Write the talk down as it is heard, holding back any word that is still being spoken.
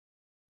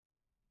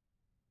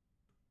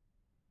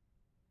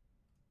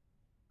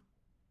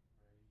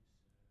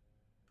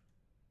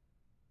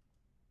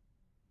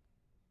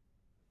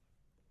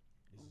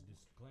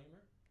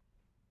disclaimer.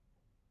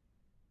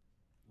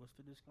 What's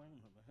the disclaimer,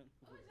 man?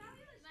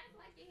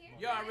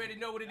 You already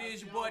know what it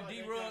is, your boy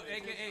D-Rug,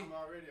 a.k.a. I'm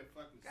already a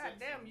fucking God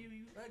damn you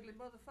ugly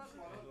motherfucker.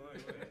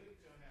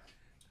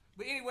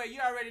 But anyway, you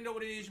already know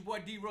what it is, your boy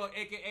D-Rug,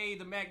 a.k.a.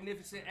 the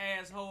magnificent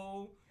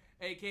asshole,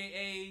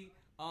 a.k.a.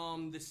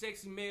 The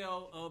sexy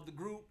male of the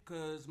group,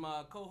 because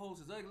my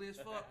co-host is ugly as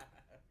fuck.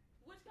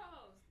 Which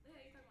co-host? The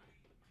hell you talking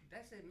about?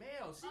 That's it,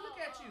 male. See, look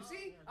at you.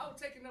 See, I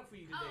was taking up for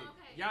you today. Oh,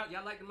 okay.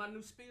 Y'all like my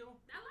new spiel?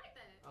 I like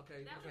that.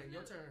 Okay, that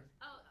your turn.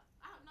 Oh,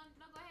 no,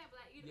 go ahead,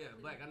 Black. You do Yeah,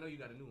 Black, I know you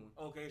got a new one.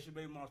 Okay, it's your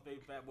baby mom's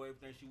favorite fat boy,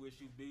 everything she wish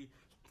she'd be.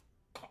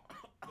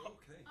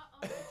 Okay.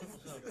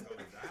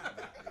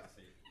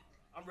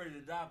 I'm ready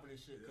to die for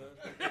this shit, cuz.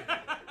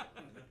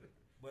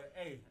 But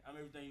hey, I'm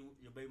everything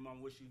your baby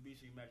mom wish she'd be,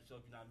 so you mad at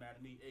yourself, you're not mad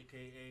at me,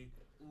 aka,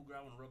 ooh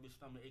girl, I wanna rub your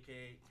stomach,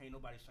 aka, can't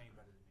nobody sing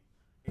better than me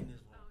in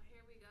this room. Oh,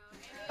 here we go.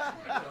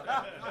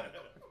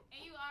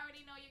 And you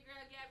already know your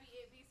girl Gabby,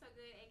 it be so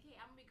good, aka,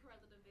 I'm gonna be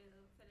Corella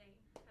DeVille today,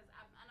 because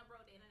I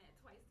broke the internet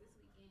twice this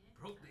weekend.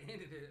 Broke the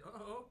internet,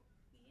 uh-oh.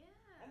 Yeah.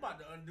 I'm about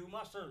to undo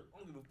my shirt.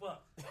 I don't give a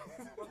fuck.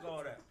 Fuck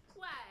all that.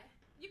 Why?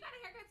 You got a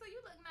haircut too.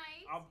 You look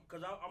nice.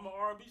 Cause I'm an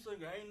R&B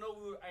singer. I ain't know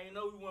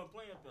we weren't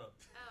playing stuff.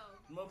 Oh.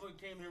 The motherfucker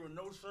came here with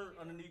no shirt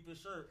underneath his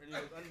shirt and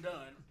it was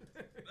undone.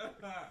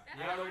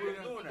 Y'all know we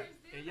were doing that.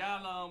 And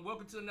y'all,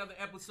 welcome to another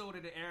episode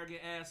of the Arrogant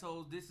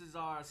Assholes. This is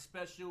our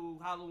special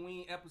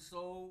Halloween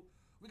episode.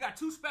 We got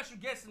two special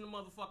guests in the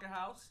motherfucking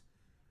house.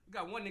 We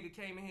got one nigga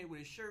came in here with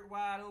his shirt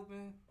wide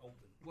open.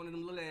 One of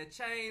them little ass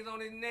chains on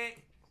his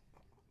neck.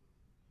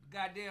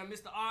 Goddamn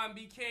Mr.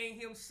 R&B King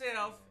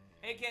himself,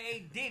 aka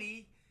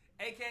Diddy,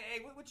 aka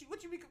what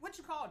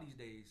you call these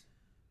days?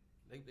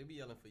 They be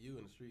yelling for you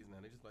in the streets now.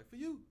 They just like for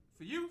you.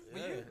 For you? For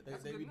yeah, you?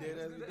 They be dead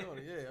as we doing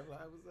it. Yeah, I'm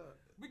like, what's up?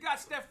 We got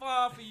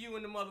Stefon4U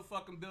in the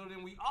motherfucking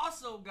building. We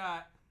also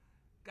got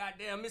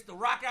goddamn Mr.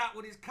 Rock Out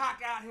with his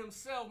cock out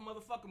himself,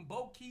 motherfucking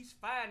Bo Keith's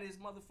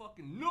finest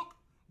motherfucking Nook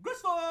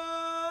Grizzle.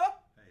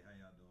 Hey, how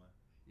y'all doing?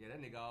 Yeah,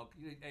 that nigga all,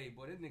 hey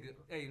boy, that nigga,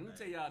 hey, let me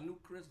tell y'all,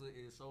 Nook Grizzle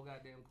is so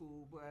goddamn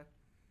cool, boy.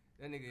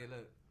 That nigga,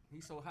 look,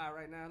 he's so high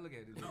right now. Look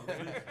at this.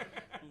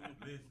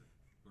 Listen,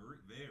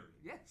 very.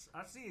 Yes,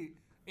 I see it.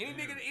 Any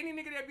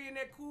nigga that be in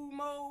that cool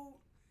mode,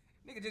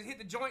 nigga just hit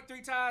the joint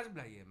 3 times and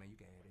be like, yeah, man, you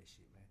can have that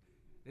shit, man.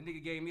 That nigga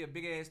gave me a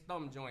big ass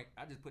thumb joint.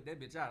 I just put that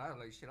bitch out. I was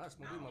like, shit, I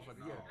smoke this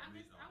motherfucker. Yeah. I'm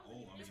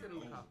still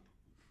in the car.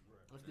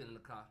 I'm still in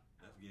the car.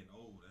 That's getting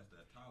old. That's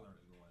that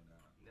tolerance going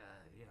down.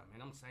 Yeah, man,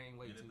 I'm the same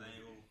way too.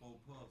 Anything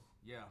over 4 puffs.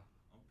 Yeah.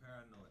 I'm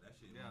paranoid. That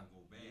shit gonna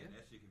go bad. Yeah.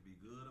 That shit can be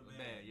good or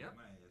bad. Yep.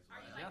 Man,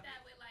 Are you like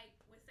that with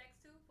sex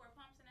too? 4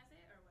 pumps and that's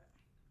it, or what?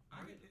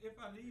 If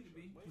I need to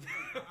be.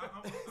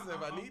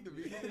 If I need to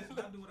be.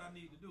 I do what I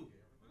need to do.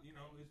 You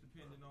know, it's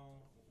depending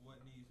on what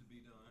needs to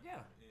be done.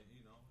 Yeah. And,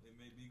 you know, it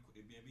may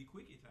be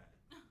quickie time.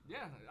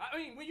 Yeah, I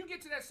mean, when you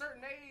get to that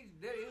certain age,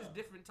 there is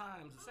different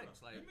times of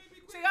sex. Like, It may be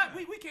see,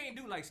 quickie we can't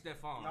do like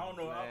Stefon. I don't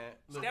know.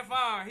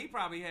 Stefon, he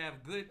probably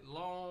have good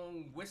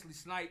long Wesley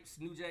Snipes,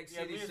 New Jack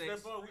Yeah, City me and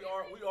sex. Stefon,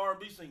 we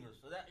R&B singers.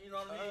 So that, you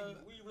know what I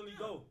mean? We really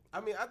go.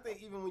 I mean, I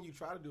think even when you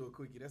try to do a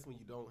quickie, that's when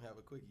you don't have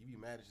a quickie. You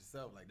be mad at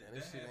yourself like that.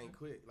 This shit ain't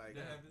quick. Like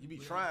you be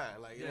trying.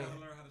 Like You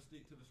gotta learn how to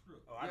stick to the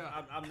script. Oh,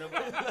 I've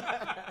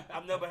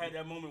never had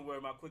that moment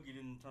where my quickie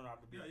didn't turn out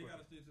to be. Yeah, you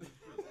gotta stick to the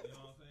script. You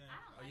know what I'm saying? I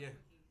don't like Yeah.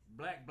 cookies.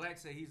 Black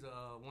say he's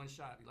a one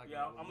shot. Like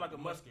Yeah, I'm like a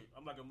musket.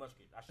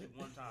 I shoot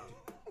one time,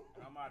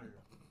 and I'm out of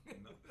here.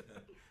 No.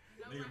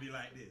 Nigga be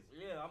like this.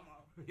 Yeah,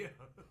 Yeah.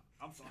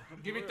 I'm sorry.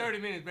 Give me 30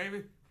 minutes,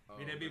 baby.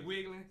 Be that big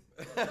wiggling.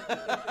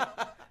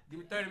 Give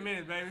me 30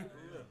 minutes, baby.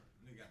 Yeah.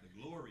 Nigga got the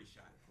glory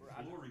shot.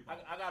 Glory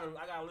I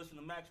gotta listen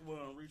to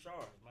Maxwell and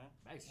recharge, man.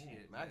 Back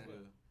shit,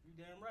 Maxwell. You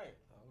damn right.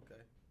 Oh,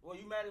 okay. Well,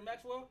 you mad at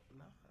Maxwell?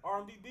 Nah.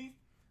 R&B beef?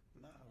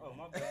 Nah. Oh,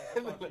 my bad. I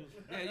thought you was-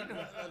 Yeah, you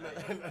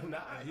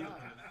know.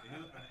 He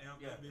was finna amp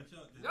that bitch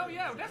up. Oh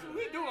yeah, that's what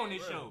we do on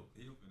this show.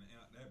 He was finna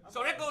amp that bitch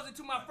So that goes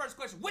into my first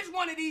question: which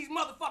one of these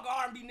motherfucker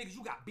R&B niggas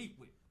you got beef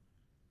with?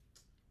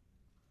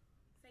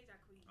 Say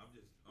Jacquees. I'm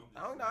just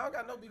I don't know. I don't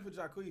got no beef with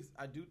Jacquees.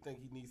 I do think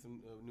he needs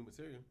some new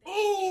material. Ooh!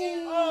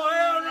 Oh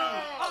hell no!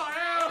 Oh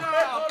hell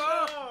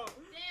no!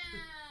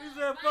 Damn. He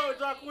said, fuck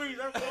Jacquees.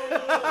 That's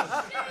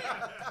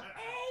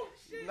Oh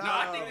shit! No,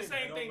 I think the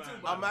same thing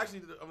too.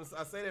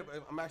 I say that,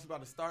 but I'm actually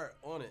about to start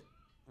on it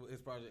with his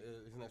project,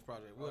 his next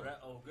project. good.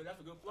 That's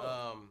a good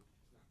flow.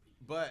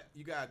 But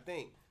you gotta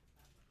think,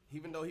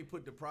 even though he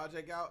put the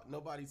project out,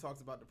 nobody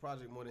talks about the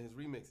project more than his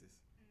remixes.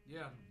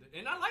 Yeah,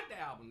 and I like the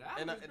album.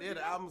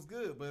 The album's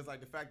good, but it's like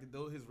the fact that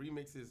though his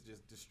remixes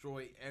just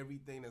destroy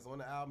everything that's on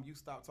the album, you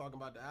stop talking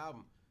about the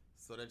album.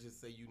 So that just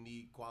say you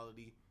need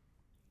quality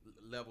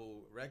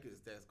level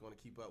records that's going to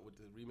keep up with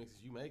the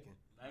remixes you making.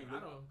 I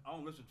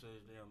don't listen to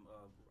his damn.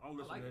 I don't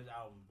listen to his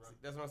album, bro.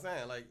 That's what I'm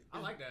saying. Like I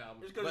like that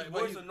album. It's because his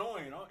voice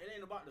annoying. It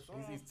ain't about the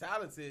song. He's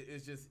talented.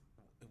 It's just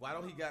why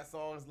don't he got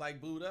songs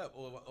like Booed Up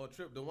or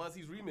Trip, the ones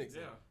he's remixing?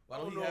 Yeah. Why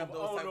don't he have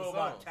those type of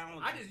songs?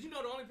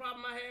 The only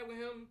problem I had with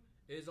him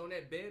is on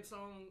that bed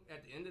song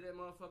at the end of that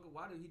motherfucker.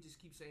 Why did he just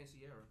keep saying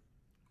Sierra?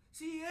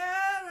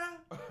 Sierra,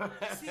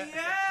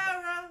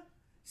 Sierra,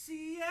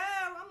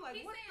 Sierra. I'm like,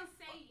 He's what saying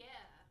the fuck? say yeah.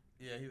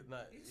 Yeah, he's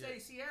not. He yeah. say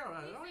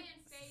Sierra. He's Don't he?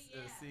 saying say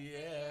yeah.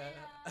 Sierra.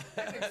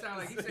 That nigga sound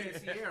like he saying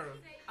Sierra.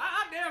 Say yeah.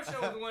 I damn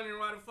sure was wondering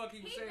why the fuck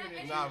he was He's saying not-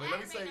 that. Nah, but let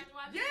me say-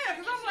 Yeah,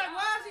 because I'm like,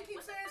 why does he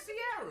keep saying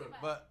Sierra?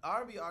 But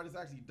R&B artists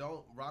actually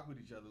don't rock with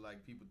each other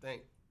like people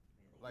think.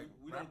 Like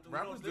we rappers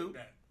don't do. think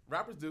that.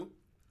 Rappers do.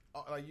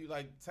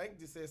 Like Tank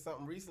just said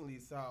something recently.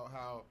 So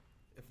how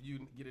if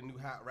you get a new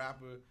hot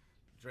rapper,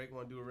 Drake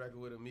want to do a record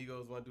with him,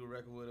 Migos want to do a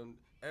record with him.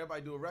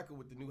 Everybody do a record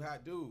with the new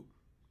hot dude.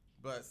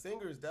 But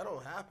singers, that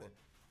don't happen.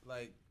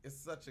 Like it's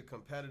such a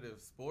competitive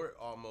sport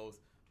almost.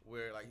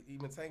 Where like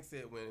even Tank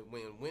said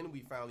when we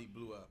finally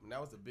blew up, and that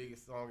was the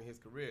biggest song in his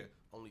career.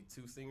 Only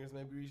 2 singers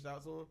maybe reached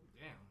out to him.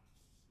 Damn.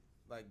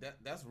 Like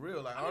that's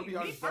real. Like I mean, R&B me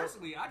artists don't-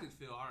 personally, I just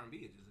feel R&B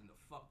is just in a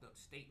fucked up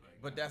state right now.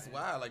 But that's man.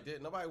 why, like,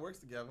 nobody works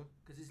together.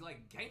 Cause it's like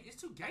it's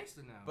too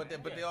gangster now. But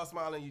man. they all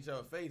smile in each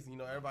other's face. You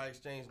know, everybody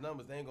exchange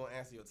numbers. They ain't gonna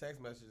answer your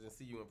text messages and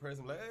see you in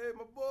person. Like, hey,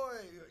 my boy.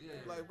 Yeah.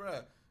 Like,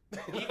 bruh.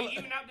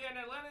 even out there in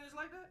Atlanta, it's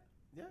like that.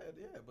 Yeah.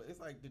 But it's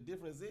like the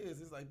difference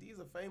is, it's like these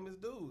are famous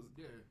dudes,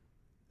 Yeah.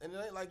 and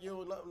it ain't like you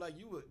don't like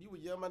you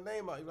would yell my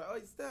name out. You like, oh,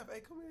 Steph, hey,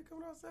 come here,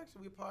 come to our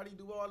section. We party,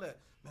 do all that.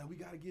 Man, we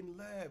gotta get in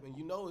the lab, and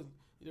you know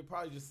you're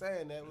probably just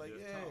saying that. Like,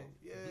 Just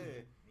yeah.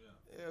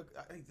 Yeah.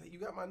 You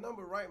got my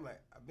number right. I'm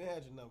like, I've been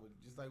had your number,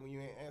 just like when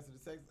you ain't answer the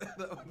text.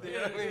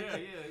 Yeah.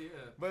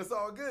 But it's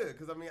all good,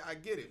 cause I mean I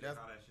get it. That's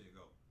how that shit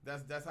go.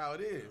 That's how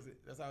it is.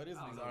 That's how it is.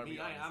 I With don't these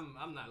know, R&B artists.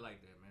 I'm not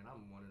like that, man.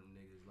 I'm one of them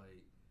niggas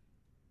like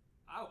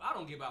I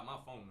don't give out my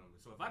phone number.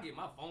 So if I get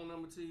my phone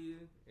number to you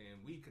and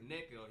we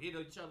connect or hit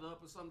each other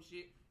up or some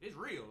shit, it's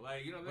real.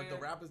 Like you know what I But mean?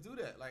 the rappers do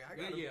that. Like I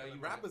got you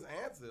rappers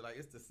answer. Like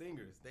it's the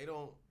singers. They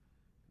don't.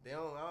 I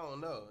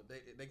don't know.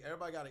 They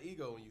everybody got an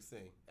ego when you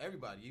sing.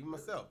 Everybody, even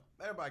myself.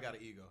 Everybody got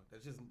an ego.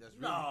 That's really,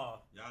 No.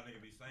 Y'all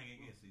niggas be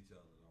singing against each other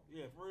though.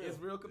 Yeah, for real. It's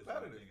real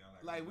competitive.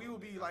 Like we would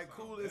be like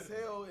cool as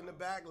hell in the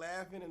back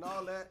laughing and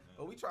all that,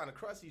 but we trying to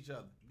crush each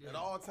other at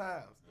all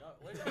times.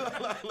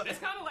 It's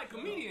kind of like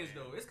comedians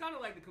though. It's kind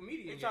of like the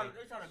comedian. They trying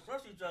to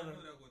crush each other.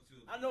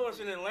 I I know it's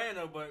in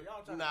Atlanta, but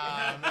y'all trying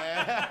Nah,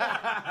 man.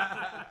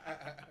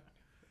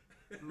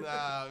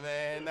 Nah,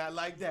 man. Not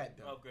like that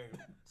though. Okay.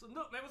 So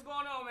Nook, man, what's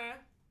going on, man?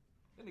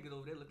 That nigga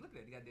over there, look at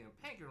that goddamn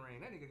pinky ring.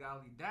 That nigga got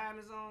all these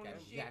diamonds on and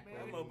shit, That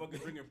That man. motherfucker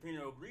drinking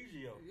Pinot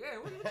Grigio. Yeah,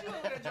 what you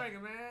over there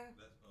drinking, man?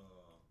 That's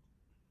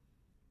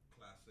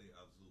Classe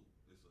Azul.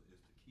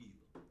 It's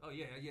tequila. Oh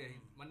yeah.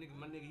 My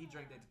nigga, he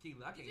drank that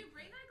tequila. I Did can't. you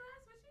bring that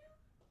glass with you?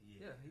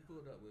 Yeah, he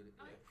pulled up with it.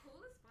 Oh, it's cool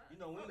as fuck. You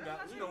know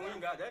we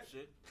ain't got that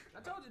shit.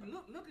 I told you,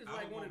 Nook is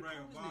I like was one of gonna the bring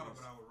a coolest bottle, niggas.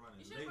 but I was running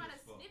You should late have brought a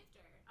as fuck.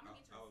 snifter. I'm gonna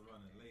get you I a was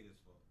running snifter. late as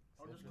fuck.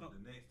 Oh, just But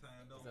the next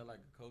time though, Is that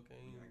like a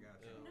cocaine? yeah, I got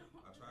you. No,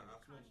 I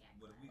smoked, cognac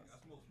but I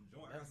smoked some joints.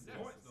 I got That's some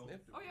joints though.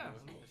 snifter. Oh, yeah.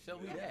 Show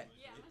me that.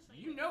 Yeah, I'm gonna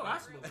show You know I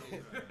Real smoke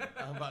quick. it.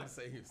 I'm about to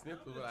say you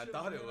sniffed what I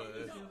thought it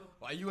was.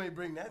 Why you ain't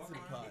bring that to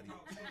the party?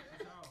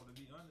 To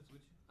be honest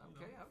with you.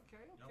 Okay.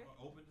 Y'all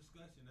open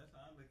discussion. That's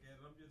how I look at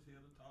it. I'm just here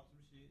to talk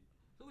some shit.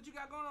 So what you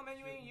got going on, man?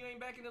 You ain't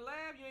back in the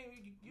lab? You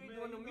ain't Man,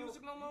 doing no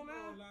music no more, you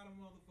know, man? a lot of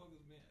motherfuckers,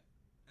 man,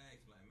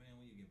 ask like, man,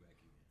 when you get back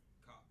in?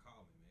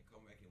 Call me, man.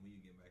 Come back in when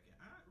you get back in.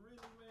 I really,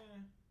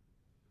 man,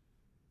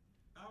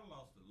 I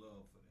lost the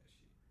love for that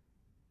shit.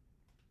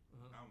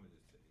 I'm gonna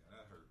just tell you,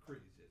 I heard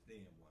critics just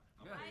then, boy.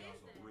 I'm Yeah. gonna tell y'all Why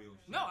is some that? real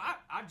shit. No,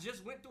 I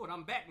just went through it.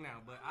 I'm back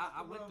now, but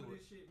I went love through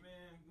this it. shit,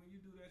 man. When you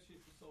do that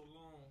shit for so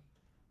long,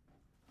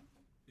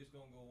 it's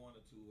gonna go one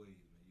or two ways,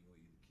 man. You gonna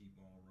either keep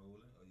on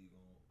rolling or you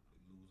gonna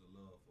lose the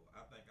love for it.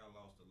 I think I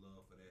lost the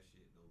love for that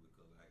shit though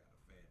because I got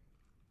a family.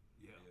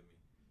 Yeah. You hear me?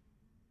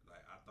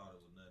 Like I thought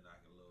it was nothing I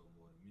could love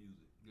more than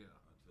music. Yeah.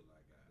 Until I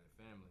got That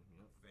family.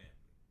 a family.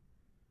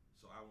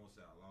 So I won't say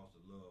I lost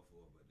the love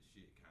for it, but the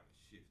shit kind of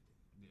shifted.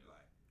 Yeah.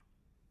 Like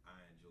I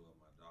enjoy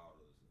my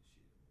daughters and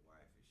shit, and my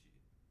wife and shit.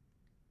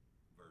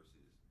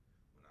 Versus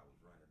when I was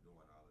running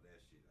doing all of that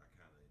shit, I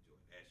kind of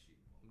enjoyed that shit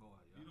more.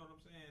 Boy, You know what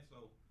I'm saying?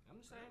 So I'm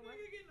the same man, way.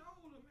 you're getting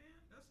older, man.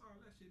 That's all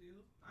that shit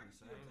is. I I'm can the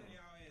still same tell way.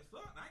 y'all ass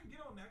up. I can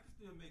get on there. I can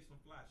still make some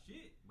fly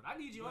shit. But I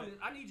need you on this.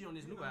 I need you on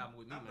this You new know, album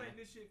with me, I man. think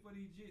this shit for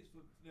these jits.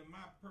 For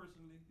my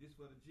personally, it's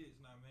for the jits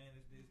now, man.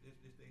 It's their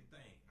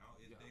thing.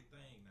 It's Yeah. their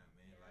thing now,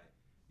 man. Like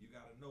you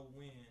gotta know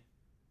when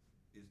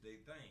it's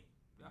their thing.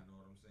 Yeah. You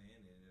know what I'm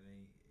saying? And it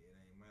ain't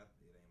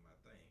my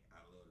thing.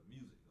 I love the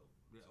music though.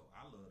 Yeah. So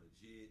I love the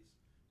jits,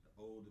 the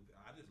older.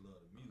 I just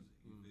love the music.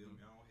 You feel me?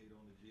 I don't hate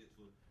on the jits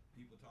for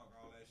people talk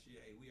all that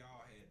shit. Hey, we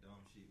all had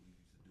dumb shit we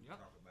used to do. Yeah.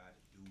 Talk about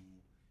it, do,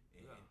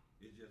 and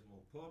Yeah. it's just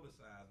more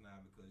publicized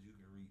now because you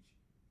can reach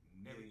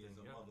millions Everything,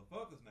 of yeah.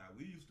 motherfuckers now.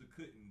 We used to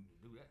couldn't.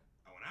 Do that.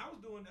 When I was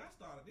doing that, I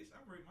started this. I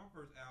made my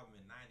first album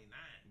in '99.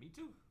 Me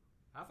too.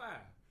 High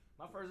five.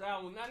 My first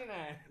album was 99.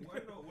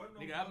 Wasn't no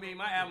Nigga, I made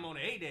my album on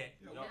the ADAT.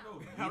 Yeah,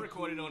 wasn't no I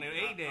recorded on the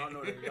I ADAT.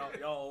 know that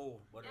y'all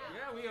old, but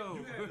Yeah, we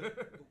old.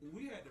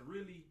 we had to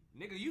really.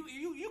 Nigga, you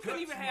cut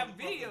couldn't even some have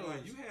motherfuckers, videos.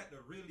 like, you had to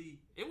really.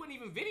 It wasn't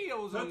even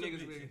videos on touch a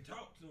niggas. bitch With. and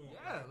talk to them.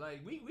 Yeah,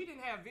 like we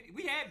didn't have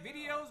we had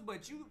videos,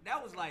 but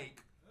that was like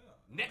Yeah.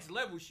 next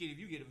level shit if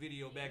you get a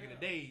video back in the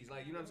days.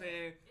 Like, you know what I'm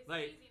saying? It's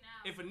Like, easy now.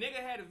 if a nnigga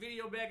had a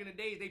video back in the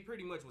days, they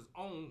pretty much was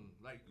on.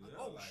 Like,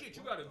 oh like, shit,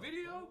 you what got a the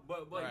video?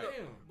 But Right.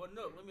 look, but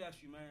no, let me ask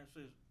you, man,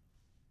 because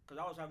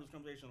I was having this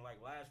conversation like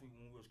last week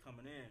when we was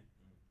coming in.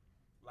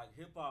 Like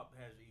hip hop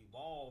has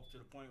evolved to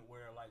the point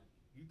where like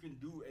you can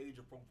do age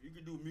appropriate, you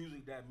can do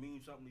music that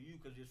means something to you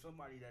because you're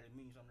somebody that it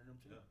means something to them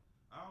too. Yeah.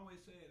 I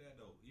always said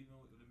that though, even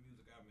with the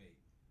music I made.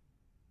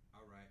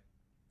 All right,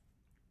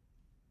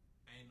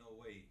 ain't no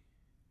way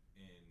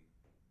in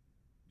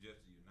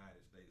just the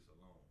United States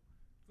alone,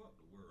 fuck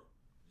the world,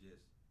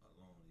 just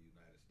alone the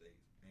United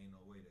States, ain't no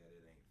way that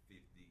it ain't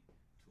 50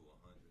 to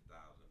 100,000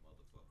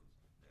 motherfuckers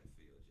that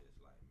feel just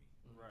like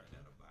me, Right.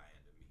 that'll buy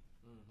into me.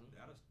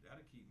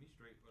 That'll keep me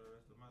straight for the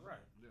rest of my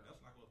life. Right. Yeah. That's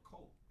like a little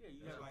cult. Yeah,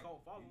 you That's got a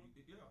cult following.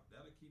 Yeah,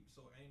 that'll keep.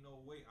 So ain't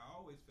no way. I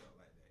always felt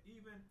like that.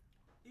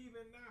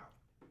 Even now,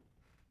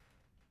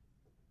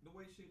 the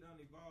way shit done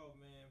evolved,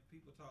 man.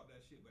 People talk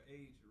that shit, but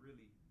age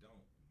really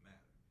don't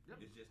matter.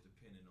 Yep. It's just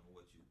depending on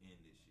what you in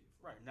this shit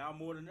for. Right now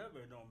more than ever,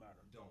 it don't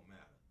matter. Don't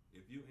matter.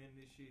 If you in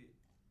this shit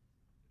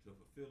to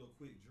fulfill a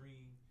quick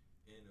dream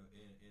and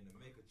to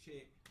make a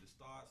check to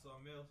start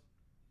something else,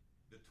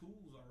 the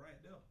tools are right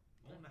there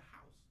on the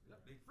house.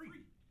 They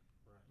free.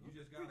 Right. You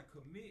just gotta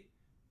commit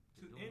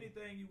to doing it.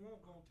 anything you want.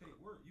 Gonna take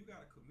work. You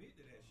gotta commit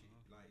to that shit.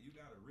 Like you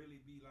gotta really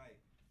be like,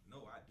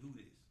 no, I do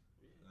this.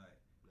 Like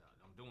Yeah,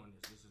 I'm doing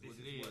this. This is this what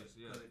is it what. is.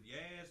 Yeah. Because if your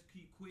ass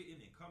keep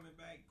quitting and coming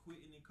back,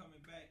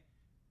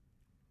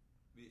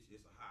 bitch,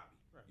 it's a hobby.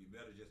 Right. You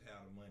better just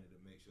have the money to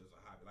make sure it's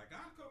a hobby. Like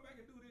I come back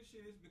and do this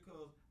shit, it's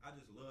because I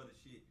just love the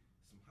shit.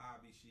 Some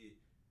hobby shit.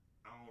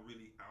 I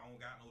don't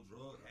got no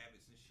drug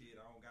habits and shit.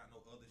 I don't got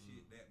no other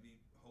shit that be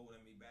holding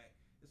me back.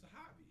 It's a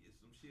hobby.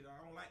 It's some shit. I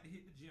don't like to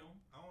hit the gym.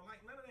 I don't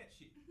like none of that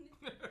shit.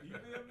 You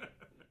feel me?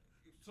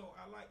 So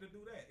I like to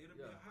do that. It'll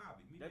be a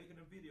hobby. Me making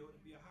a video,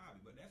 it'll be a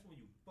hobby. But that's when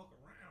you fuck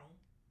around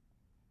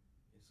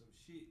and some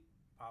shit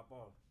Pop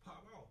off.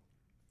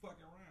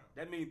 fucking around.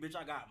 That means, bitch,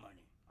 I got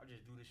money. I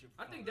just do this shit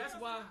for I fun. think that's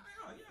why.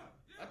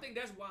 Yeah. I think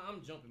that's why I'm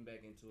jumping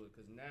back into it,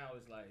 because now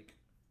it's like,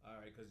 all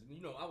right, because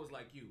I was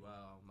like you.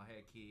 I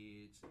had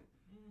kids.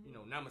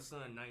 Now my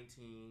son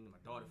 19, my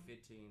daughter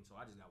 15, so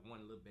I just got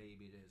one little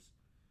baby.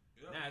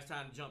 Now it's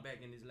time to jump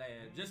back in this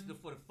lab just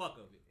for the fuck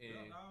of it,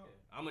 and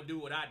I'm gonna do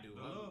what I do.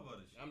 The love of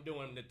the shit. I'm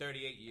doing the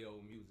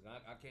 38-year-old music.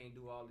 I can't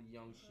do all the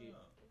young shit.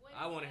 What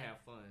I is want to that?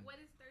 have fun. What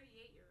is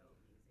 38-year-old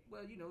music?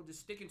 Well, just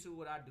sticking to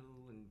what I do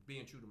and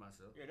being true to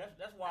myself. Yeah,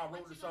 that's why I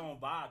wrote the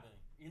song Bobbin.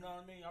 You know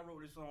what I mean? I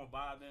wrote this song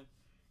Bobbin,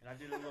 and I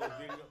did a little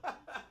video.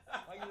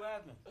 Why you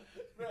laughing?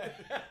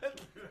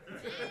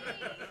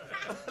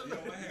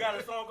 You got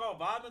a song called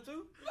Bobbin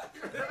too?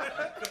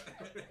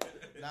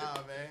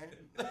 Nah, man.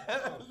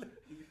 Let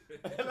me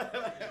get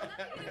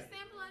a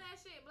sample of that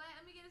shit, Black.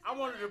 Let me get a I sample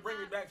wanted to of that bring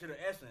it vibe. back to the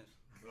essence.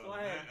 So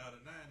I had,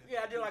 the 90s. yeah,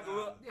 I did like a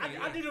little.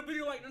 Yeah. I did a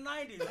video like the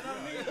 90s. You know what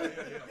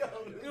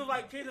I mean? It was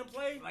like Kid and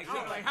Play. Like I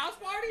was house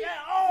party? yeah,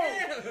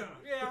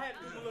 yeah, I had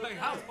to do a little Like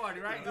house party,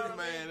 right? This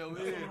man over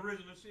That's here. some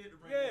original shit to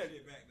bring Yeah. that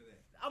shit back to that.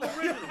 I'm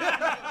original.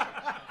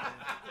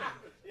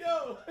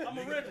 Yo, I'm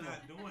Niggas original.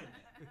 not doing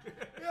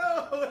that.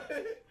 yo.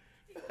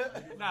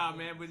 Nah,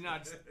 man, but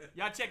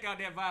y'all check out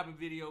that vibing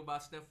video by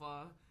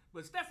Stefon.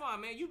 But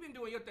Stefon, man, you've been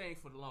doing your thing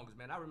for the longest,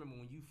 man. I remember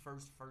when you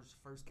first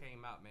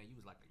came out, man. You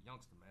was like a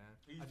youngster, man.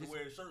 He used to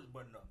wear his shirts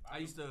buttoned up. I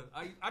just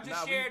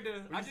Nah, shared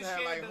we I used just to have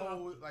shared like the.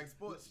 whole like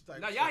sports type.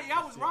 Now shit y'all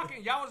and was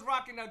shit.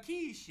 rocking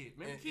Keys shit,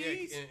 man. And,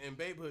 Keys, and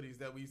Bape hoodies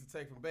that we used to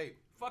take from Bape.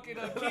 fucking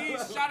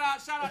Keys. Shout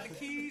out to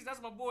Keys.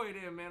 That's my boy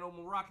there, man. Old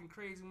Moroccan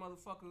crazy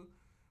motherfucker.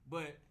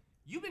 But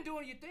you've been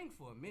doing your thing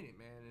for a minute,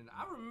 man. And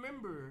I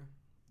remember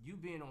you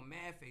being on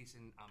Mad Face,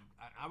 and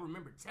I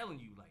remember telling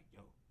you like,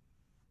 yo,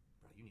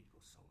 bro, you need to go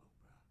solo,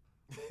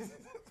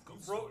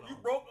 bro. You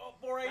broke up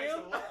 4 a.m.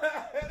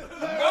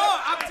 No,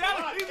 I'm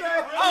telling you.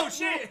 Oh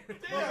shit.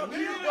 Damn,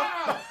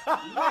 wow.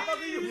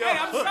 Hey,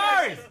 I'm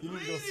sorry. You need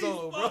to go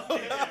solo, bro.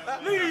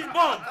 Leave these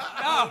bumps.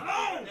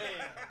 No.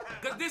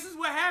 Cause this is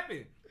what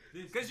happened.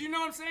 Cause you know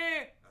what I'm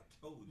saying? I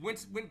told you.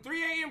 When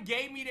 3 a.m.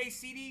 gave me their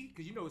CD,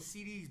 cause you know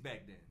CDs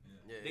back then.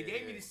 Yeah, They yeah,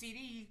 gave me yeah. the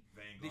CD.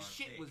 The Vanguard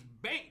shit Tech. was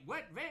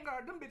What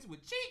Vanguard? Them bitches were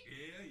cheap.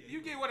 Yeah.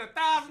 You get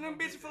 1,000 them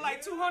bitches for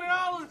like $200.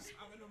 I mean,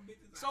 them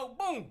bitches So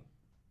boom,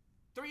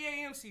 3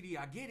 a.m. CD.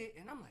 I get it,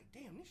 and I'm like,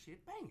 damn, this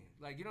shit banging.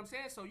 Like, you know what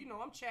I'm saying? So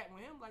I'm chatting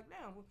with him like,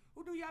 damn,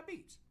 who do y'all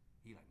beats?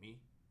 He like, me.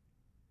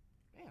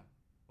 Damn.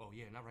 Oh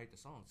yeah, and I write the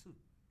song too.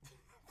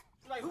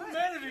 Like, who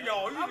managing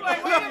y'all? I'm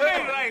like, wait a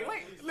minute, like,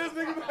 wait.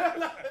 Listen,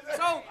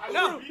 So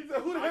no. He said,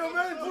 who the hell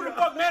managed Who you? the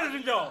fuck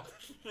managing y'all?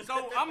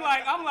 So I'm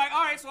like, all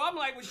right. So I'm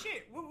like, well,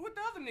 shit. What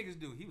the other niggas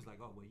do? He was like,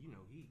 oh, well,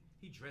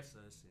 he dress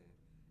us and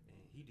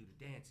he do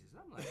the dances.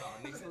 I'm like,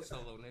 oh, niggas no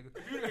solo, nigga.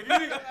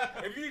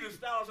 If you need a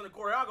stylist and a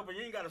choreographer,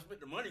 you ain't got to split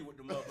the money with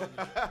the motherfuckers.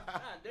 God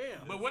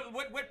damn. But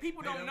what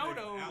people don't know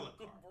though,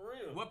 For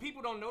real. what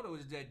people don't know though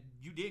is that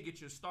you did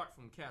get your start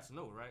from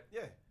Casanova, right?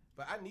 Yeah,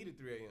 but I needed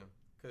 3 a.m.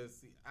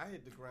 because I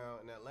hit the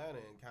ground in Atlanta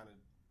and kind of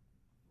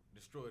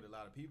destroyed a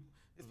lot of people.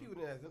 There's people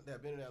that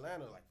have been in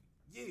Atlanta like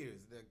years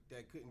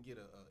that couldn't get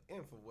a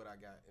inch of what I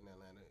got in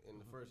Atlanta in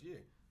the first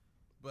year.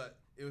 But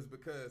it was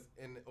because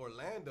in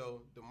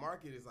Orlando, the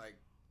market is like,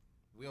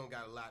 we don't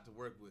got a lot to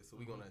work with, so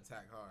we're going to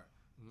attack hard.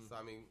 So,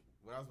 I mean,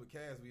 when I was with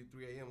Kaz, we at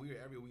 3 a.m., we were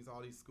everywhere. We saw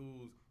all these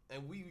schools,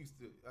 and we used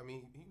to, I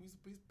mean, he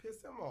used to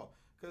piss him off.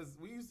 Because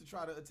we used to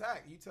try to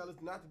attack. You tell us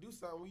not to do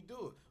something, we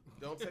do it.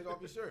 Don't take off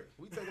your shirt.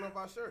 We taking off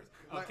our shirts.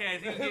 Okay,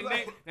 so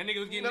that nigga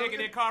was getting naked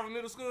at Carver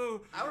Middle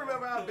School. I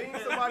remember I beating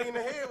somebody in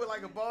the head with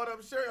like a balled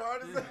up shirt,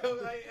 hard as hell.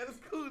 Like, at the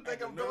school,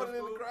 think I'm throwing it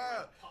in the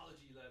crowd.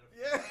 Apology letter.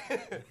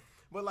 Yeah.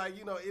 But like,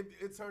 you know,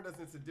 it turned us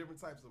into different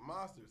types of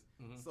monsters.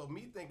 So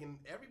me thinking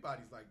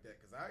everybody's like that,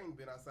 because I ain't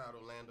been outside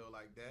Orlando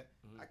like that.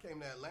 I came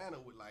to Atlanta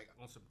with like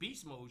on some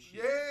beast mode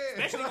shit.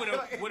 Yeah. Especially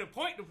with a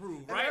point to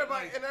prove, right?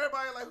 And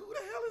everybody like, who the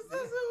hell is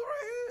this dude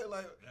right here?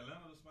 Like,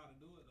 Atlanta's the spot to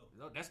do it though.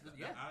 No,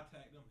 yeah. I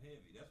attack them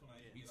heavy. That's when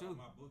I used to get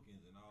all my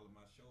bookings and all of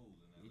my shows.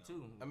 And Me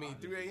too. I mean,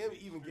 3 a.m.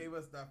 even gave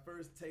us that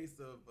first taste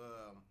of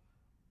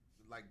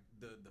like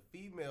the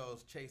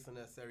females chasing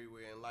us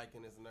everywhere and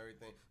liking us and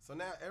everything. So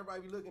now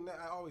everybody be looking at,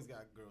 I always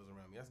got girls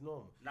around me. That's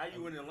normal. Now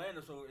you in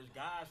Atlanta, so it's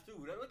guys too.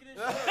 Look at this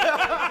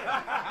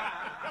shit.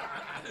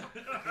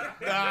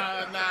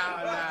 Nah.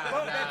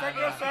 Fuck that, take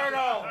your shirt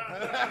off.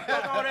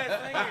 Fuck all that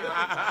singing.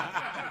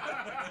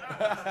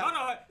 Hold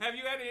on, have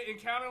you had an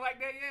encounter like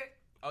that yet?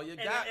 Oh, you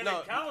And got an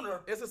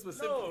encounter. It's a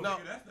specific. No. No,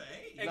 That's the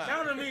A.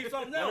 Encounter means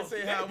something let me else.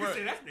 say how it You works.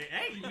 said that's the A,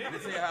 Let me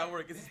nigga. tell you how it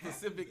works. It's a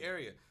specific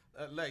area.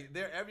 Like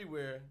they're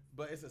everywhere,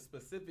 but it's a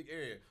specific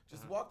area.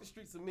 Just walk the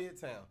streets of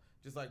Midtown.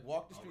 Just like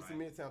walk the streets of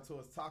Midtown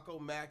towards Taco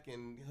Mac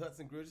and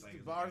Hudson Grizzle, just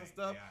the bars and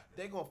stuff.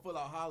 They gonna full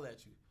out holler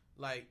at you.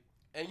 Like,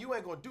 and you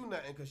ain't gonna do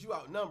nothing because you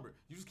outnumbered.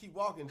 You just keep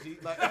walking, G.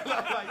 Like you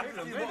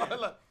just keep walking.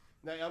 Like,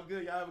 nah, I'm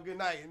good. Y'all have a good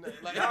night.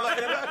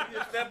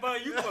 That bun,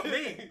 you for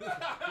me.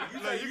 You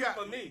say you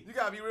for me. You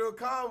gotta be real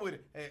calm with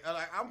it. Hey,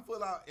 like I'm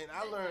full out, and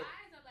I learned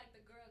guys are like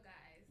the girl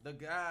guys. the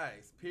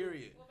guys.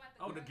 Period. What about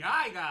Oh, the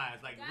girl guys,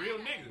 like Guy real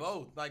guys. niggas.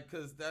 Both, like,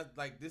 cause that's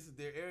like this is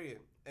their area.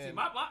 And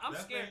See, I'm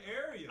That's scared.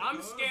 their area. I'm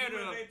cuz. scared You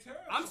in of. their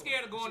territory. I'm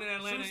scared of going to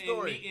Atlanta and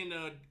story. meeting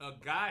a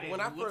guy that when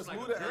I looks first like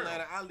moved a to girl.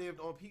 Atlanta, I lived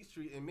on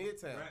Peachtree in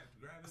Midtown.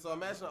 So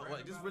imagine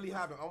what just really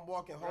happened. I'm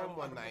walking home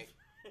one night,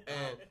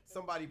 and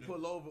somebody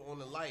pull over on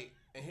the light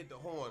and hit the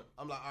horn.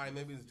 I'm like, all right,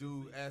 maybe this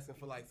dude asking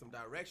for like some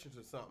directions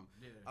or something.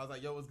 Yeah. I was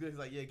like, yo, what's good? He's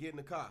like, yeah, get in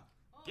the car.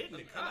 Get in the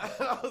And car.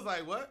 I was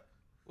like, what?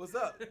 What's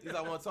up? He's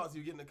like, I want to talk to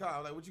you. Get in the car.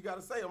 I'm like, what you got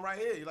to say? I'm right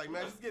here. He's like,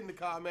 man, just get in the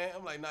car, man.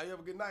 I'm like, nah, you have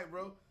a good night,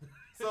 bro.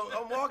 So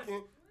I'm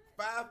walking.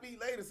 5 feet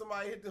later,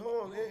 somebody hit the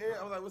horn.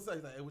 I was like, what's up?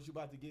 He's like, hey, what you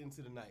about to get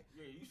into tonight?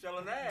 Yeah, you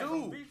selling ass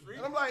on Dude. Beach Street.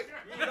 And I'm like,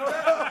 You know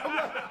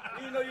that?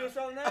 You know you're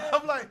selling ass?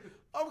 I'm like,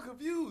 I'm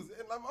confused.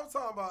 And I'm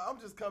talking about, I'm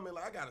just coming,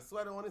 like, I got a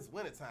sweater on. It's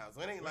wintertime,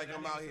 so it ain't like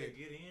I'm out here.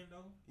 Get in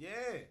though. Yeah.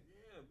 Yeah,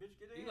 bitch,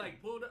 get in. He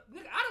like pulled up.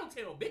 Nigga, I don't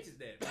tell bitches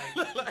that.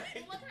 Like,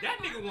 Like, that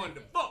nigga wanted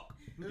to fuck.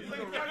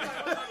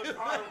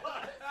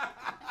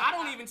 I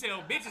don't even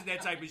tell bitches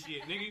that type of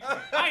shit, nigga.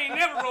 I ain't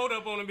never rolled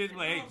up on a bitch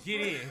like, hey,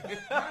 get in.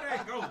 How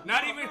that go?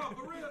 Not even- No,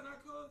 for real,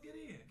 not cuz. Get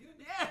in. Get in.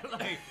 Yeah,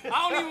 like,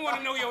 I don't even want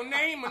to know your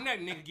name or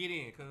nothing, nigga. Get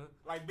in, cuz.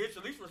 Like, bitch,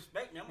 at least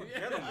respect me. I'm a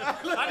gentleman.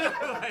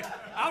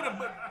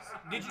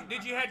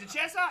 Did you have your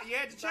chest out? You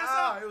had your chest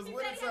nah, out? it was He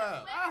said he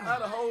wintertime. had a I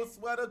had a whole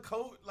sweater,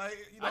 coat, like,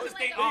 you know. I just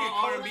like think a all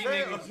cold R&B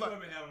sale. niggas. You ever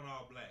had on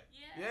all black?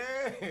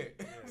 Yeah. Yeah.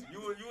 You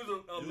was You was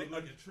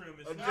looking trim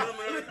and a shit.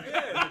 gentleman.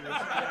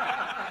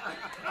 Yeah.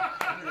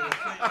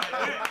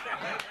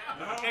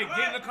 Hey,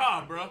 get in the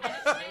car, bro. All black.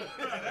 Not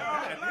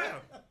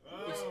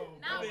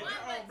All one,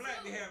 but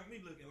black, two. they have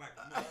me looking like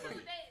a Two,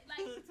 motherfucker. they,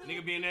 like, two.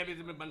 Nigga being that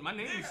bitch, but my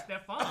name is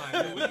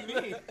Stefon. What do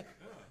you mean?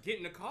 Get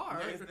in the car.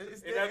 Yeah, it's And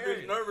their that bitch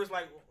area. nervous,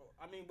 like,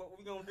 I mean, what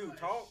we gonna do?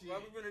 Talk?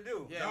 What we gonna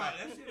do? Yeah. Nah, like-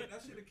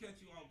 that shit'll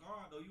catch you off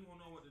guard though. You won't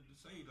know what to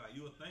say. Like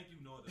you'll think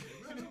you know what to say.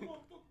 Man, that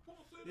motherfucker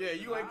Paul said Yeah,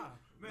 that. you ain't.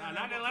 Man, Nah, that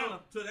not in Atlanta.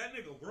 motherfucker- So that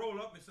nigga roll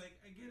up and say,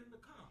 "Hey, get in the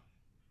car."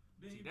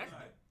 Then See, he be that's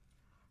like,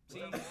 See,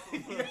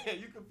 Yeah,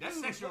 you confused. that's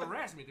sexual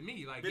harassment to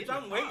me. Like, Bitch, get in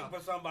I'm the waiting car. for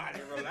somebody.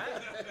 Relax.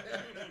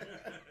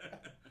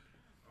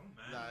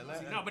 Nah,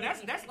 Atlanta- No, but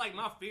that's like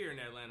my fear in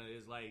Atlanta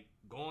is like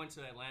going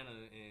to Atlanta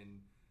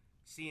and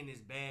seeing this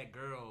bad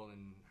girl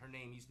and her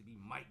name used to be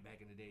Mike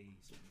back in the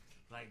days.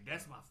 Like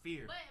that's my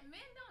fear. But men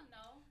don't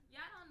know.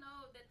 Y'all don't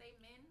know that they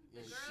men.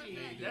 The Yeah, girls Shit,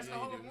 that. that's yeah, the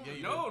you whole do. point. Yeah,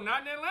 you No,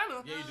 not in Atlanta.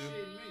 Yeah, you do.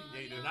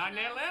 Yeah, you do. Not in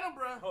Atlanta,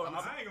 bro. Hold on,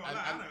 I ain't gonna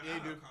lie. yeah,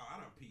 you do. I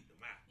done peeped them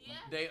out. Yeah.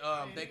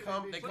 They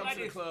come But to like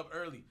the this. club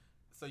early.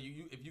 So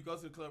you if you go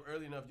to the club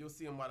early enough, you'll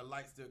see them while the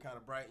light's still kind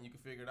of bright and you can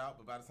figure it out.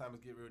 But by the time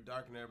it's get real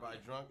dark and everybody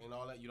drunk and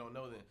all that, you don't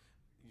know then.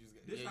 You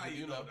just This yeah, how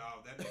you know, know.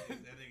 dog. That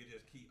nigga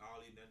just keep all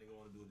that nigga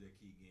want to do is just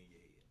keep getting your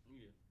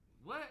head.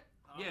 What?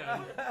 Yeah.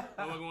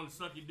 I want to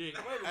suck your dick.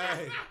 Wait a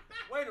Hey,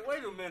 minute.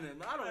 Wait a minute.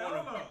 Man. I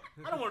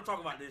don't want to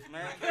talk about this,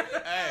 man.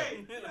 hey, You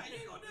ain't gonna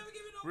never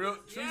give me no real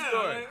pussy. true Yeah,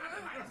 story.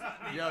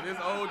 man. Yo, this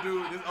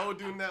old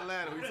dude in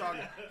Atlanta. We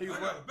talking. He was I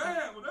got a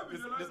bad one. That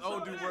bitch this like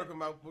old dude something.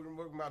 working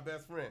with my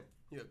best friend.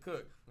 He a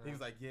cook. He was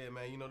like, yeah,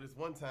 man. You know, this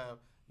one time,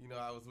 you know,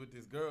 I was with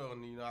this girl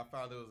and you know I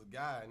found there was a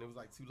guy and it was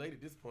like too late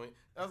at this point.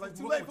 I was like,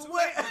 too late for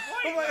what?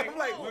 I'm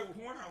like, What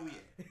point are we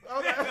at? I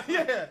was like,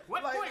 yeah.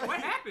 What like, point? What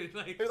happened?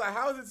 Like, He was like,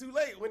 how is it too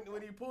late?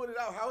 When he pulled it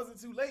out, how is it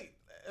too late?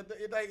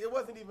 it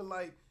wasn't even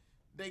like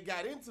they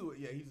got into it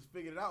yet. He just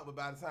figured it out. But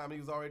by the time he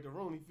was already in the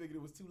room, he figured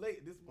it was too late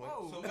at this point.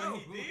 Whoa. So what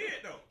he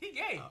did though? He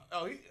gay.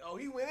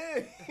 He went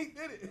in. He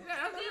did it. Yeah,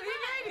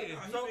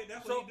 that's what he did.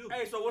 That's what he do.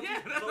 Hey, so what Yeah,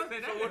 that's what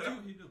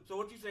he do. So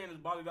what you saying is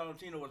Bobby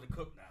Valentino was a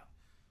cook now?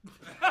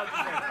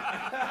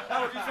 That's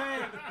what you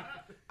saying?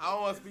 I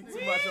don't want to speak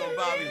too much on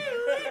Bobby. This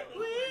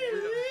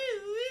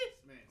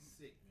man's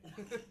sick, man.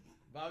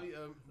 Bobby,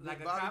 Like a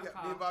me cop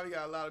and Bobby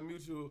got a lot of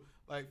mutual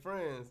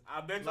friends.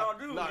 I bet y'all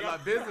do.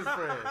 Like business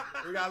friends.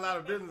 We got a lot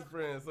of business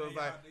friends, so it's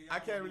like I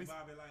can't really.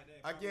 Bobby like that.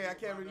 I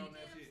can't really. He did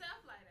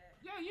himself like that.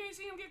 Yeah, you ain't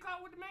see him get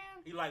caught with the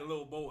man? He like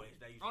little boys.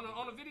 That used On to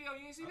the video,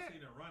 you ain't see I that?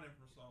 seen him running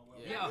from somewhere.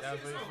 Yeah.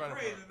 This shit's Yeah, so running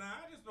crazy from. now.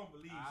 I just don't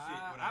believe I- shit.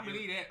 When I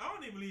believe that. I don't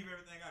even believe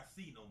everything I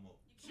see no more.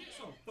 You Shit can't.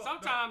 so fucked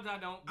Sometimes up. I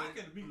don't. I But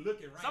can be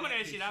looking right some of at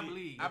that this shit I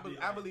believe. I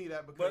believe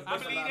that because I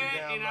there's a believe lot of that,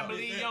 down and I low.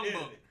 believe Young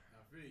Buck.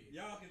 I feel you.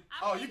 Y'all can.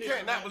 Oh, you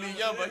can't not believe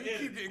Young Buck. He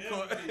keep getting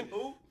caught.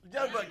 Who?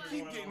 Young Buck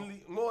keep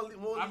getting more.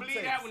 I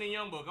believe that one in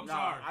Young Buck. I'm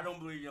sorry. I don't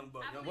believe Young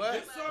Buck. I Young believe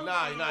Buck. What? Young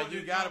Nah, Buck.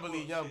 you gotta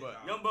believe Young Buck.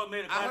 Young Buck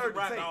made a I heard classic the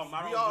rap tapes. album.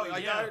 I We don't all believe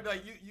like, Yeah. I heard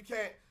like you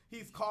can't.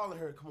 He's calling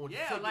her. Come on,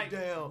 Yeah, take like,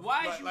 it down.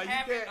 why like, is you like,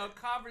 having can't- a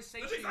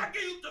conversation? Nigga, I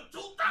give you the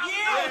 2,000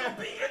 Yeah.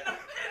 to be in the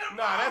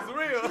Nah, that's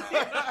real.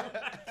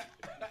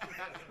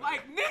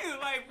 Like, nigga,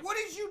 like, what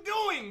is you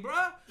doing,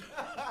 bruh?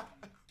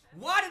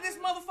 Why did this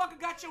motherfucker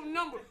got your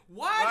number?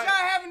 Why is Right.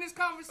 y'all having this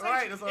conversation?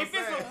 Right, that's what if I'm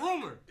it's saying. a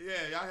rumor.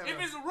 Yeah, y'all have. If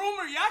it's a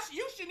rumor,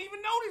 you shouldn't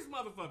even know this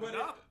motherfucker, But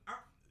dog.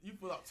 you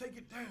pull out, take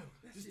it down.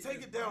 Just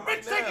take it down Bitch,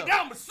 right take now. it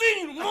down, but see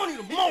you the money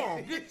tomorrow,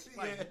 bitch.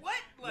 Yeah. Like, what?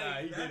 Like, Nah,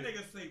 he that did it.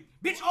 nigga say,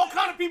 bitch, all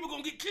kind of people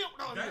gonna get killed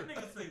down that here.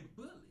 nigga say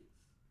bullets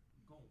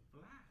gonna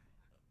fly.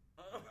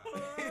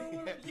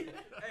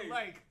 Hey,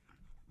 Like,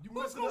 You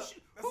Who's messing gonna up,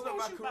 shoot- messing who up gonna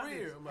my shoot about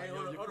career. this? I'm like, Hey, yo,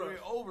 hold on, your hold on. career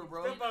over,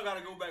 bro. Stefon gotta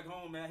go back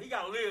home, man. He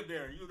gotta live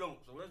there. You don't.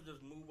 So let's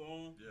just move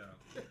on. Yeah.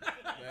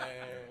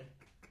 Man.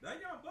 That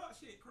Young Buck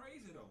shit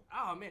crazy though.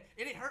 oh man,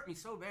 it hurt me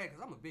so bad because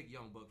I'm a big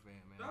Young Buck fan,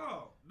 man.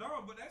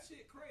 No, but that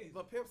shit crazy.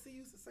 But Pimp C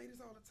used to say this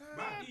all the time.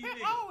 Right. Man, Pep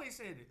niggas. always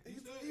said it.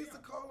 He used to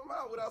call them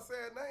out without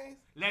saying names.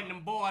 Letting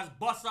them boys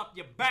bust up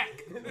your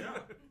back.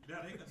 Yeah,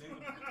 they could.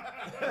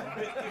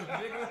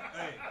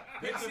 Hey,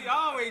 Pepsi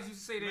always used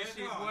to say that man,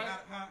 shit, no, boy.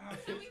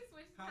 Can we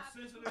switch How topics?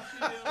 sensitive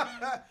shit is,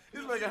 man.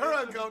 He's making her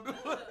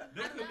uncomfortable.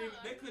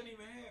 They couldn't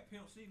even have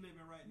Pimp C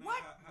living right now.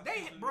 What? How They,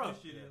 sensitive bro,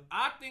 this shit is.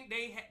 I think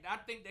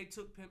they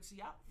took Pimp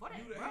C out for that,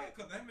 You the bro. head,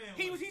 'cause that man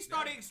He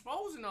started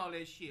exposing all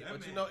that shit. That But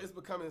man- you know, it's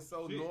becoming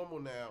so Shit. normal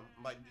now.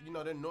 Like, you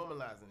know, they're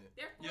normalizing it.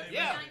 They're Yeah, forcing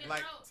yeah. it down your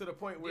Like throat. to the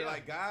point where Yeah.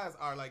 like guys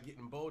are like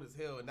getting bold as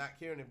hell and not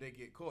caring if they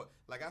get caught.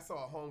 Like I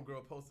saw a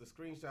homegirl post a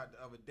screenshot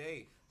the other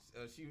day.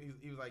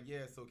 He was like,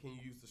 yeah, so can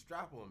you use the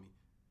strap on me?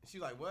 And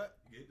she's like, what?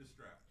 Get the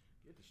strap.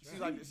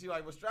 She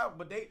like, well, strap.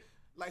 But they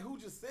like, who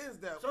just says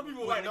that? Some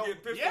people With like no- to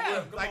get pissed Yeah.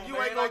 off. Come Like on, you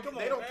man. ain't gonna. Like, come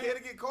They on, don't man. care to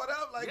get caught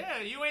up. Like Yeah,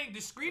 you ain't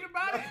discreet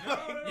about it.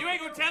 No. You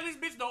ain't gonna tell this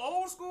bitch the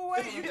old school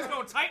way. You just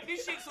gonna type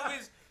this shit so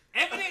it's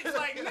evidence.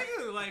 Like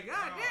nigga, like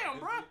goddamn,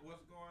 bro.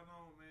 What's going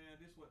on, man?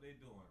 This what they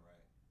doing, right?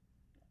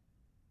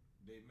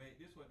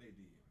 This what they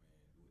did, man,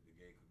 with the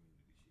gay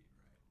community shit,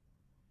 right?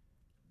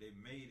 They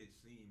made it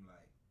seem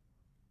like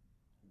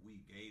we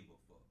gave a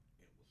fuck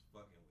and was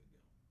fucking with them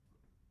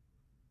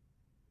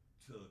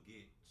to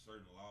get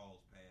certain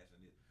laws passed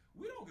and this.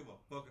 We don't give a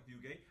fuck if you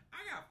gay.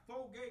 I got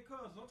 4 gay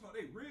cousins. I'm talking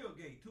they real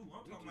gay too.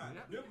 I'm talking about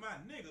them my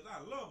niggas.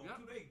 I love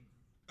them too.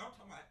 I'm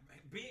talking about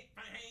bent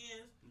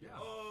hands. Yeah.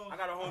 I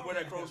got a homeboy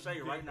that crochet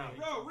right now.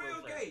 Bro,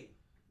 real gay.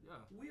 Yeah.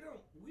 We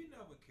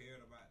never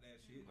cared about that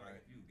shit,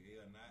 like if you gay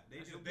or not.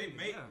 That's your They business,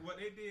 made yeah. what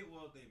they did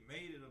was they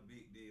made it a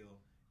big deal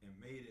and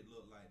made it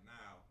look like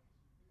now.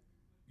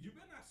 You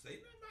better not say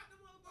nothing about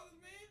them motherfuckers,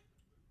 man.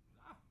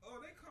 Oh,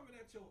 they coming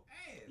at your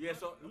ass. Yeah,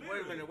 so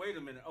Literally. wait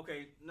a minute.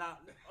 Okay,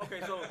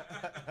 so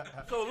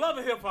love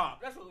and hip hop.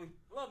 That's what we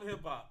love and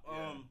hip hop.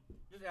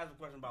 Just ask a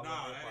question about Nah,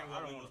 love and that hip ain't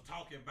hop. what we was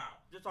talking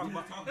about. Just talking We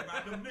about- was talking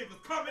about them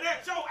niggas coming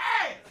at your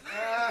ass.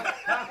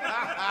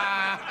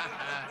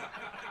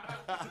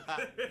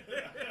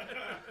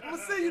 I'm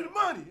gonna send you the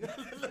money.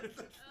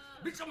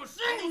 Bitch, I'ma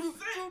send you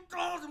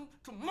 2,000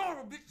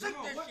 tomorrow, bitch. Take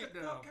Bro, that what shit the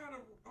down. fuck kind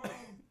of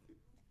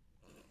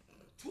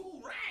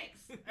 2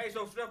 racks? Hey,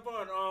 so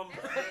Stefon,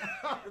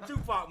 the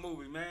Tupac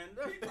movie, man.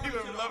 He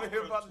been loving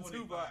hip hop to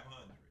Tupac.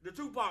 The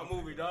Tupac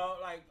movie, dog.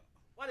 Like,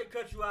 why they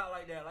cut you out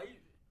like that? Like,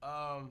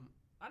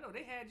 I know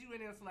they had you in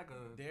there for like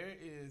a. There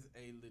is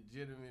a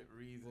legitimate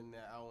reason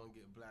that I won't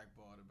get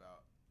blackballed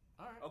about.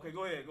 All right. okay,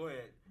 go ahead.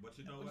 But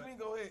you know What what? you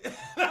mean? Go ahead.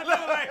 I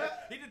know, like,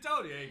 he just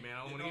told you, hey man,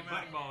 I don't It want to don't get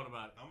matter. blackballed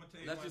about it. I'm gonna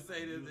tell you. Let's what, just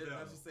say you that. was Let's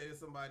there. just say that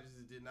somebody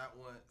just did not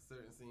want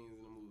certain scenes in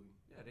the movie.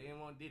 Yeah, they didn't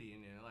want Diddy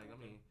in there. Like, I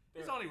mean,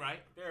 it's Fair. only right.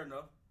 Fair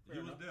enough.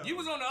 You was there. You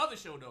was on the other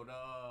show though.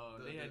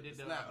 They The did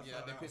the snap. Yeah,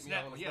 they picked me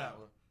snap, up on the yeah. snap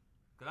one.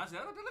 Cause I said,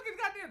 oh, look at the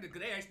goddamn. Cause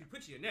they actually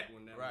put you in that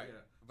one now. Right.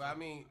 Yeah. But I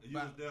mean, You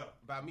was there.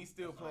 by me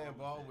still That's playing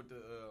all I'm ball with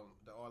the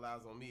All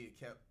Eyes on Me, it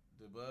kept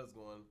the buzz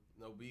going,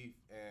 no beef,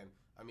 and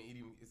I mean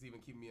it's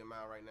even keeping me in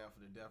mind right now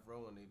for the Death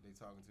Row and they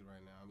talking to right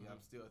now. I mean I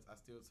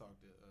still talk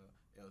to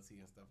LT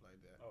and stuff like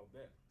that. Oh,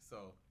 bet.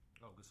 So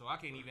Okay, so I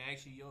can't even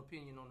ask you your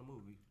opinion on the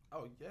movie.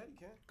 Oh yeah, you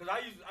can. Cause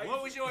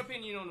What was your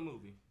opinion on the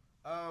movie?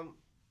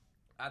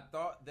 I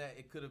thought that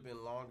it could have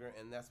been longer,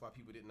 and that's why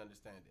people didn't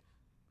understand it.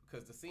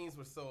 Because the scenes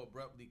were so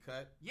abruptly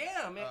cut.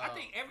 Yeah, man. I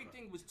think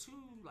everything was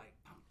too like.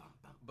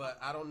 But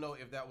I don't know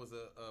if that was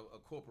a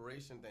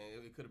corporation thing.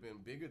 It could have been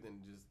bigger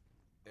than just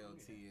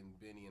LT and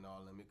Benny and all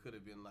of them. It could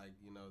have been like,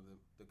 you know,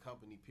 the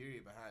company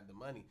period behind the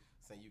money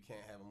saying you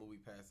can't have a movie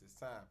past this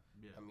time.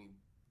 Yeah. I mean,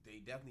 they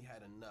definitely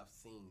had enough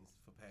scenes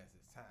for past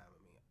this time. I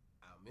mean,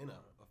 I'm in a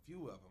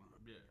few of them.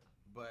 Yeah.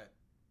 But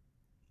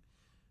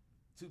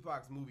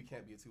Tupac's movie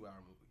can't be a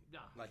 2-hour movie. Nah,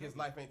 like his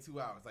life ain't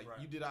 2 hours. Like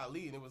you did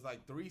Ali and it was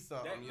like 3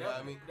 something. You know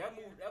what I mean? That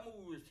movie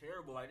was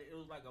terrible. Like it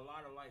was like a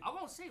lot of like. I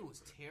won't say it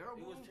was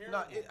terrible. It was terrible.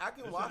 No, I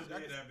can watch it.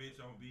 That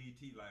bitch on BET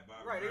like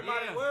Bobby. Right, Brown. they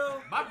might as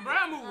well. Bobby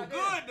Brown movie was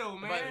good though,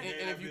 man. But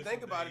and if you think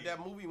about it, that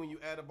movie when you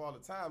add up all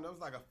the time, that was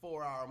like a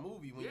 4-hour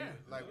movie. When you,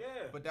 like,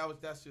 but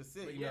that's just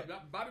it. But you yeah,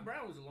 know? Bobby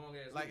Brown was a long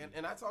ass. Like, movie.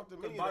 and I talked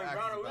to many of Bobby the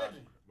Brown actors about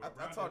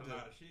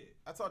it.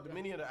 I talked to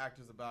many of the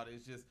actors about it.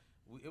 It's just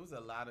it was a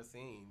lot of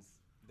scenes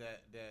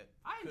that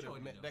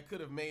could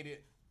have made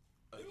it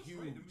a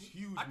huge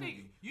I think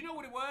movie. you know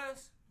what it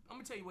was. I'm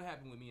gonna tell you what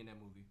happened with me in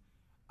that movie.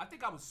 I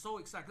think I was so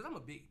excited because I'm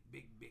a big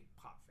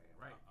pop fan,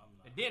 right? I'm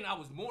not. And then I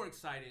was more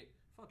excited.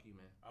 Fuck you,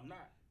 man. I'm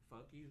not.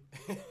 Fuck you.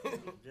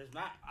 Just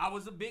not. I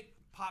was a big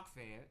Pac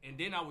fan, and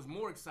then I was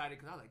more excited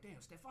because I was like,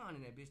 damn, Stefon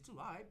in that bitch too.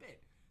 All right,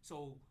 bet.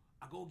 So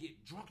I go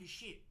get drunk as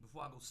shit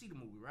before I go see the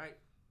movie, right?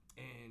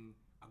 And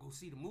I go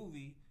see the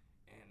movie,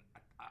 and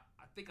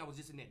I think I was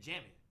just in there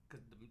jamming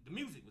because the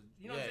music was,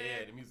 you know what I'm saying?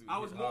 Yeah, the music I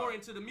was more hard.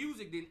 into the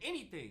music than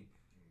anything.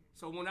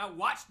 So when I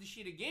watched the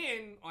shit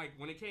again, like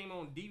when it came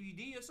on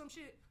DVD or some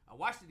shit, I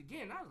watched it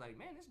again. And I was like,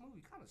 man, this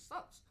movie kind of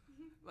sucks.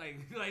 Like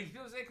you know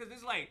what I'm saying? Because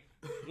it's like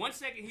 1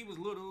 second he was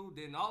little,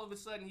 then all of a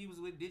sudden he was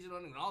with Digital,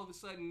 and all of a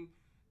sudden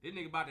this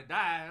nigga about to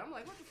die. I'm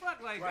like, what the fuck?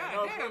 Like,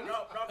 goddamn.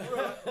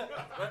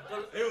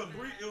 It was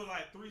brief. It was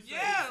like 3 seconds.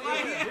 Yeah,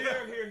 like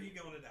here he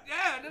gonna die.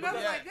 Yeah, then I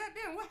was like,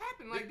 goddamn, what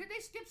happened? Like, did they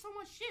skip so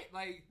much shit?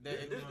 Like,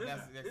 this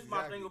is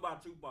my thing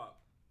about Tupac.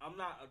 I'm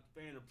not a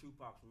fan of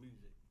Tupac's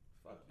music,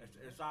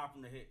 aside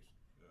from the hits,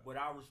 but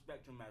I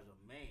respect him as a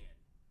man,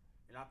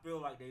 and I feel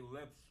like they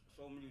left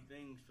so many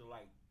things to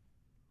like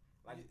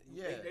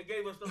they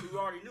gave us stuff we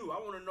already knew. I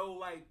want to know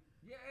like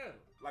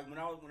when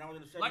I was in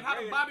the 7th like how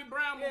the grade, Bobby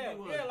Brown movie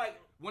was. Yeah, like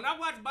when I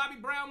watched Bobby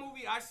Brown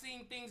movie, I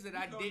seen things that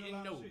I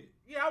didn't know.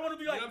 Yeah, I want to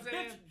be like, you know what I'm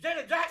saying? bitch,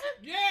 Janet Jackson.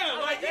 Yeah,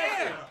 like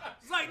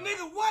it's like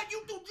nigga, what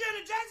you threw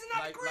Janet Jackson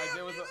out the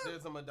crib? Like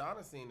there's a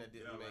Madonna scene that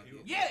didn't make it.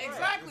 Yeah,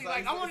 exactly.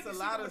 Like I wanted to see a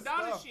lot the of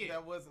Madonna stuff shit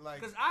that wasn't like.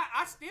 Because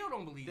I still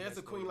don't believe there's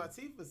a story. Queen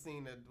Latifah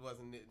scene that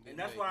wasn't. And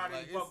that's why I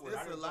didn't fuck with it.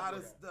 It's a lot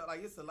of stuff.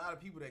 Like it's a lot of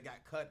people that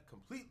got cut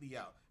completely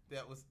out.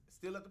 That was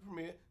still at the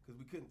premiere because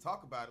we couldn't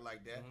talk about it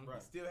like that. We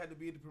still had to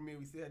be at the premiere.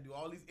 We still had to do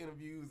all these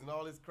interviews and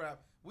all this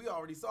crap. We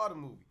already saw the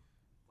movie.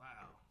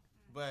 Wow.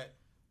 But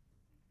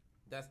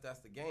that's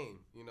the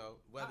game, you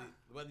know.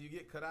 Whether you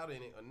get cut out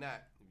in it or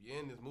not, if you're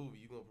in this movie,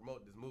 you're gonna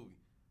promote this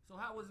movie. So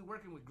how was it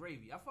working with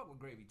Gravy? I fuck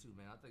with Gravy too,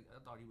 man. I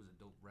thought he was a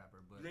dope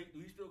rapper, but do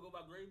you still go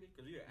by Gravy?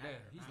 Because he's an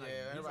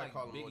actor. Everybody like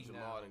call him Biggie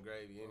Jamal now. and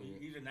Gravy. Anyway.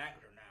 He's an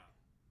actor now.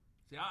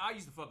 See, I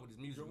used to fuck with his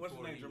music. What's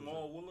his name?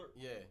 Jamal Woolard.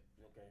 Yeah.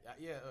 Okay.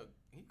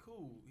 He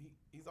cool.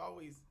 He's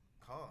always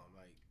calm.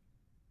 Like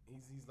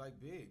he's like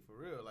big for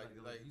real. Like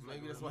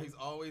maybe that's why he's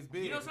always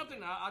big. You know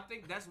something? I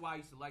think that's why I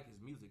used to like his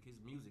music. His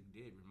music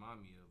did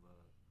remind me of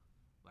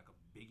like a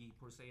Biggie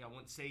per se. I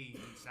wouldn't say he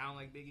sound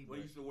like Biggie. Well,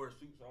 he used to wear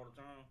suits all the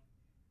time.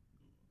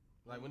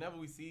 Like whenever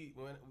we see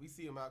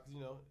him out, cause you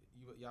know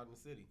y'all in the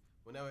city.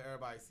 Whenever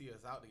everybody see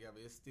us out together,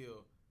 it's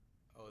still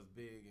it's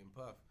Big and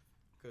Puff.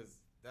 Cause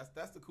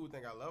that's the cool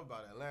thing I love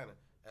about Atlanta.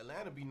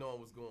 Atlanta be knowing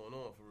what's going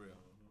on for real.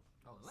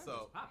 Oh,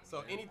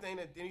 so anything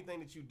that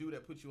you do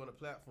that puts you on a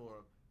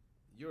platform,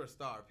 you're a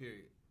star.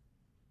 Period.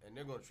 And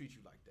they're gonna treat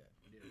you like that.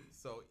 Yeah.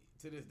 So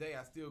to this day,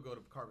 I still go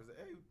to Carver and say,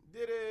 "Hey,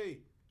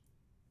 Diddy,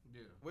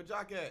 where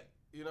Jock at?"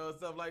 You know,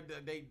 stuff like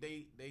that. They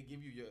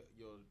give you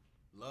your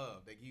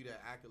love. They give you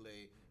that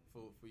accolade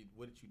for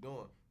what you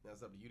doing. Now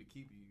it's up to you to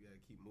keep. You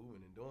gotta keep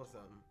moving and doing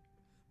something.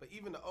 But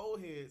even the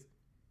old heads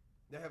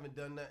that haven't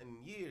done nothing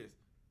in years,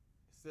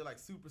 still like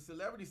super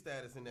celebrity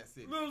status in that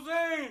city. Lil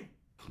Zane.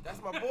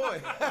 That's my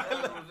boy.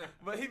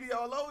 But he be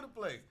all over the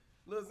place.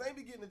 Lil Zane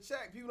be getting a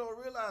check. People don't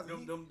realize the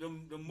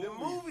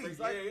movies.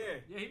 Like,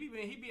 he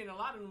be in a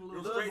lot of them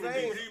little Zane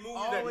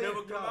movies that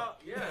never come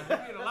out. Yeah, he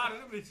be in a lot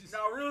of them bitches.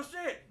 Now real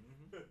shit.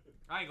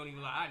 I ain't gonna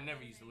even lie. I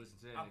never used to listen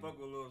to that. I fuck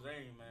with Lil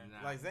Zane, man.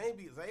 Like Zane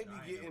be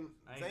getting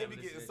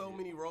so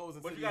many roles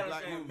in but you gotta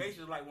understand, Mace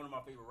is like one of my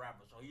favorite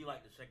rappers, so he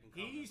like the second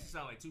comer. He used to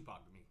sound like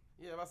Tupac to me.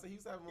 Yeah, I said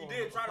he used to have more. He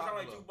did try to sound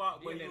like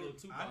Tupac, but I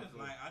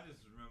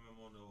just remember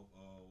him on the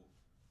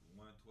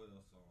 112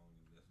 song.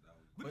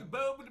 With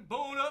the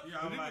bone up. Yeah,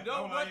 I'm like, he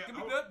riding that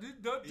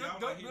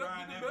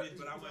bitch,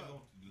 but I wasn't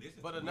gonna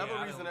listen. But another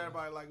reason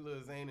everybody like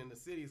Lil Zane in the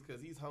city is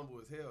because he's humble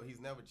as hell. He's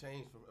never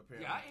changed from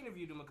apparently. Yeah, I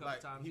interviewed him a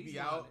couple times. He be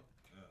out.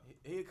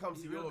 He'd come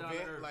to your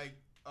event like,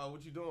 "Oh,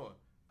 what you doing?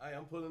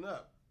 I'm pulling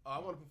up. Oh, I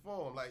want to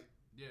perform." Like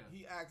Yeah.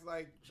 He acts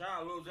like Shout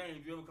out Lil Zane.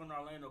 If you ever come to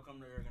Orlando, come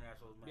to Arrogant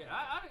Assholes, man. Yeah,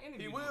 I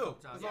interviewed he him will. a couple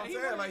times. That's what I'm Yeah,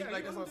 saying. he Like, will,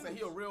 that's what I'm saying.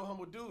 He a will. real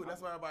humble dude, and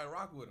that's why everybody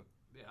rock with him.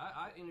 Yeah,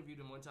 I interviewed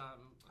him one time,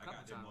 a I couple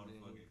got that times.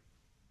 motherfucking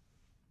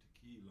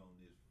tequila on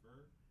this fur.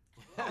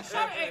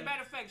 Hey,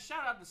 matter of fact,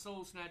 shout out to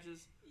Soul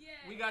Snatchers. Yeah.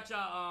 We got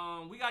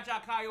y'all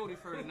coyote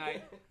fur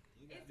tonight.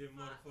 You got It's them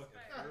fucked,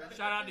 motherfucking fur.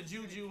 Shout out to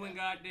Juju and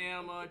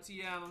goddamn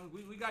Tiana.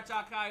 We got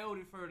y'all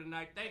coyote fur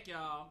tonight. Thank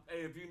y'all.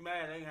 Hey, if you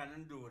mad, it ain't got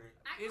nothing to do with it.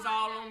 It's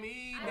all on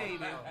me,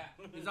 baby.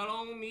 It's all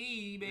on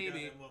me, You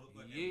baby. got that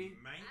motherfucking Yeah.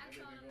 man. I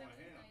told him that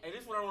tonight. Hey,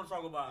 this is what I want to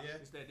talk about. Yeah.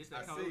 This that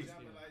I coyote see.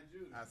 spirit. Like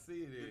Judy. I see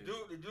it is.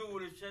 The dude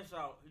with his chest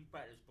out, he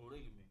practiced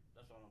polygamy.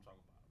 That's what I'm talking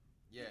about.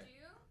 Yeah, Did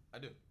you? I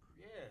do.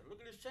 Yeah, look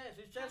at his chest.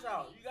 His chest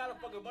out. You gotta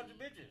fuck a bunch of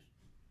bitches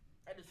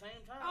at the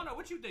same time. I don't know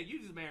what you think. You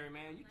just married,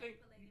 man. You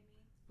think polygamy?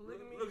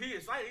 polygamy? Look, he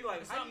excited. He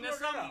like, how you That's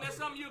work that out?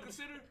 something you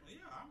consider.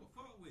 Yeah, I would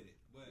fuck with it,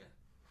 but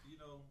you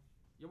know,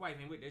 Your wife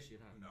ain't with that shit,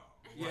 huh? no.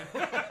 Yeah.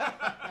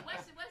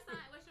 What's your wife's sign?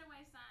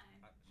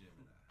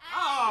 Gemini.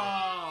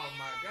 Oh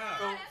my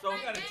God. So you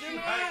got a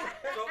Gemini?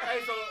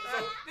 So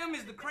Them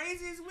is the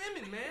craziest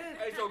women, man.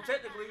 hey, so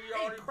technically he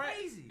already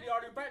crazy. He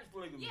already practiced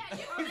polygamy. Yeah,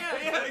 you Oh,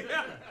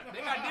 yeah.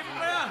 They got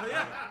different rounds.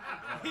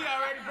 Yeah. He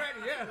already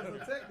practiced. Yeah. So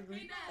technically,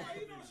 He does. Well,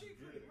 you know, she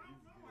pretty. My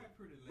wife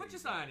pretty lady. What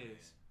your sign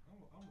is?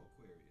 I'm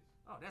Aquarius.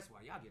 Oh, that's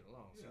why y'all get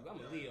along. See, Yeah, I'm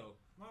a yeah. Leo.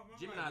 My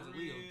Gemini's wife a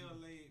Leo, real too.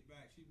 laid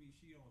back. She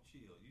on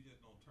chill. You just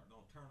don't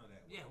turn her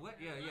that way. Yeah.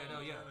 What? Yeah. No.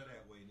 Yeah. Turn her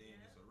that way, then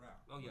it's a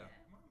wrap. Oh yeah.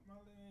 My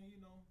man,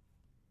 you know.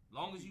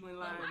 Long as you in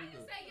line. Why we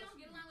you good. say you don't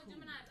get along with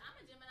Geminis? I'm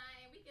a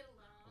Gemini and we get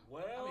along.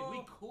 Well, I mean, we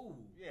cool.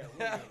 Yeah,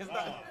 we get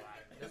along.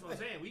 That's what I'm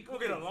saying. We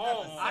We'll cool. get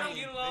along. I don't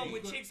get along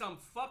with Hey. chicks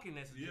I'm fucking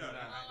that's a Yeah, Gemini.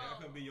 that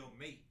could be your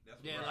mate. That's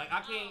Yeah, what like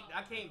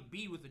I can't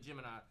be with a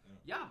Gemini.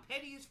 Y'all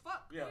petty as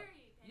fuck. Yeah.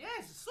 Period.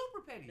 Yes,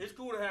 super petty. It's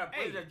cool to have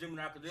friends Hey, that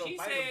Gemini because they'll She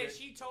fight a said bit.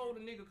 she told a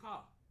nigga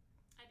call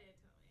I did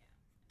too,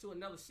 yeah. to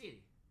another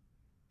city.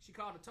 She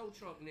called a tow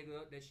truck nigga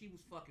up that she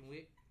was fucking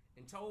with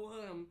and told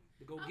him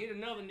to go get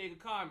another nigga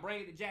car and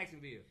bring it to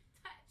Jacksonville.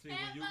 See,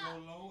 when you go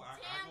low, I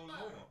go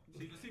lower.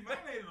 See, my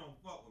lady don't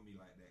fuck with me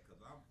like that because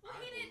I'm. Well,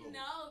 he didn't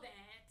know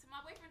that. So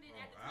my boyfriend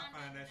didn't at the time. I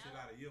find that didn't shit know.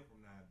 out a year from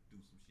now and do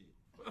some shit.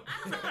 I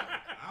don't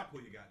know. I'll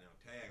pull your goddamn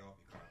tag off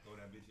your car, throw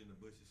that bitch in the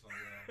bushes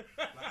somewhere.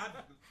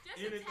 Like,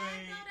 Just anything. a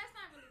tag though, that's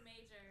not really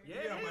major.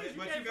 Yeah, but you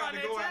you can't got find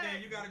to go that out tag. there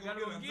and you got to You go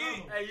gotta get go another get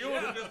it. one. Hey, you It's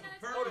was just a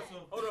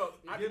person. Hold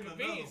up. The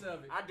convenience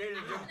of it. I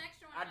dated I have an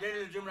extra one. I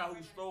dated a Gemini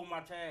who stole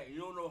my tag.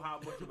 You don't know how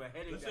much of a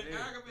headache That that shit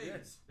is. aggravating.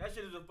 Yes. That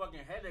shit is a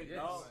fucking headache,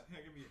 Yes. dog.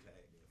 Hey, give me a tag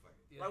then. Fuck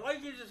it. Yeah. Like, why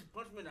you can't just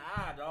punch me in the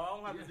eye, dog? I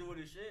don't have to do with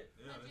this shit.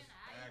 Yeah, Punch you in that's the eye.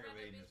 You rather a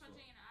aggravating bitch as punch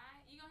fuck. you in the eye?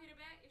 You gonna hit her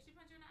back if she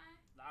punch you in the eye?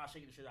 Nah, I'll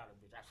shake the shit out of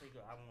the bitch. I shake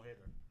her. I won't hit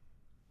her.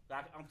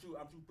 I'm too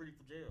pretty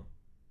for jail.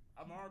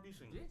 I'm an R&B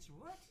singer. Bitch,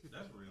 what?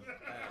 That's real.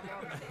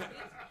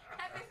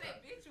 Have they say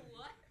bitch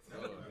what?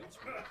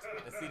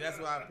 and see, that's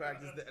why I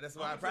practice that. That's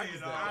why I I'm saying,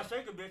 practice I'll that.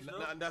 shake a bitch,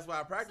 though. That's why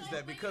I practice So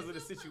that when because you of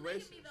the do polygamy,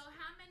 situation. though,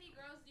 how many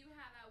girls do you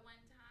have at one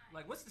time?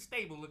 Like, what's the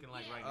stable looking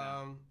like Yeah. right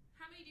now?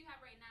 How many do you have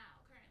right now,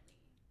 currently?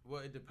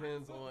 Well, it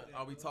depends on.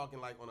 Are we talking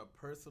like on a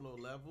personal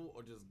level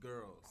or just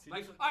girls? See,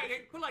 Like, this- all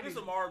right, put like this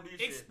this. some R&B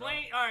shit.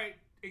 Explain, dog. all right.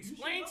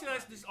 Explain to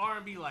us this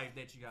R&B life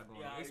that you got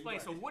going Yeah, on. you Explain.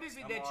 right. So, what is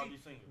it I'm that an you, R&B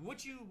singer.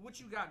 what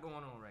you got going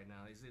on right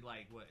now? Is it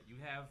like what you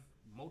have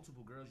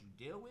multiple girls you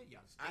deal with?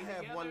 Y'all stay I have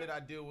together? one that I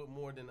deal with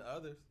more than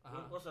others.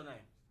 Uh-huh. What's her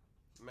name?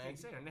 Man, Can't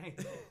say her name.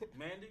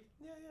 Mandy?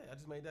 yeah, I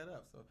just made that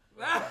up. So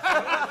Hey,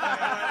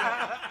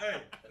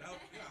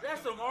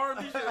 That's some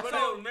R&B shit. But So-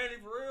 that was Mandy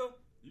for real?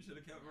 you should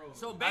have kept rolling.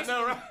 So I basically,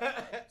 know,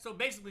 right? so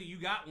basically, you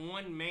got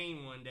one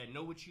main one that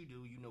know what you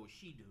do. You know what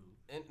she do.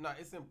 And no,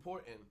 it's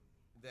important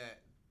that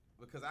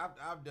because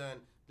I've done.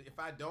 If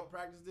I don't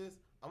practice this,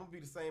 I'm gonna be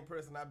the same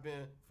person I've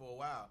been for a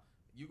while.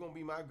 You gonna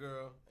be my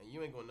girl, and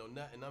you ain't gonna know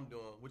nothing I'm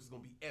doing, which is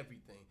gonna be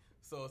everything.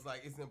 So it's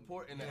like it's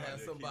important to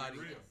have somebody.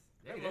 Hey,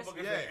 That that's,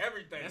 motherfucker yeah. said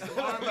everything. That's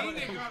Bro. R&B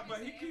nigga. But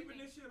he keeping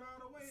this shit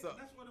all the way. So-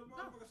 That's what the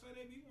motherfucker say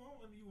they be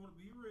wanting. You want to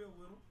be real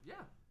with them.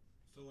 Yeah.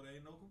 So there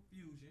ain't no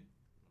confusion.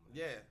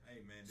 Yeah.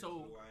 Hey, man, this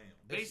So- is who I am.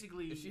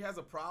 Basically, If she has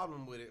a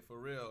problem with it for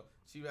real,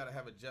 she gotta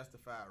have a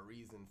justified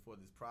reason for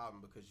this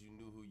problem because you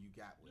knew who you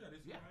got with. Yeah,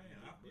 this is Yeah. who I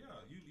am.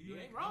 You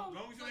ain't wrong.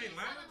 As long as So you you ain't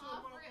tell lying them to a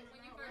off motherfucker. rip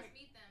when you first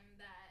meet them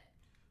that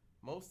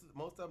Most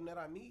of them that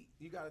I meet,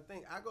 you gotta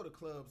think. I go to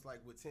clubs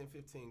like with 10,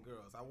 15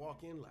 girls. I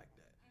walk in like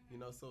that, you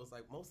know. So it's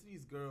like most of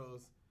these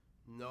girls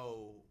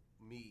know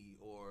me,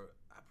 or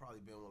I've probably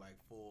been with like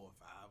 4 or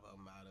 5 of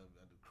them out of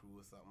the crew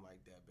or something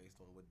like that,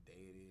 based on what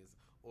day it is,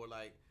 or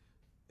like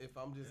if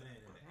I'm just. That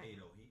ain't in the A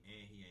though. He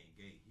ain't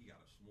gay. He got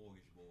a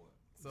smorgasbord.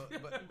 So,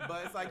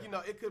 but it's like, you know,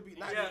 it could be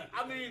not. Yeah,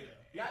 I mean,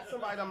 Not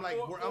somebody I'm like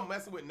I'm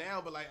messing with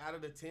now, but like out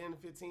of the 10,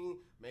 15,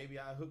 maybe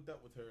I hooked up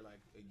with her like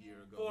a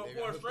year ago.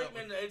 for a straight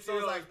man, the so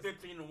it's ATL like is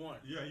 15 to 1.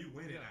 Yeah, you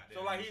winning out there.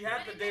 So like he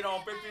has to date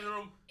all 15 of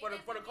them for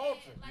the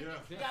culture. Like,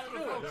 Yeah. You gotta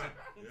do it.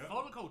 Yeah.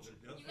 for the culture.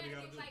 That's you what gotta you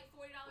gotta give do. like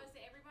 $40 to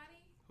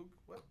everybody. who,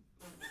 what?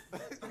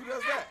 Who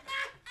does that?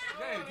 Well,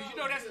 Yeah, because you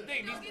know that's the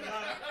thing. These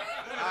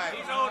Alright.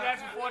 old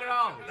that's for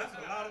 $40. That's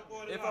a lot of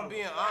 $40. If I'm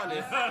being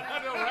honest,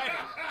 I know, right?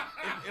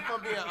 if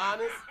I'm being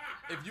honest,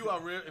 if you are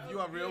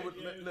real with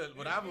look,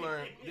 what I've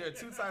learned, there are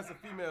two types of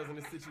females in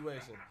this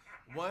situation.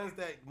 Ones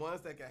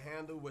that can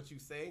handle what you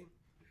say,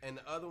 and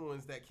the other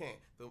ones that can't.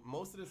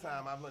 Most of the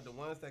time, I've learned the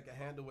ones that can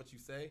handle what you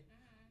say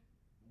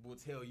will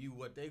tell you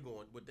what they doing,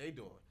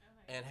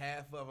 Okay. and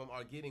half of them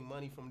are getting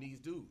money from these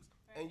dudes,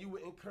 and you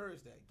would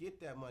encourage that. Get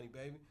that money,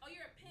 baby. Oh,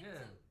 you're a pimp Yeah.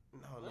 too.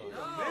 No.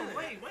 Oh,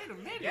 wait a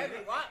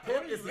minute.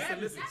 Pimp is a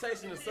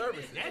solicitation of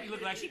services. Daddy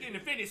look like she getting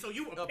offended, so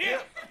you a A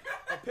pimp.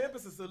 pimp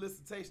is a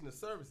solicitation of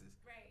services.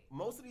 Right.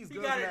 Most of these He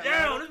girls got in it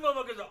Atlanta, down. This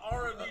motherfucker's an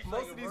R&B singer.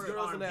 most of these bro.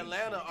 girls in R&B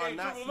Atlanta shit. are You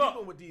not can't prove 'em up.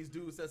 sleeping with these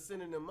dudes that's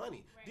sending them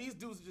money. Right. These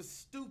dudes are just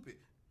stupid.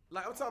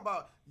 Like I'm talking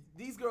about,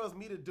 these girls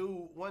meet a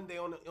dude one day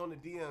on the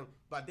DM.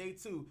 By day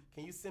 2,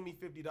 can you send me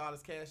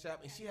 $50 cash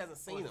app? And she hasn't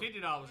Oh, seen it's him.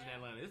 $50 in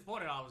Atlanta. It's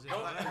 $40 in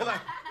Don't- Atlanta.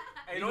 Like,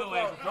 Hey, You don't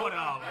know call, it's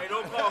 $40. hey,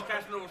 don't call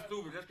Casanova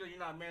stupid. That's because you're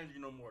not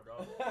managing no more,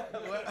 dog.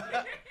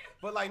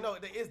 but like no,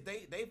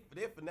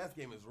 their finesse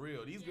game is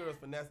real. These girls'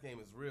 finesse game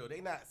is real.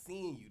 They not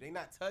seeing you. They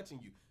not touching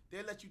you.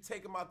 They let you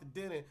take them out to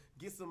dinner,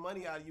 get some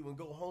money out of you, and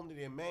go home to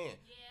their man.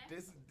 Yeah.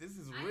 This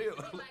is I real. used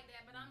to be like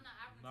that, but I'm not.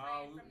 I Nah,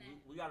 retired from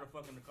that. we gotta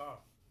fuck in the car.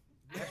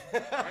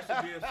 That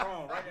should be a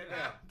song. Write that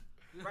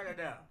down. Write that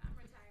down. I'm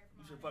retired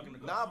from You should all fuck in the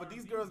car. Nah, but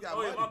these girls got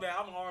Oh yeah, money. my bad.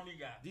 I'm an R&B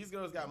guy. These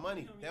girls got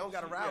money. They don't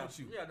got to ride with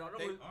you. Yeah, don't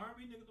They-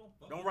 R&B niggas don't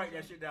fuck. don't write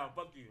that shit down.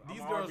 Fuck you. I'm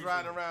These an girls R&B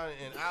riding singer. around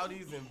in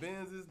Audis and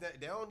Benzes,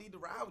 they don't need to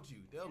ride with you.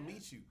 They'll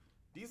meet you.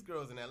 These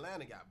girls in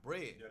Atlanta got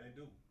bread. Yeah, they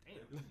do. They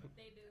do.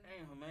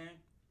 Damn, man.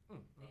 They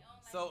own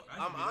like So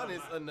I I'm used to be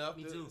honest a lot. enough.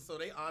 Me too. So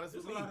they honest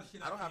There's with a me. lot of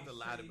shit I don't I have to can't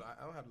lie to. say.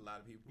 I don't have to lie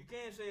to people. You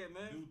can't say it,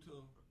 man. Due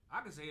to. I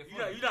can say it for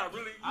You're not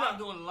really. I was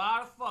doing a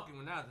lot of fucking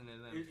when I was in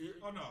Atlanta.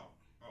 Oh no.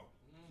 Oh,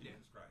 Yeah.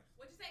 Jesus Christ.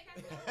 what you say,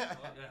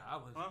 Casanova? Yeah, I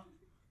was. Huh?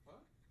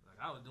 Like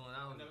I was doing.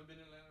 I I've was. never been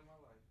in Atlanta in my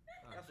life.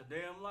 That's a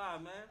damn lie,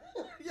 man.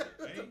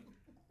 Hey,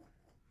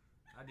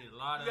 I did a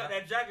lot You of. got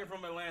that jacket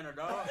from Atlanta,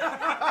 dog. What you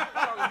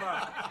talking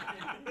about?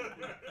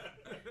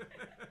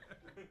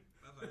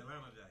 that's an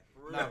Atlanta jacket.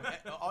 For real.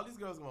 Now, all these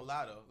girls gonna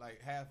lie though.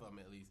 Like half of them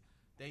at least.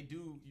 They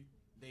do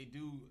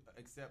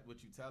accept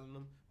what you telling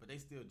them, but they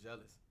still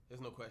jealous.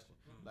 There's no question.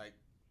 Like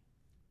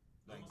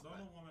Don't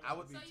no woman. I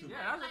would be So too. you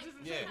Yeah, I was like, just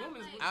Yeah.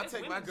 women's. I'll that's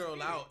take my women's girl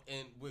spirit. out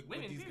and with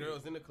Women, these period.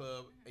 girls in the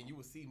club, and you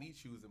would see me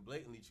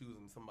blatantly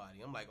choosing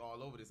somebody. I'm like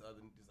all over this other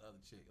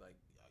chick. Like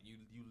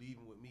you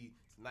leaving with me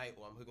tonight,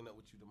 or I'm hooking up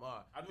with you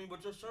tomorrow. I mean,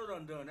 but your shirt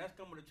undone. That's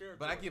coming to territory.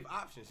 But I give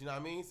options. You know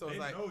what I mean? So They it's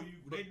like, know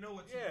you. They know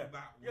what you Yeah.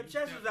 about. when Your you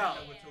chest step is out.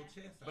 there With your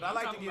chest out. but I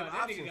like to talking give about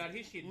that nigga options. got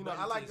his shit You know,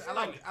 buttoned to his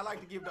stomach. I like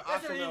to give the that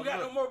option shit ain't of even got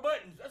no look. more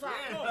buttons. That's how it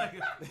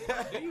Yeah,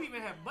 comes. like, you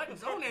even have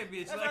buttons on that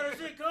bitch. That's how the Like,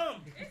 shit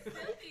comes. It's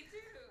silky too.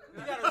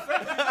 You got a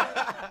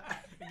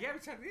section. Gabby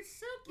talking, it's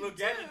silky. Look,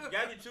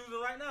 Gabby choosing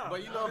right now.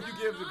 But you know, if you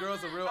give the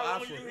girls a real How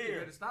long option, you You here?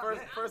 better stop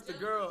first, that. first the I'm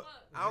girl, jealous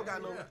as fuck. I don't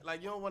got no Yeah.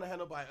 like you don't want to have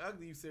nobody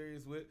ugly you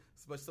serious with,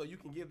 but so you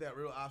can give that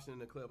real option in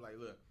the club. Like,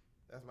 look,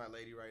 that's my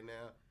lady right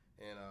now,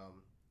 and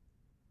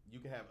you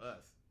can have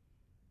us,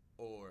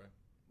 or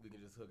we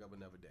can just hook up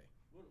another day.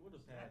 What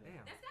is God that?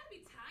 damn. That's gotta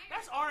be tiring.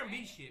 That's R&B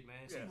right? shit,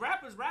 man. See, Yeah.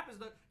 rappers,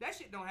 that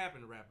shit don't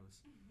happen to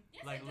rappers.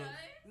 Yes, Like, it look,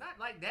 does. not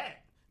like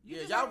that. You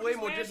Yeah, just y'all heard what way this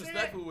more man said?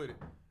 disrespectful with it.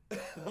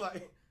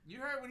 Like, You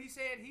heard what he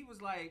said? He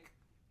was like,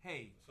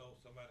 hey, So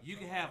somebody. You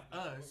can so have what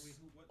us,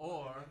 what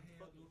or- the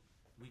hell do-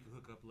 we can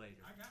hook up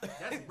later. I got it.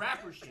 That's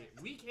rapper shit.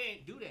 We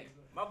can't do that.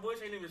 My bush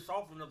ain't even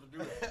soft enough to do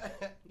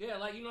that. Yeah,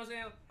 like, you know what I'm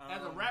saying?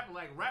 As a rapper,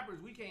 like rappers,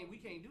 we can't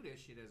do that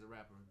shit as a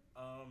rapper.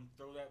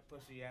 Throw that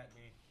pussy at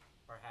me,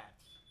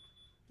 perhaps.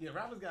 yeah,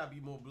 rappers gotta be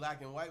more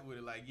black and white with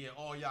it. Like, yeah,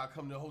 all y'all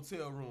come to the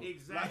hotel room.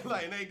 Exactly.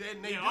 Like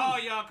they Yeah, do. all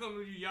y'all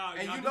come to y'all.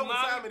 And y'all you do know what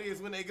Molly? time it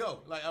is when they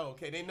go. Like, oh,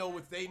 okay, they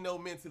know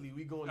mentally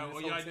we going to Oh,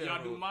 this y'all- hotel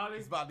y'all do room. Molly?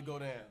 It's about to go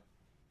down.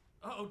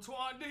 Oh,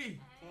 Twan D.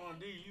 Come on,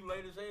 D, you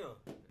late as hell.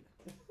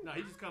 No,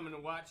 he just coming to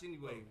watch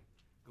anyway.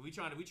 We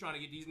trying to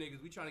get these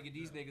niggas. We trying to get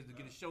these niggas to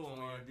get a show on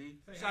Come on, here. D.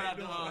 Hey, Shout how out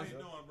you to, doing? How you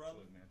doing, brother?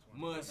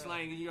 Mud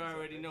Slang, you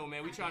already know,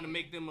 man. We trying to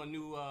make them a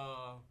new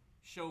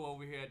show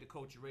over here at the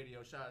Culture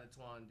Radio. Shout out to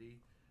Twan D.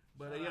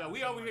 But yeah,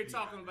 we over here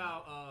talking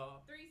about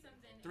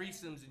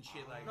threesomes and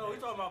shit like No, we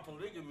that. talking about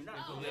polygamy, not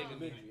Oh,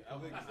 polygamy.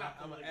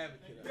 I'm an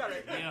advocate. You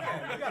gotta,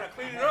 Yeah. you gotta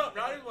clean it up.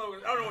 Now this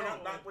one,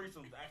 no, not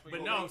threesomes. Actually,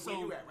 But no, so where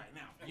you at right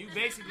now? you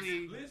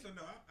basically Listen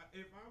though,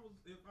 if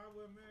I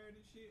were married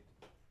and shit,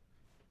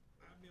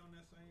 I'd be on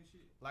that same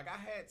shit. Like I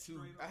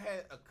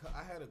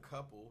had a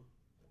couple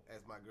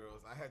as my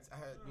girls. I had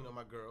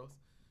my girls,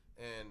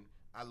 and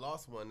I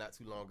lost one not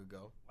too long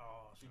ago.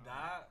 Oh, she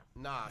died.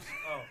 Nah,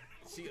 Oh,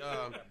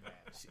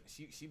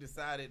 she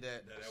decided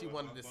that That she was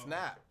wanted my to fault.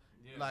 snap.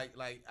 Yeah.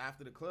 Like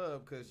after the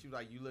club, because she was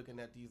like, you looking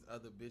at these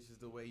other bitches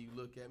the way you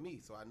look at me,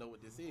 so I know what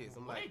this is.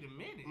 I'm like, wait a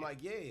minute.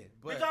 yeah,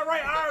 but bitch, I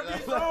write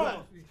R&B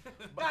songs.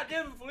 God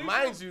damn it, Felicia.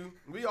 mind you,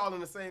 we all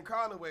in the same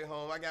car on the way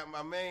home. I got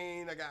my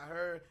main, I got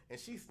her, and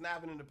she's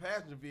snapping in the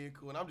passenger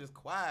vehicle, and I'm just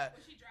quiet.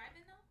 Was she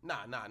driving though?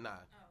 Nah. Oh, okay.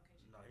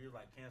 No, he was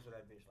like, cancel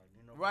that bitch. Like,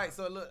 you know. Right.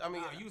 So look, I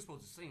mean, you was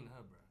supposed to sing to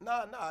her,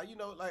 bro. nah. You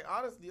know, like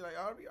honestly, like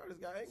R&B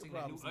artists got anger Sing that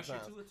problems new Usher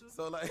sometimes. to it, too?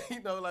 So like,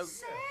 you know, like,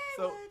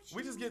 so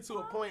we just get to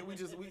a point. We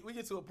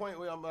get to a point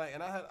where I'm like,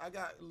 and I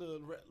got a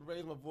little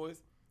raise my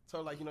voice.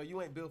 Told her, like, you know,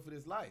 you ain't built for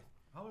this life.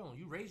 Hold on,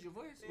 you raised your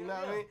voice? You know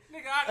what I mean?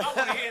 Nigga, I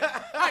want to hear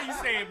how you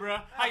say it, bro.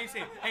 How you say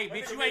it? Hey,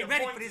 bitch, you ain't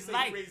ready for this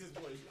life.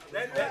 I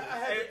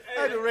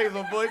had to raise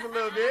my voice a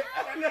little bit.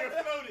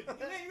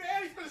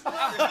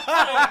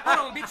 Hold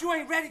on, bitch, you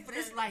ain't ready for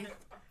this life.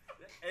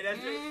 Hey,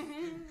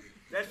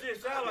 that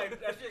shit sound like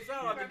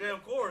a damn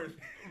chorus.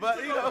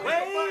 But you know,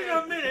 wait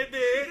a minute,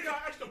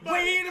 bitch.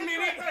 Wait a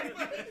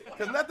minute.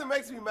 Because nothing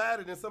makes me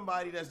madder than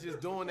somebody that's just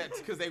doing that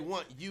because they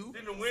want you.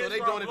 Then the So wind they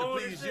start doing it to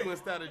blowing please and you shit.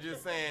 instead of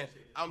just saying,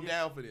 I'm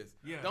down for this.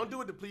 Yeah. Don't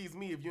do it to please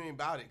me if you ain't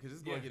about it because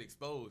it's going to Yeah. get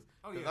exposed.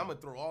 Oh, Because yeah. I'm going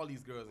to throw all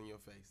these girls in your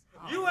face.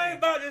 You ain't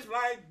about this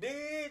life,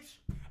 bitch.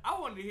 I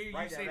wanted to hear you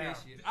Write say that that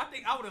down. shit. I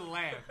think I would have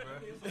laughed,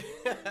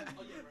 bro.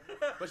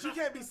 But you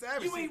can't be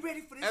savage. You ain't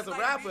ready for this As a life,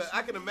 rapper, bitch.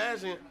 I can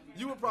imagine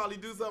you would probably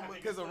do something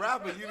because a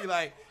rapper, you be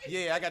like,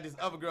 yeah, I got this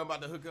other girl I'm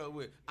about to hook up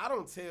with. I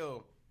don't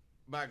tell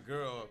my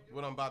girl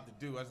what I'm about to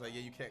do. I just like,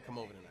 yeah, you can't come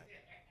over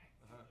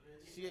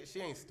tonight. She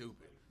ain't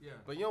stupid. Yeah.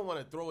 But you don't want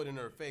to throw it in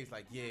her face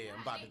like, yeah,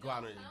 I'm about to go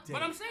out on a date.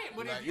 But I'm saying,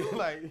 but like, if you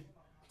like,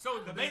 so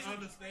They basically,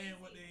 understand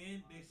what they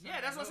in.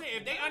 yeah, that's what I'm saying.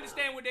 If they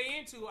understand what they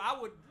into, I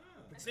would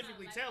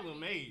specifically tell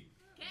them, hey,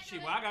 shit,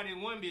 well, I got this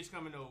one bitch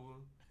coming over.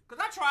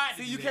 Because I tried to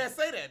see, do you that. can't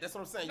say that. That's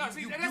what I'm saying. No, you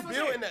see, you, that's you what I'm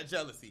building saying. that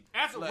jealousy.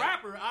 As a Like,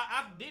 rapper,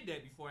 I did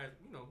that before. As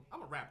you know,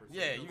 I'm a rapper. So,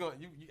 yeah, you you know,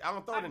 gonna I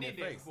don't throw it I in their did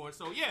that face. before.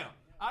 So yeah,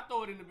 I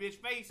throw it in the bitch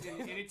face,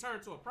 and it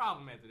turned to a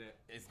problem after that.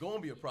 It's gonna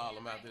be a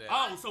problem after that.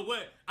 Oh, so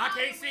what? I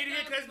can't sit here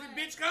because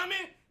the bitch coming?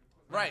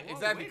 Right, Whoa,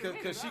 exactly, wait a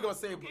minute, because she gonna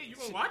say, okay, you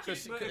gonna watch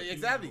it, but-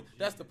 exactly.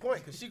 That's the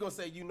point, because she gonna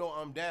say, you know,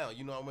 I'm down,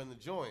 you know, I'm in the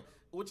joint,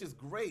 which is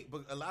great.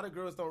 But a lot of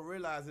girls don't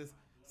realize this.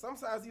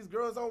 Sometimes these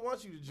girls don't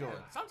want you to join.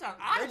 Sometimes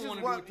I They don't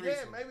just want to do a yeah,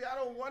 threesome. maybe I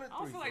don't want a I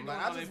don't feel threesome. like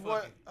doing I all just that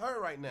want fucking. her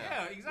right now.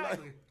 Yeah,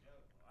 exactly.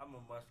 I'm a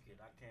musket.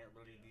 I can't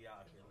really be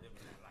out here living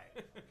that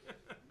life.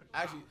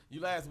 Actually, you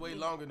last way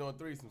longer doing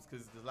threesomes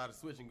because there's a lot of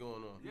switching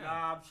going on. Yeah.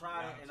 Nah, I'm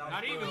trying it. And I'm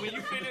Not even when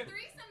you finish.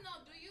 Threesome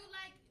though, do you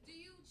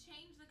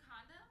change the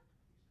condom?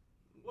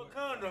 What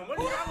condom?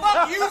 What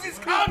Fuck uses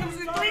condoms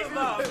in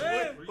threesomes.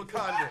 man?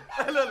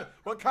 Wakanda.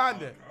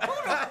 Wakanda.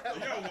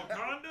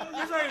 Wakanda?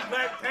 This ain't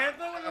Black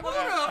Panther. Who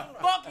the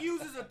fuck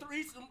uses a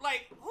threesome?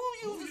 Like, who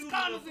uses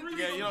condoms in threesomes?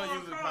 Yeah, you don't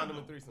use a condom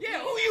in threesome.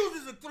 Yeah, who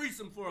uses a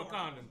threesome for a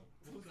condom?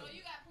 So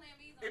you got plan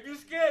B's on If you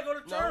scared, go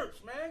to No. church,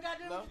 man.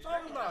 Goddamn, No. what you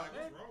talking about,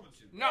 man? What's wrong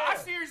with you? No, I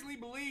seriously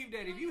believe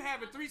that if you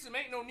have a threesome,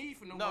 ain't no need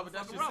for no No, but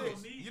that's motherfucking just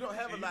rubbers. it. You don't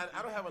have a lot.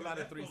 I don't have a lot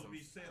of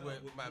threesomes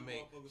with my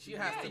mate. She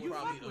has Yeah, to you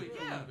probably fuck with,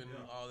 approve yeah. and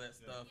all that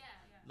stuff. Yeah,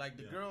 yeah. Like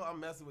the girl I'm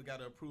messing with got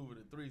to approve of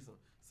the threesome.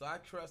 So I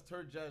trust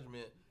her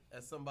judgment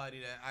as somebody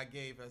that I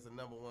gave as a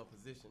number one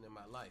position in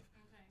my life.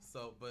 Okay.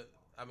 So, but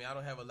I mean, I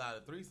don't have a lot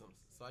of threesomes.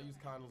 So I use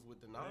condoms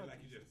with the non. Like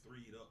you just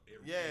threed up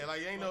every Yeah,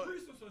 like ain't no.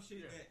 threesome some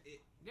shit that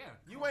it. Yeah.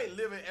 You ain't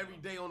living every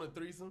day on a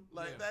threesome.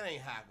 Like Yeah. that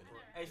ain't happening.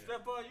 Hey,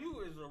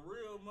 Stefon4U is a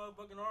real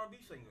motherfucking R&B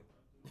singer.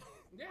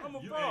 Yeah. I'm a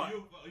You fraud.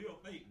 you a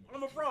fake one.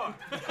 I'm a fraud.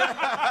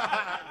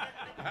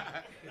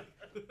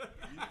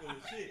 You full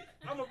of shit.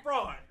 I'm a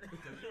fraud.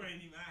 Because you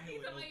ain't even out here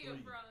He's with a no way you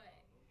three. fraud.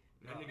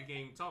 That nigga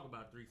can't even talk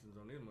about threesomes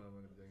on this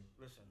motherfucker thing.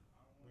 Listen,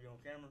 we on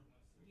camera.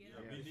 Yeah,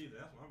 me neither.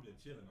 That's why I'm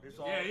just chilling. This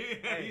on all, Yeah,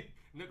 yeah. Hey,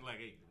 Look like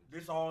hey.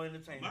 this all My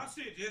entertainment.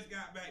 shit just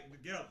got back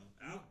together.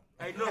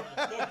 Hey, look,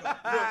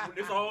 look,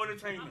 this all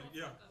entertainment.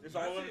 Yeah, It's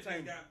my all shit just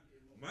entertainment.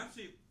 my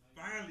shit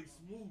finally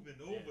smoothing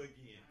over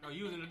again. Oh,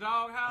 you was in the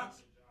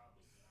doghouse?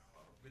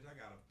 Bitch, I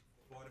got a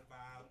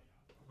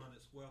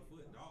 4,500 square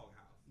foot dog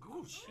house.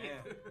 Oh shit.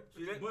 Yeah.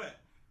 See that? But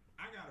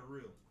I got a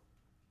real.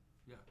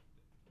 Yeah.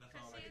 That's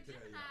Cause all I she a can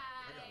tell you.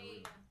 I got a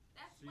real. Gemini.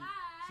 That's She,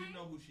 why. she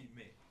know who she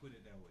met. Put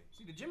it that way.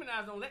 See, the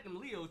Geminis don't let them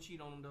Leos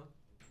cheat on them though.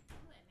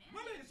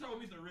 My lady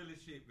told me some really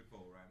shit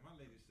before, right? My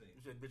lady said.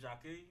 You said, bitch, I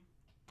kill you?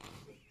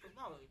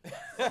 No, She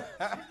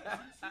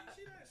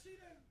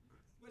done.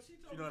 But she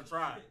told She me done some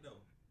tried. shit,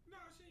 though. No,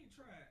 she ain't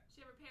tried.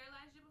 She ever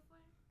paralyzed you before?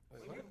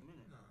 Wait, wait what? a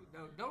minute.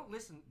 No, don't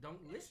listen to her.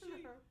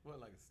 What,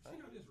 like a She stank?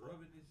 don't just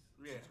rubbing this.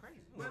 Yeah. It's crazy.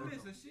 But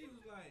listen, she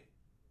was like,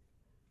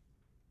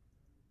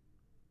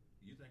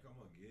 "You think I'm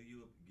gonna give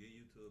you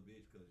to a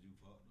bitch because you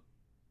fucked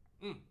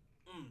her?"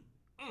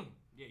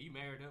 Yeah, you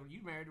married her. You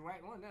married the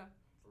right one now.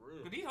 For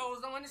real. Cause these hoes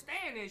don't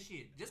understand that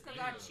shit. Just cause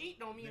I cheat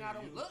don't mean I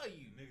don't love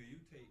you. Nigga,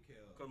 you take care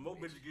of. Because most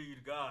bitches give you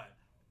the God.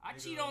 I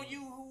cheat on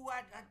you who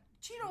I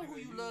cheat on who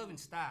you love and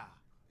style.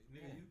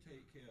 Nigga, you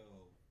take care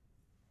of.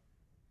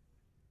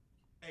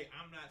 Hey,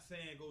 I'm not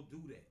saying go do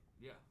that,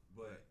 Yeah.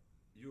 but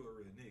you a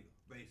real nigga.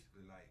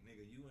 Basically, like,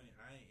 nigga, you ain't.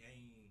 I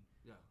ain't.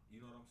 Yeah.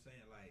 You know what I'm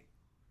saying? Like,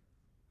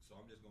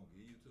 so I'm just gonna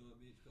give you to a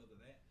bitch because of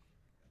that.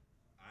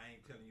 I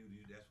ain't telling you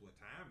that's what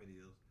time it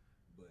is,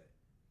 but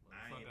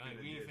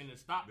We ain't finna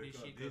stop this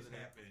because shit this because of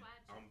that. happened.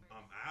 That's why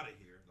I I'm out of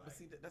here. But Like,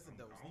 see, that's a I'm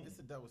double. gone. It's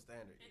a double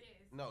standard. It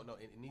is. No,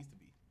 it needs to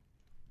be.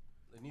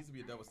 It needs to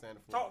be a double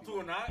standard for Talk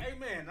to her female. now. Hey,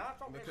 man, now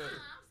talk that Because-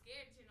 shit. I'm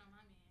scared to cheat on my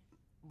man.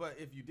 But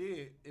if you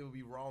did, it would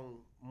be wrong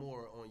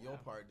more on your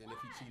part than if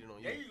he cheated on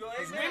you. There you go.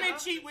 Because Amen. women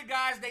cheat with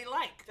guys they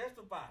like.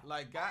 Testify.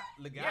 Like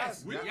the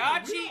Yes, guys,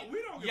 y'all cheat.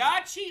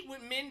 Y'all cheat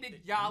with men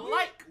that y'all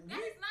like. That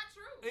is not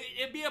true.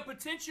 It'd be a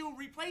potential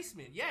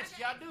replacement. Yes,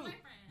 Okay, y'all do.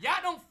 boyfriend. Y'all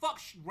don't fuck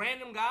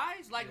random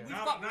guys like we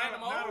fuck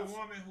random Not a hoes.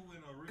 woman who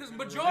in a Because in a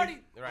majority,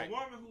 Right. a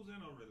woman who's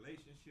in a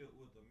relationship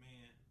with a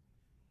man,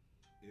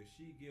 if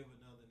she give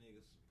another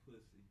nigga some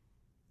pussy,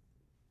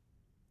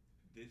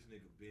 this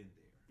nigga been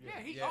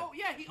there.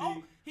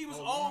 he was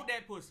owed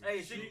that pussy.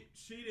 Hey,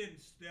 She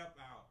didn't step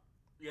out.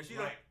 Yeah, she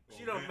like,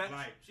 done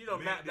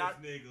mapped this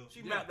out. nigga.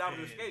 She mapped out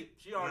an escape.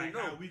 She already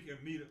like how know. we can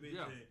meet a bitch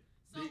Yeah. and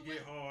So dick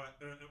get what- hard.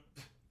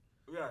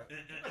 Right.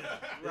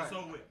 Right.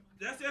 So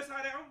that's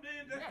how that I'm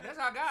doing. Yeah, that's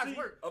how guys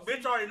work. A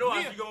bitch already know how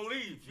We'll- she gonna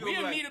leave. She We'll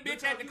gonna be meet a like,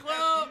 bitch at the because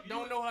club, you-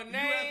 don't know her you as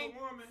a name,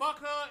 woman- fuck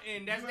her,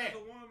 and that's you that. as a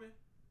woman,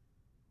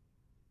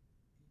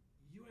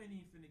 you ain't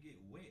even finna get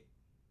wet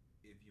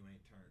if you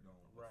ain't turned on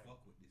to Right.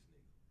 fuck with this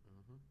nigga.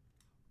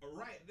 Mm-hmm.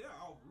 Right there,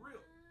 off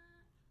real.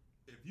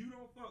 If you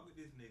don't fuck with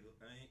this nigga,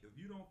 if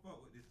you don't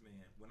fuck with this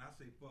man, when I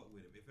say fuck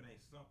with him, if it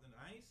ain't something,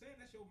 I ain't saying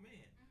that's your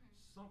man.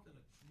 Something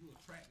you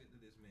attracted to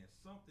this man.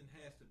 Something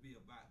has to be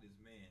about this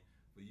man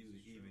for you to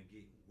even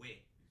get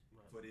wet.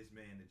 For this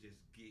man to just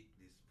get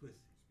this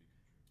pussy.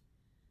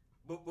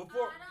 But I don't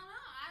before know.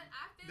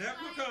 I feel That's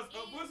like because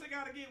a pussy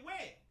gotta get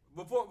wet.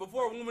 a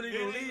woman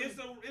even leaves,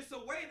 It's a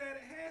way that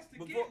it has to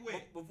Before- get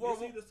wet. before-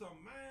 It's either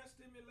some mind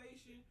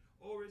stimulation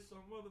or it's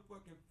some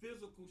motherfucking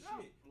physical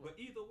shit. But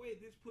either way,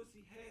 this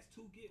pussy has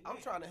to get wet.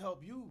 I'm trying to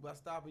help you by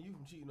stopping you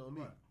from cheating on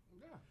me.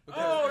 Yeah.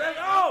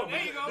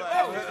 there you go.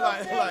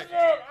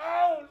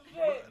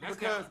 That's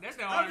Because that's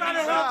the I'm trying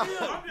to help you.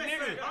 I'm just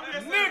saying.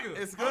 Nigga.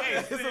 it's good.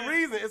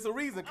 It's a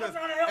reason. Cause I'm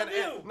trying to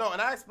help you. no,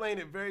 and I explained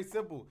it very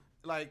simple.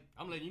 Like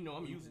I'm letting you know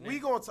I'm using we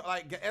that. gonna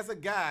like as a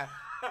guy,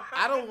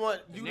 I don't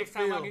want you to Next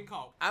time I feel. get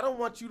caught. I don't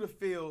want you to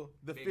feel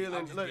the Baby, feeling.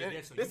 I'll just Look, get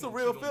that so you it's a won't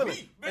real cheat on feeling.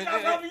 me. Bitch,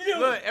 I'm helping you.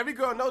 Look, every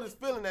girl know this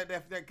feeling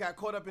that got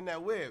caught up in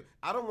that web.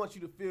 I don't want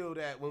you to feel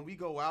that when we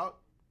go out,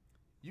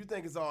 you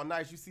think it's all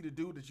nice. You see the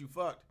dude that you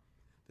fucked.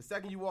 The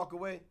second you walk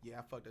away, yeah,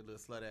 I fucked that little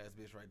slut ass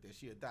bitch right there.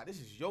 She'll die. This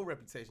is your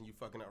reputation you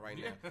fucking up right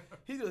now.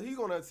 He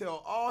gonna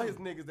tell all his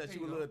niggas that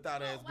you a little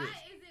thought ass Why bitch.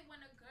 is it when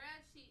a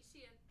girl cheats, she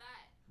a thought?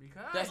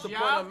 Because That's the y'all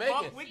point I'm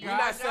fuck making. with We're guys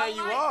not y'all saying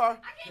you like. are,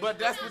 can't but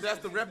do that's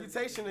the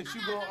reputation that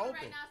you I'm gonna not open.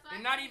 right now, so I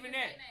And not can't even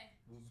say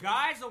that.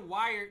 Guys are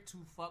wired to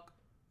fuck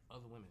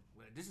other women.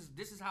 Well,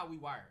 this is how we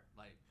wired.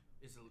 Like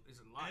it's a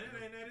lot.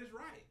 And that is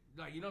right.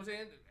 Like you know what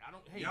I'm saying? I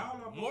don't. Hey,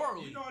 Y'all are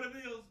morally. You know what it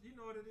is. You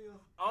know what it is.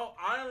 Oh,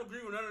 I don't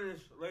agree with none of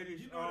this,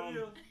 ladies. You know what it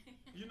is.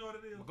 You know what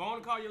it is. Go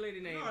on and call your lady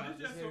name. No, out.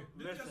 this Just here.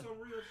 just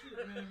some real shit,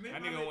 man. That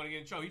nigga don't want to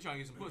get in trouble. He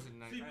trying to get some pussy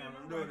tonight. See, man,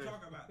 I'm I'm doing gonna this.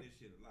 talk about this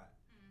shit a lot.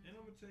 And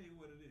I'm gonna tell you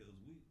what it is.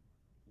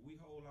 We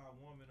hold our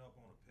woman up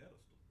on a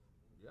pedestal.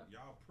 Yeah.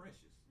 Y'all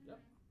precious. Yep.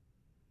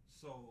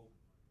 So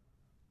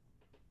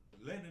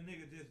letting a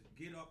nigga just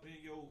get up in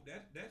your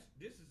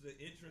this is the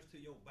entrance to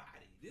your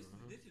body. This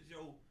is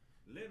your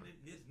letting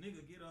this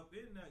nigga get up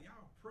in there.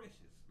 Y'all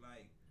precious.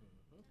 Like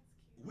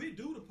we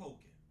do the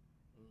poking.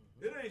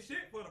 It ain't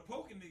shit for the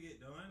poking to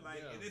get done.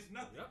 Like it's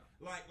nothing. Yep.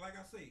 Like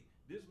I say,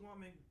 this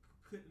woman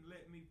couldn't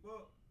let me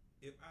fuck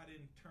if I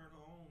didn't turn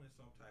her on in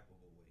some type of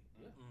a way.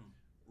 Yeah.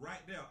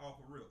 Right there, off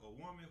of real. A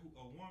woman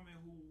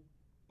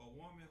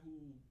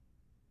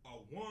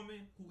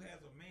who has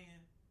a man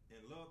and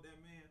love that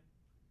man,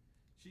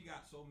 she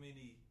got so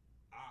many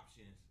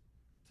options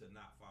to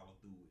not follow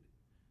through with it.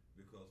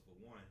 Because for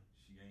one,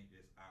 she ain't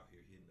just out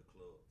here hitting the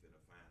club finna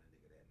find a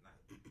nigga that night.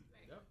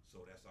 Yep.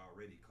 So that's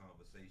already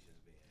conversations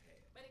being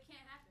had. But it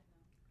can't happen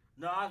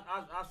though. No,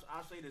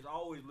 I say this. I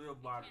always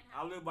live by.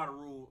 I live by the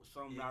rule.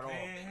 Some, It not all.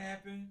 can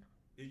happen.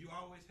 And you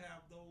always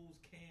have those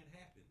can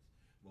happens.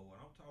 But what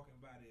I'm talking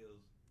about is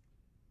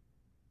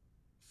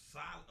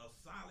a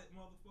solid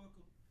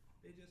motherfucker.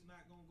 They just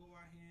not gonna go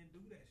out here and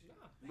do that shit.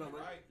 No, but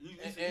Right.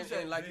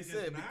 And like you Niggas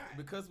said, not.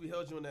 because we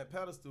held you on that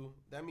pedestal,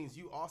 that means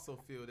you also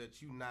feel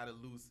that you not a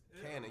loose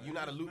Yeah, cannon. like, You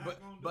not a it's loose,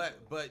 not gonna do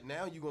it. but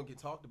now you gonna get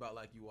talked about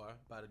like you are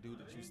by the dude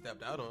that you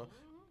stepped out on.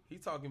 He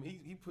talking,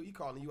 he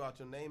calling you out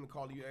your name and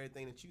calling you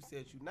everything that you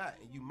said you not,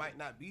 and you might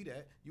not be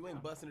that. You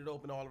ain't busting it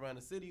open all around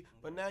the city,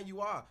 but now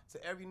you are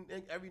to every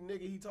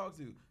nigga he talks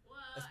to. Well,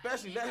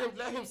 Especially I mean,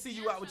 let him see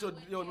you out with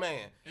your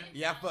man.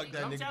 Yeah, I fucked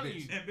that I'm nigga telling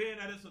bitch. you. And being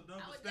that it's a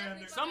double I would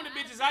standard. definitely Some of the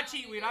bitches I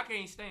cheat with, I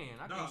can't stand.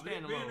 I can't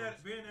stand them. being hoes.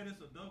 that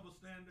it's a double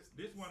standard,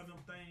 this one of them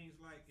things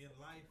like in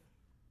life,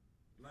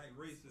 like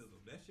racism.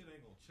 That shit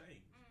ain't gonna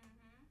change.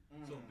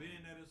 So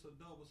being that it's a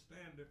double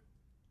standard,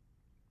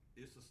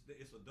 it's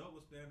a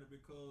double standard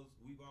because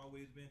we've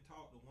always been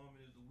taught the woman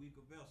is the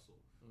weaker vessel.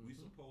 We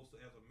supposed to,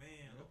 as a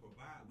man, to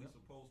provide. We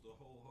supposed to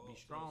hold her Be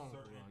up strong. to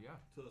a certain, Yeah.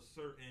 to a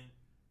certain,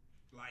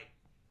 like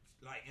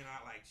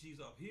she's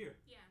up here.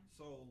 Yeah.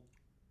 So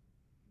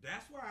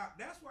that's why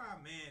a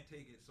man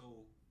take it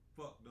so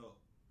fucked up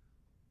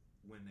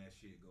when that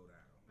shit go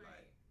down. Right.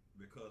 Like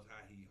because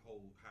how he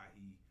hold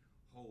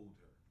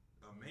her.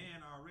 A man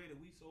already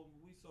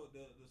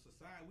the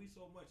society we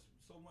so much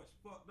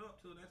fucked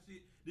up to that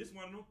shit. This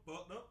one of them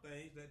fucked up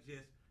things that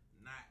just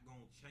not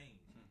gonna change.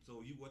 So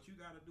what you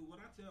gotta do,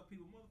 what I tell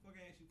people, motherfucker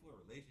ask you for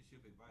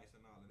relationship advice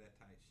and all of that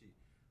type shit.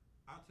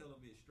 I tell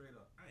them it straight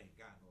up, I ain't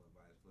got no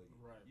advice for you.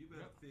 Right. You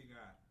better figure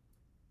out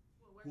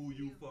What works who for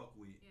you fuck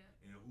with Yeah.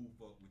 and who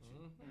fuck with you.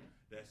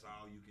 That's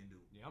all you can do.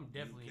 Yeah, I'm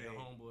definitely You the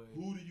can't- homeboy.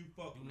 Who do you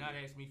fuck Do with? not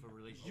ask me for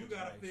relationship You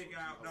gotta advice. figure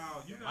out,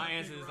 dog. My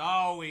answer is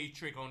always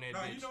trick on that No,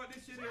 bitch. you know what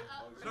this shit is? Shut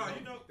up. No,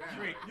 you know,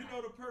 Trick. you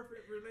know the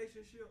perfect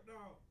relationship,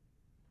 dog.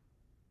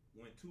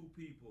 When two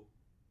people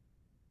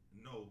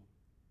know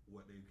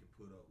what they can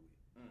put up with.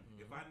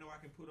 If I know I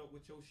can put up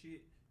with your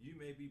shit, you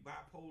may be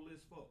bipolar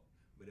as fuck.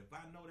 But if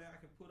I know that I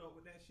can put up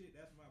with that shit,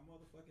 that's my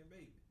motherfucking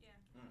baby. Yeah.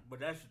 But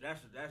that's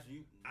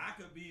you. I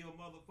could be an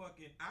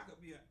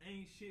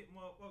ain't shit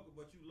motherfucker,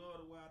 but you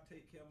love the way I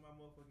take care of my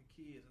motherfucking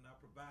kids and I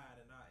provide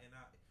and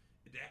I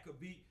that could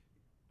be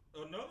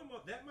another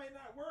that may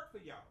not work for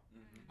y'all.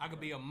 I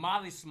could be a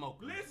Molly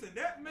smoker. Listen,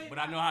 that may But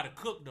I know how to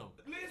cook though.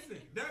 Listen,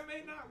 that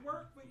may not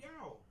work for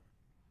y'all,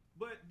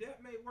 but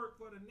that may work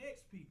for the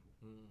next people.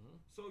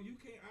 So you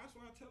can't. That's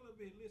why I tell a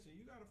bit. Listen,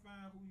 you gotta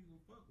find who you can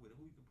fuck with,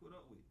 who you can put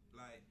up with.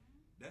 Like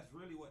that's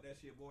really what that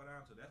shit boiled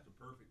down to. That's the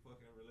perfect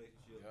fucking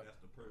relationship. Yep. That's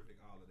the perfect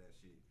all of that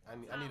shit.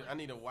 I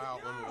need a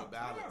wild woman with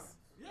balance.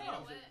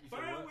 Yeah,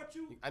 find what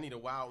you. I need a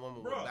wild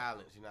woman with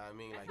balance. You know what I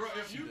mean? Like, Bro,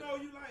 if she you the- know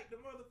you like the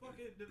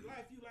motherfucking the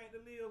life you like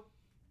to live,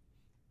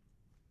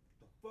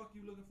 the fuck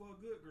you looking for a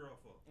good girl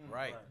for?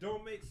 right.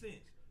 Don't make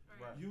sense.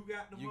 Right. You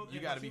got the You mother-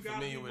 got to be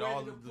familiar with ready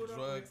all to of the put up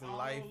drugs with in all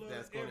life of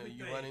that's gonna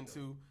you everything. run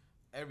into.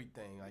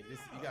 Everything like this,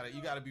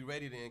 you gotta be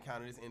ready to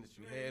encounter this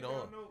industry Man, head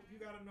on. You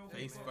gotta know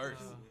Face who first.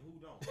 fucks with and who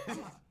don't.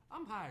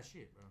 I'm high as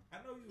shit, bro. I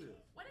know you is.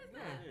 What is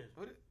Yeah. that?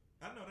 What it-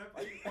 I know that.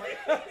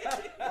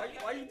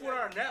 Why you pull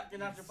out a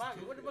napkin out your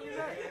pocket? What the fuck is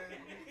that?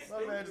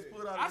 My man just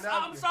pulled out a I'm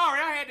napkin. sorry,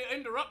 I had to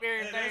interrupt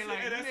everything. Like,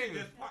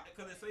 nigga.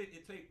 Because it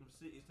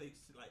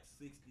takes like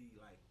 60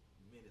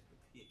 minutes to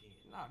kick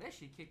in. Nah, that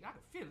shit kicked. I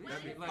could feel it. That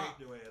That shit, shit like,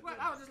 popped your ass what?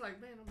 up. I was just like,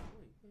 man, I'm like,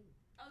 wait.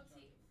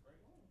 OT.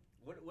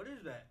 What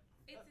is that?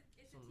 It's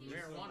a Some tea.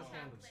 marijuana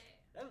Chocolate.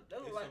 That It's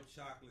look like some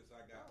chocolates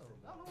I got from.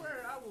 I don't know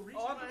where I will reach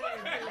Oh, my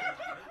hand.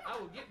 I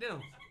will get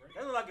them.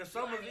 that look like a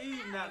summer's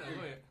eve Nah, napkin. go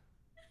ahead.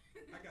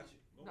 I got you.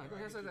 No, go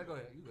ahead. Say that. Go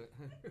ahead. You good?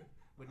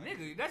 But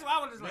nigga, that's why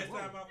I was just like, Next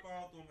time whoa. I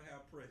fall through, I'm gonna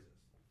have presents.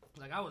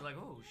 Like I was like,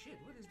 oh shit,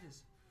 what is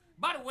this?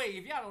 By the way,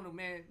 if y'all don't know,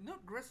 man,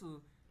 Nook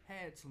Grizzle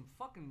had some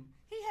fucking.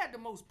 He had the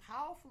most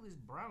powerfulest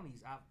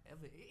brownies I've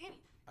ever.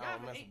 I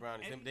don't mess with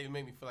brownies. They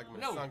make me feel like I'm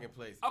in No. a sunken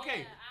place.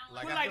 Okay, Yeah, I don't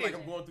Like Put I like feel like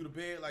this. I'm going through the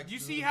bed. Like you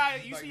see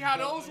how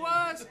those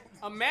was?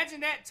 Imagine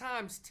that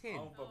times I 10.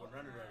 don't fuck with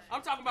none of that.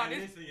 I'm talking about Hey,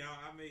 this. listen, y'all.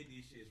 I made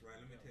these shits right.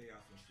 Let me tell y'all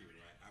some shit,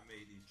 right? I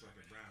made these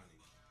fucking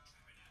brownies,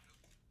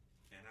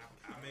 and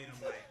I made them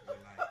like.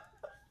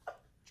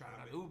 Trying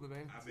not to Uber,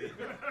 man. I made.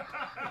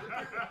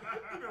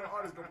 You know, an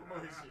artist gonna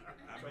promote his shit.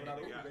 I made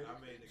the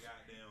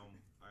goddamn.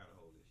 I gotta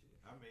hold this shit.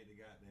 I made the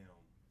goddamn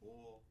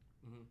oil.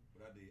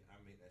 But I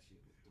made that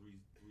shit with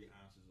three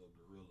ounces of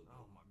Gorilla.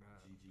 Oh my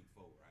god.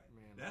 GG4, right?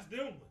 Man. That's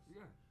them ones.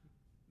 Yeah.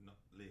 No,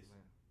 listen.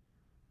 Man.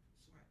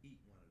 So I eat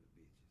one of the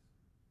bitches.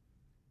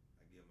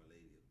 I give my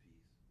lady a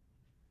piece.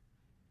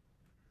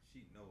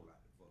 She know like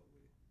to fuck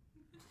with it.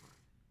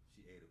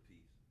 She ate a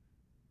piece.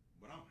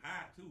 But I'm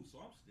high too, so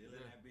I'm still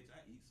in that bitch.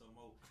 I eat some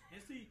more. And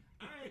see,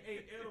 I ain't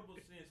ate edible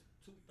since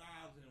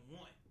 2001.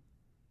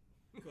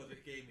 Because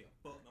it gave me a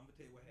fuck. I'm gonna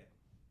tell you what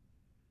happened.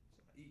 So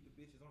I eat the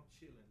bitches, I'm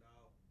chilling,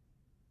 dog.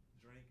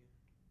 Drinking.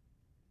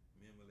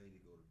 Me and my lady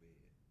go to bed.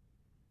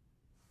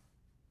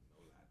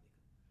 No lie,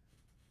 nigga.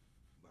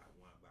 About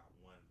one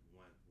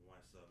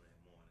something in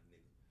the morning,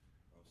 nigga.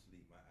 I'm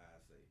asleep, my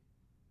eyes say.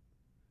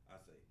 I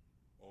say,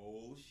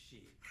 oh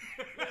shit.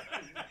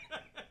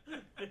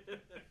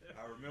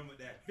 I remember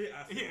that fit.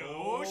 I said,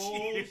 oh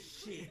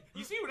shit.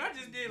 You see what I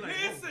just did? Like,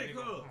 Listen,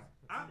 oh, cuz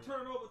I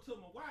turn over to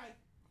my wife.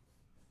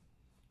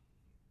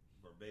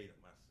 Verbatim,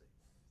 I say,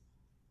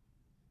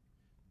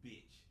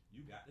 bitch,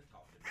 you got to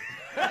talk to me.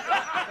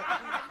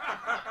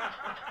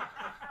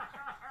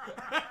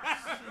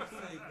 She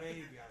say,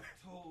 baby, I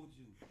told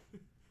you.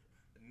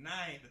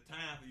 Now ain't the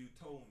time for you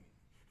told me.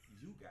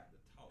 You got to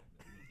talk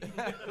to me.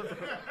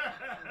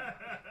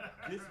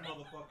 This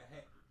motherfucker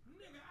had,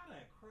 nigga, I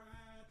done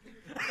cried.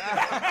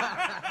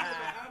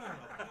 I done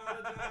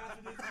apologized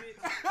to this bitch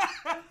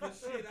for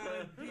shit I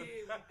done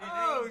did.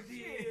 Oh, shit.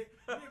 shit.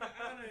 Nigga,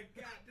 I done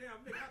goddamn,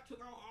 nigga, I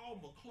took all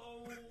my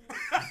clothes.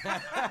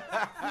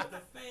 Put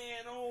the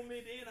fan on me.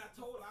 Then I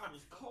told her I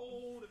was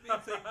cold. And then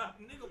say,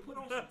 nigga, put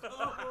on some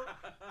cover.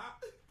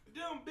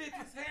 Them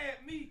bitches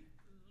had me.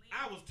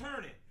 I was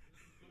turning.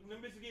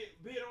 When them bitches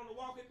get bit on the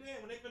Walking Dead,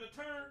 when they finna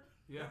turn,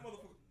 Yeah. that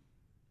motherfucker.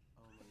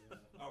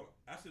 Oh,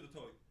 I should have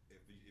told you,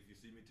 if you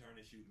see me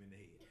turning, shoot me in the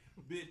head.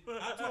 Bitch,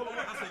 I told him,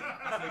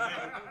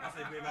 I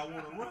say, baby, I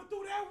want to run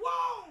through that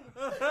wall.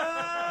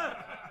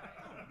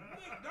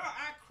 Nigga, dog,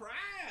 I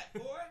cried,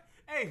 boy.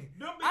 Hey,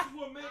 Them bitches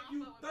will make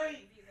you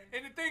think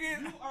and the thing is,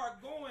 you are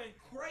going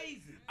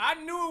crazy. I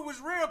knew it was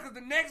real because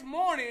the next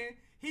morning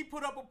he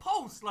put up a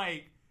post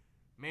like,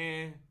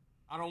 man,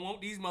 I don't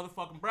want these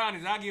motherfucking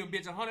brownies. I give a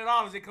bitch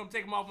 $100 they come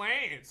take them off my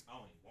hands. I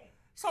don't even want 'em.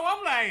 So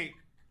I'm like,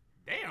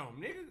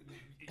 damn, nigga,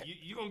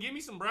 you gonna give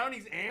me some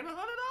brownies and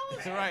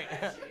 $100? Right.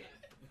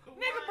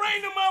 Nigga,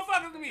 bring them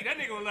motherfuckers to me. That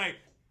nigga was like,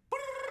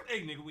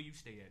 hey, nigga, where you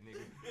stay at,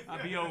 nigga?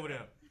 I'll be over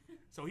there.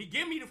 So he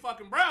give me the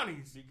fucking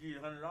brownies. He give you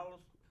 $100?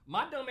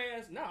 My dumb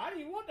ass, no, I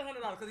didn't even want the $100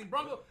 because he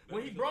brung up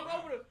when he brung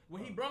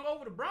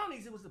over the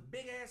brownies, it was a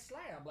big ass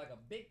slab, like a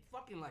big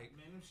fucking like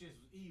Man, them shits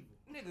was evil.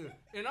 nigga.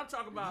 And I'm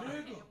talking about.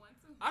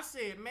 I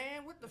said,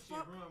 man, what the That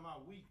fuck? shit ruined my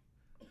week.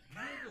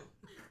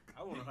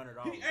 I want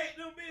 $100. He ate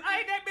them bitches. I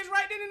ate that bitch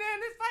right then and there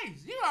in his face.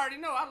 You already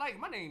know I like it.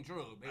 My name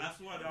Drug, baby. I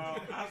swear,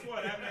 dog. I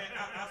swear that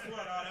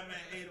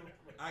man ate them.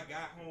 I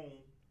got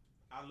home.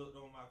 I looked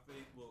on my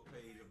Facebook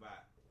page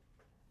about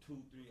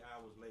 2-3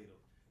 hours later.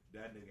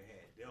 That nigga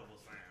had devil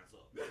signs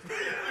up.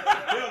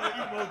 Devil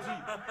emoji.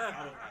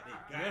 I was like, they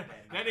got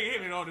That nigga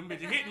hit me on them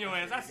bitches hitting your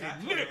ass. I said,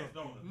 Got your nigga, ass,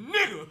 don't it?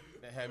 nigga.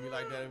 That had me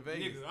like that in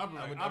Vegas. Nigga, I'm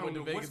like, I I went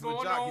don't to know what's Vegas with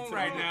going Jock. He on told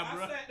right me- now,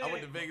 bro. I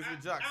went to Vegas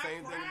with Jock.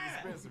 Same thing in the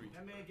dispensary.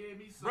 That man gave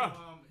me some. Bruh.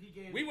 He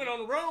gave We me, went on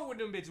the road with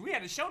them bitches. We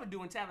had a show to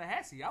do in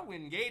Tallahassee. I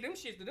went and gave them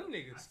shit to them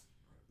niggas.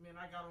 Man,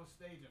 I got on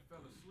stage and fell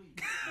asleep.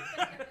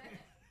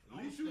 At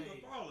least you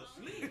could fall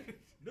asleep.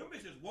 Them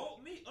bitches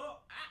woke me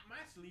up out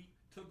my sleep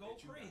to go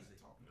crazy.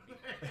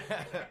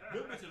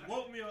 Them bitches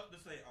woke me up to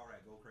say, all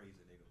right, go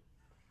crazy, nigga.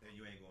 And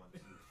you ain't going to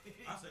sleep.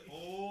 I said,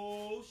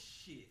 oh,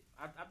 shit.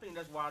 I think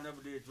that's why I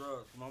never did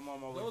drugs. My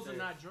mom always Those said, are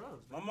not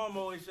drugs. My mom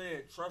always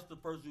said, trust the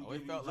person who Oh, it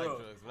give you felt like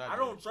drugs. drugs, but I I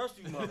don't did. trust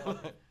you,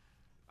 motherfucker.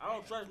 I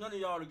don't trust none of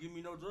y'all to give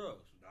me no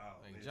drugs. Nah,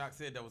 Like man. Jock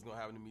said that was gonna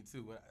happen to me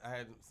too. When I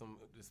had some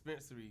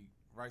dispensary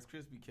Rice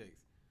Krispie cakes,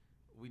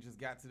 we just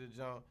got to the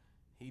jump.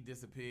 He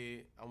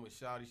disappeared. I'm with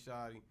Shawty,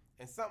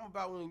 and something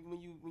about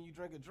when you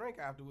drink a drink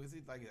afterwards,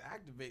 it like it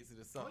activates it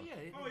or Oh something.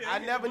 yeah. Oh, yeah, I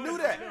he never hit knew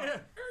the that. button.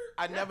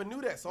 I never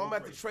knew that. So I'm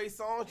at the Trey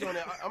Songz on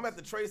that. I'm at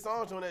the Trey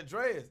Songz on that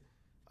Dreas.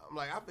 I'm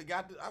like, I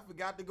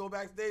forgot to go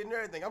backstage and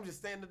everything. I'm just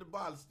standing at the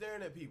bar,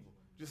 staring at people,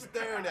 just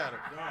staring at them.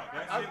 Dog,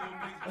 that shit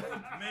will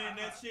make, man,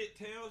 that shit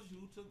tells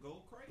you to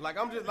go crazy. Like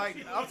I'm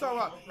talking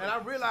about, and I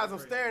realize I'm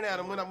staring at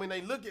them when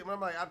they look at me. I'm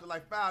like, after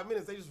like 5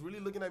 minutes, they just really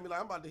looking at me like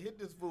I'm about to hit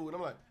this fool, and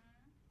I'm like.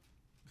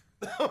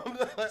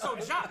 So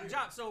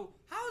Jock. So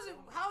how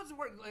does it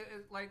work?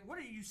 Like, what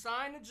are you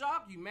signed to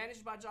Jock? You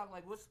managed by Jock?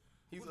 Like, what's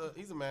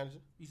He's a manager.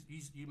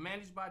 you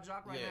managed by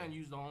Jock right Yeah. now, and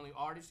you's the only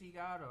artist he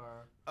got,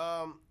 or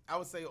I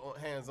would say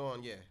hands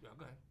on, yeah.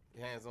 okay.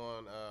 Hands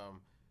on.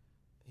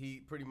 He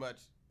pretty much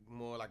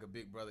more like a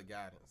big brother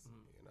guidance.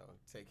 You know,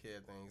 take care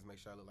of things, make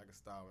sure I look like a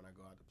star when I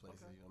go out to places.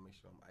 Okay. You know, make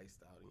sure I'm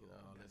iced out. You know,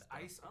 all that stuff.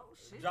 Ice. Oh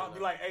shit. Y'all be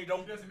like, hey,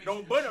 don't Doesn't make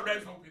button sure up the that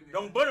shirt's open there.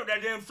 don't button up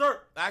that damn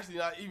shirt. Actually,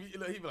 not, he be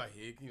like, he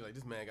be like,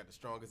 this man got the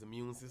strongest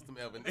immune system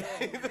ever.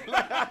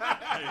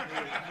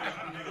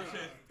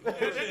 That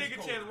nigga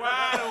chest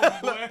wide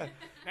open, boy.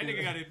 That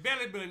nigga got his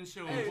belly button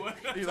showing, boy.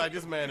 He's like,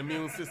 this man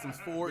immune system's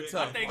forward I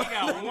tough. think he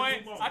got one.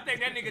 I think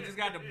that nigga just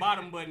got the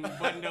bottom button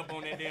buttoned up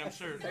on that damn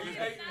shirt.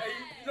 Hey,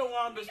 you know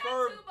why I'm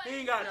disturbed? He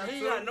ain't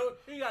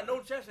got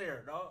no chest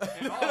hair, dog.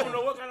 I don't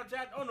know what kind of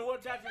tattoo. I don't know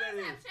what tattoo that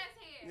is. Chest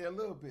hair. Yeah, a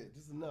little bit,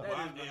 just enough. Well,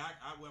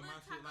 I wear my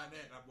shit like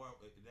that. I wear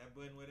that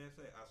button where that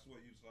say, I swear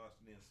you saw us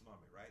then slum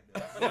it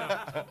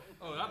right there.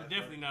 Oh, I'm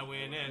definitely not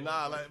wearing that.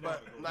 Nah, like,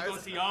 but nah, You gonna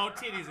it's, see all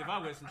titties if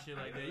I wear some shit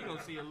like that. You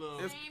gonna see a little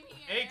It's- Same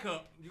here. A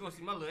cup. You gonna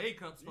see my little A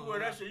cups. You wear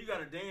that shit, you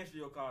gotta dance to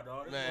your car,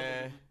 dog.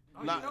 man. Oh,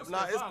 you know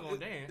Stefon gonna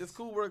dance. It's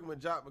cool working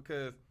with Jock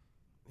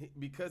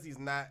because he's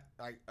not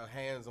like a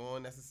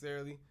hands-on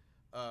necessarily.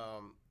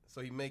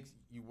 So he makes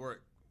you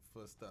work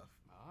for stuff.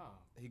 Ah,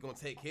 He gonna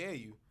take care of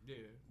you, yeah.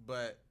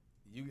 but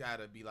you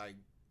gotta be like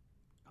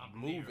I'm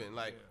moving, there,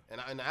 like,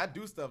 yeah. and I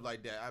do stuff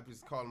like that. I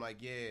just call him like,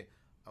 yeah,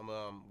 I'm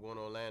going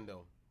to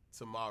Orlando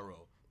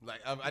tomorrow.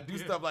 Like I do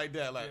Yeah. stuff like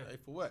that. Like, Yeah. hey,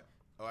 for what?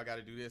 Oh, I got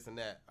to do this and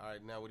that. All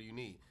right, now what do you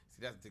need? See,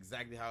 that's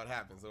exactly how it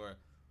happens. Or,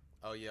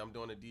 oh yeah, I'm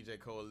doing a DJ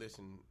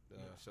Coalition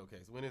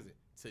showcase. When is it?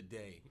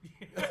 Today.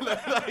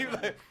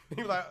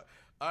 He like,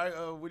 all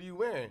right, what are you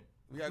wearing?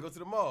 We gotta go to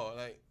the mall.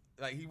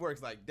 Like he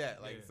works like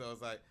that. Like, Yeah. so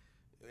it's like.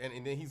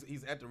 And then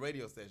he's at the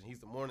radio station. He's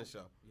the morning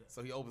show. Yeah.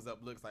 So he opens up,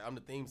 looks like I'm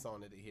the theme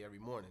song that they hear every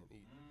morning.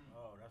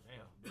 Oh, that's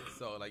Damn.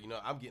 So like, you know,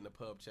 I'm getting a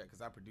pub check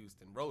because I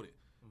produced and wrote it.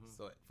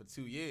 So for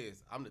 2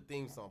 years, I'm the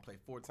theme song play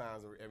 4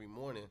 times every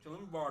morning, So let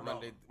me borrow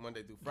dog.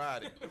 Monday through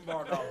Friday. Let me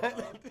borrow dog,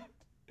 dog.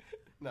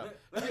 No,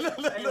 Hey,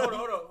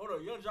 hold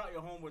on. Young Jock,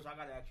 your homeboys, I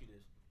gotta ask you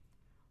this.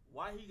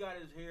 Why he got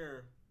his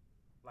hair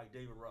like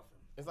David Ruffin?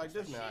 it's like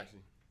this now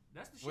actually.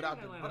 That's the shit. Without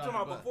in the- Atlanta. I'm talking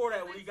about before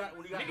that when he got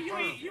Nigga, the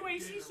you perm.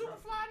 ain't see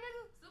Superfly,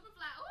 nigga.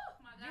 Superfly. Oh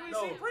my god. You ain't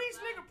No. see Priest,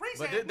 nigga. Priest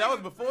But had that was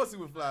nigga- before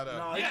Superfly though.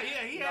 No, Yeah,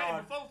 he had Nah,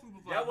 it before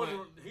Superfly. That but-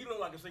 wasn't. He looked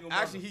like a single.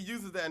 Actually, mother. he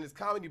uses that in his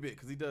comedy bit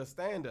because he does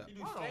stand up. He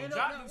do Hold on, stand Jock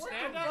up. do now? What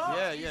stand the up? fuck?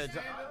 Yeah,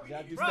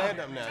 Jock do Bro, stand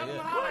up now. tell him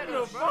Yeah, how What it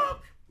the is, bro.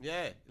 fuck?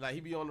 yeah, like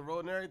he be on the road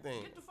and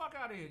everything. Get the fuck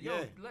out of here. Yo,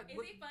 Yeah. Is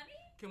he funny?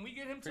 can we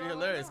get him to Pretty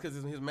hilarious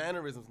because his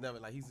mannerisms never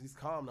like he's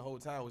calm the whole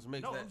time, which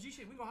makes No, that. G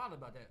shit, we gonna holler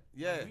about that.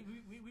 Yeah.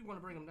 We want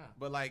to bring him down.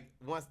 But like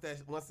once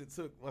it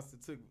took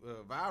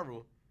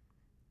viral,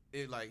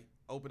 it like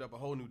opened up a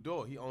whole new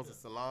door. He owns a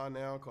salon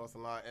now called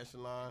Salon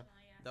Echelon.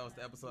 That was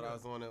the episode I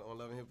was on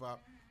Love and Hip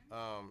Hop.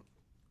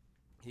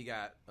 He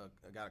got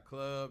a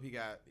club. He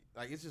got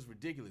it's just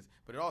ridiculous.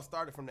 But it all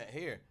started from that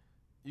hair.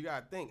 You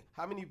gotta think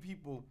how many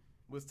people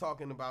was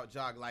talking about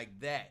Jock like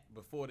that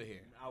before the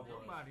hair.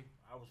 Nobody.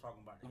 I was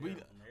talking about the hair.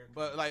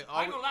 But like,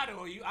 I ain't gonna lie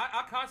to you.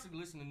 I constantly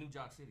listen to New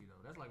Jock City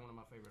though. That's like one of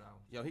my favorite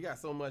albums. Yo, he got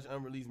so much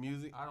unreleased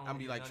music. I'm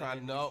be like trying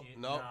to no.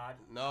 you do.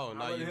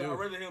 I'd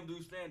rather him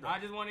do stand up. I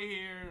just want to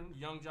hear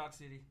Young Jock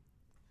City.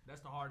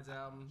 That's the hardest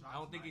album. I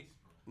don't think it.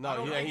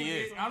 No, yeah, he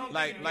is.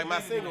 Like my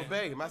single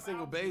Bay. My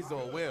single Bay's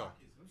doing well.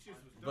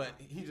 But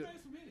he just.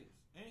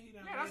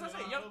 Yeah, that's what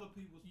I'm saying.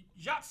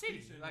 Jock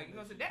City, like you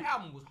know, what I'm saying? That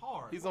album was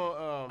hard. He's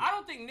on. I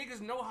don't think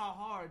niggas know how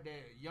hard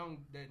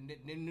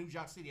that new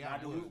Jock City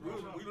album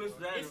was. We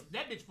listened to that.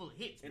 That bitch full of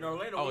hits. In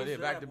Orlando, oh, it is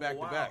back to back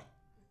to back.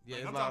 Yeah, like,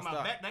 it's I'm talking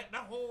nonstop. about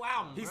that whole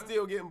album. He's bro.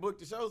 still getting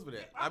booked to shows for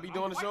that. I be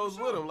doing the quite shows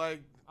for with sure. him.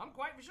 Like I'm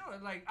quite for sure.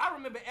 Like I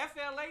remember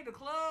FLA, the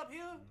club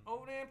here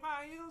over there in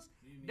Pine Hills.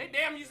 They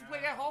damn used to play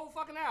that whole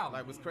fucking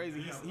album. what's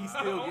crazy? He's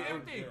still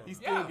everything.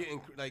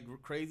 getting like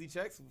crazy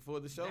checks for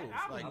the shows.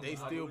 album, Like they I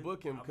still believe-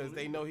 book him I because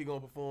they believe know he gonna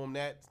perform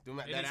that And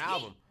that it's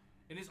album. heat.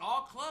 And it's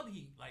all club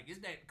heat. Like it's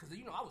that because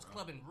you know I was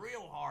clubbing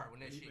real hard when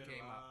that shit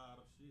came out.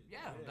 Yeah,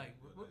 like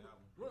what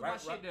was my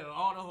shit there?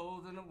 All the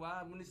hoes in the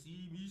wide when they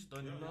see me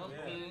stunning up.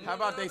 How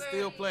about they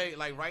still play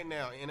like right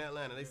now in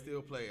Atlanta? They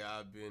still play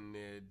 "I've Been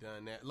There,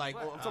 Done That." Like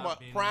What? I'm talking I've about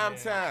been prime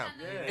there. time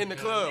Yeah. in the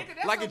club. Nigga,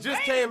 that's Like a it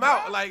just banger, came bro.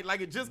 out.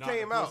 Like it just Knock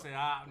came the out. pussy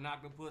out,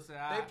 knock the pussy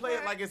out. They play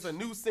it like it's a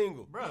new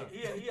single. bro. He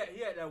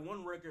had that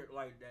one record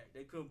like that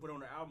they couldn't put on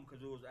the album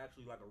because it was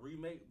actually like a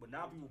remake. But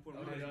now people put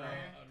it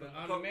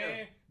on The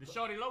man, the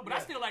Shorty Low, but I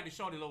still like the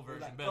Shorty Low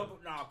version better.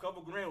 A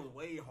couple grand was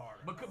way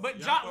harder. But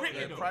Jock Ricky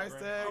That though. price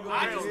tag.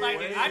 I just like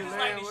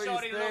the where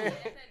Shorty you Low. stand.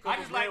 I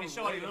just like the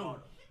Shorty Way Low.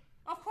 harder.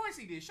 Of course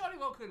he did. Shorty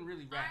Low couldn't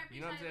really rap.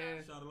 You know what I'm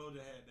saying? Shawty Lo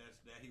just had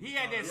that. He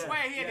had that Yeah.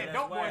 swag. He had Yeah, that that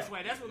dope boy swag.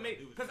 swag. That's what made.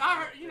 He was Because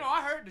swag.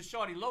 I heard the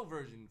Shorty Low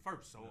version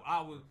first. So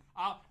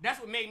that's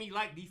what made me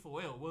like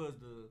D4L was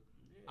the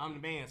I'm the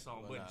Man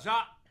song. Well, But nah.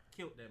 Jock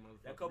killed that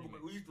motherfucker. That couple,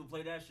 we used to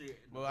play that shit.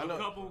 Well, A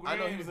couple I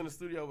know he grand. was in the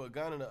studio with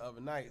Gunna the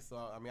other night, so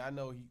I mean I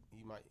know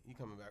he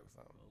coming back with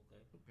something.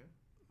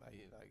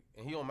 Like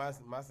and he on my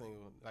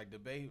single like the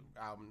Bay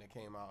album that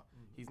came out.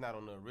 He's not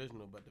on the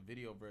original, but the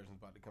video version's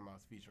about to come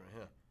out featuring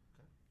him.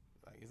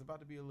 Like it's about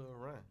to be a little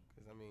run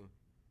because I mean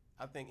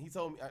I think he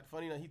told me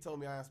funny enough he told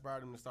me I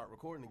inspired him to start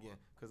recording again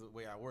because of the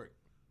way I work.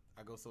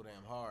 I go so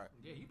damn hard.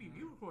 Yeah,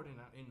 you recording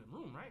in the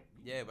room, right?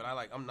 Yeah, but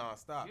I'm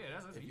nonstop. Yeah,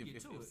 that's if you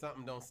get to if it.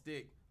 something don't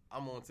stick,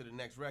 I'm on to the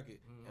next record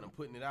and I'm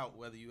putting it out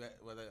whether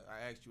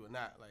I asked you or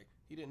not. Like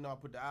he didn't know I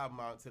put the album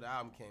out until the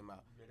album came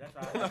out. Yeah,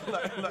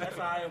 that's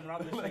how I am when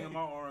I'm just singing my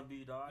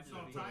R&B, dog. I just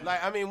be-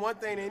 Like I mean one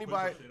thing to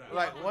anybody yeah.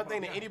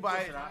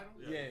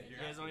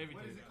 It's on everything.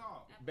 What is it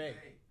called? Bay.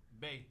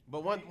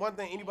 But one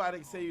thing anybody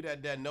can say you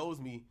that knows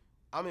me,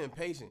 I'm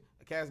impatient.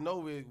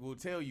 Casanova will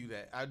tell you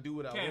that I do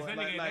what I Cass, want.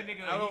 that Like,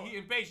 nigga, I don't, he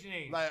impatient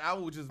ain't. like I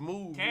will just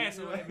move. Cass,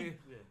 you know? like,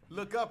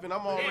 Look up and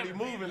I'm already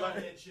moving. Like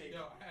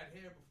Yo, I had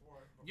hair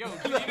before. yo,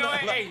 you know what?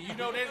 Hey, you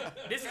know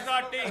this is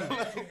our thing.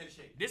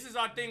 This is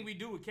our thing we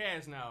do with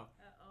Cass now.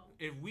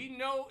 If we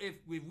know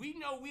we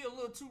a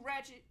little too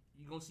ratchet,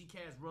 you gonna see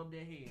Cass rub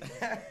their head.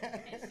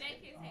 And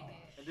shake his head.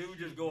 And then we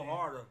just go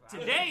harder.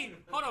 Today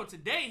he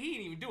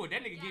didn't even do it.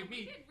 That nigga Yeah, give we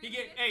me did he really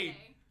get good hey.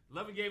 today.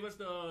 Lovin gave us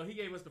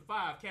the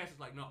 5. Cass was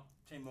like, no,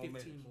 10 more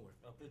 15 minutes. more.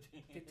 Oh,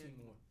 15. 15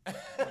 more.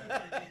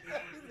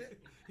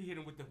 He hit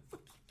him with the.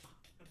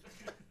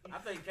 I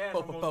think Cass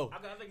Four for four. I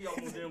think he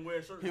almost didn't wear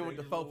a shirt. He went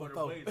to 4 for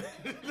 4.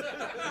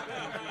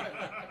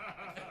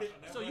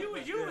 So you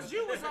was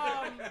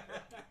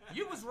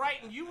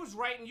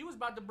writing. You was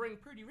about to bring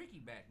Pretty Ricky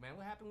back, man.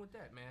 What happened with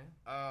that, man?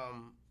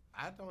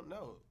 I don't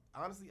know.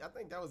 Honestly, I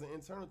think that was an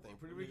internal thing.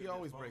 Pretty Ricky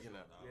always breaking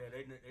up. Yeah,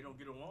 they don't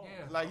get along.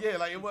 Yeah. Like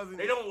it wasn't.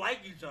 They don't like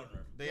each other.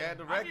 They had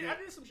the I record.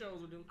 did some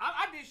shows with them.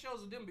 I did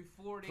shows with them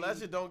before they.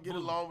 Pleasure don't get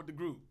along with the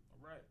group.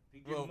 Right. He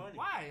getting Well, money.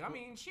 Why? I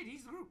mean, shit.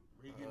 He's the group.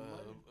 He getting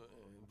money.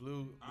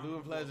 Blue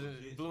and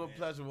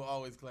Pleasure will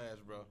always clash,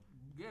 bro.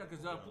 Yeah, because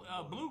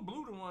Blue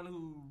the one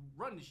who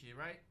run the shit,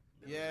 right?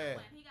 Yeah.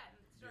 He got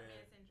short man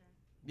syndrome.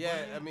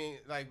 Yeah, I mean,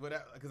 like,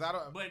 because I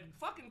don't. But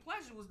fucking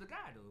Pleasure was the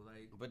guy though.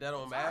 Like, But that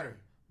don't sorry. matter.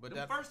 But the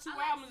that first 2 I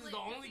like albums is Slick the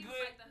 'cause only he was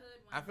good. like the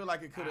hood one. I feel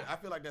like it could have. I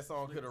feel like that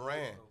song could have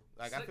ran.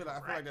 Like I Slick feel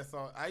like that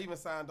song. I even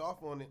signed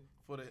off on it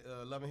for the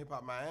Love and Hip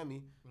Hop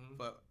Miami,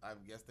 but I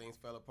guess things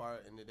fell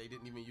apart and they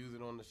didn't even use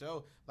it on the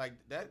show. Like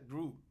that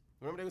group.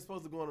 Remember they were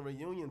supposed to go on a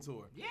reunion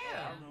tour. Yeah,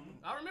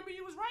 I remember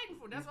you was writing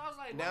for. That's why I was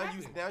like,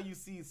 Now you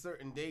see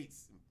certain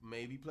dates.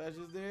 Maybe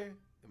Pleasure's there,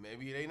 and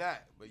maybe they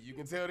not. But you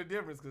can tell the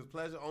difference because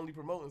Pleasure only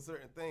promoting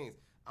certain things.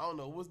 I don't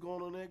know what's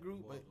going on in that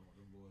group, but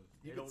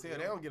you can tell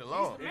they don't get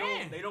along.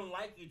 Man. They don't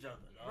like each other.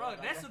 Bro,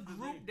 that's a the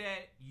group thing.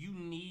 that you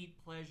need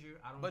Pleasure.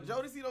 I don't. But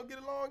Jodeci don't get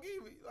along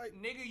either. Like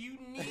nigga, you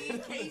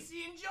need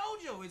Casey and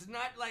JoJo. It's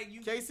not like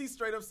you. Casey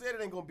straight up said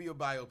it ain't gonna be a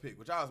biopic,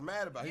 which I was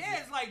mad about. Yeah,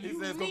 it's like he you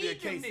said it's gonna be a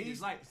need them Casey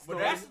niggas. Like story.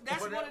 that's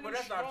one of But them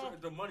that's strong.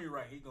 not the money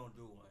right. He gonna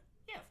do one.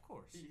 Yeah, of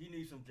course. He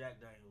needs some Jack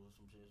Daniels or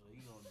some shit, so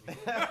he's gonna do it.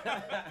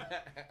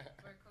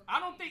 I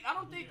don't think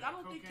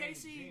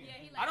KC. Yeah,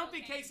 he I don't like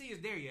think cocaine. KC is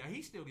there yet.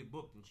 He still get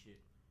booked and shit.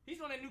 He's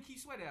on that new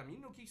Keith Sweat album.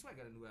 You know Keith Sweat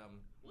got a new album.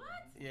 What?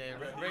 Yeah,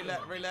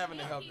 Ray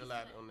Lavender helped a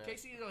lot on that.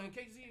 KC is on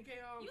KC and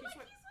You Keith like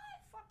Sweat. Keith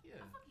Sweat? Fuck yeah.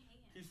 I fucking hate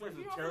him. He's such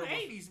He a from terrible. the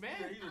 80s, man.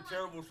 Yeah, he's a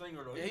terrible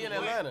singer though. Yeah, he in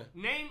He's a- Atlanta.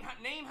 Name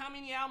how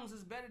many albums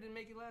is better than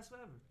Make It Last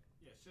Forever?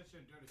 Yeah, shut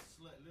your dirty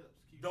slut lips.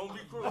 Keep Don't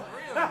be cruel. For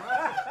real, bro.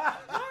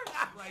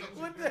 Like,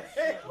 What the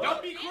heck?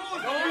 don't be cruel.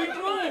 Don't be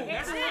cruel.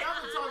 That's I'm it.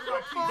 talking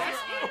about Keith That's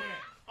Sweat.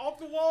 it. Off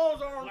the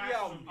walls R&B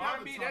album.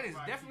 R&B, that is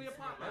definitely a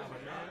pop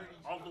album, man.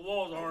 Off the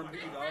walls R&B,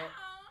 dog.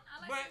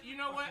 But you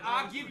know what?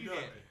 I'll give you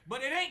that.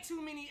 But it ain't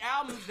too many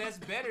albums that's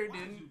better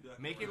than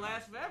Make It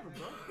Last Forever,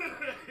 bro.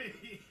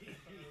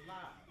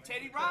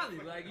 Teddy Riley,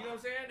 like, you know what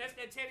I'm saying? That's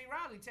that Teddy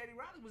Riley. Teddy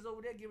Riley was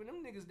over there giving them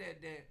niggas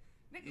that.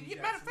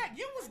 Nigga, matter of fact,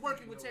 you was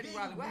working with Teddy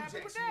Riley. What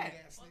happened with that?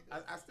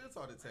 I still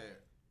talk to Ted.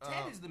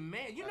 Ted is the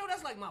man. You know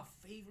that's like my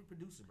favorite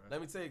producer, bro.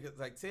 Let me tell you, 'cause,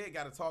 like Ted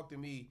got to talk to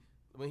me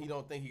when he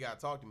don't think he got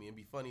to talk to me and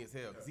be funny as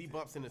hell. Because he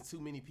bumps into too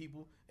many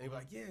people and he be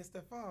like, yeah,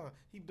 Stefon,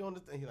 he doing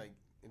this thing. He like,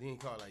 and then he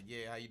call like,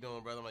 yeah, how you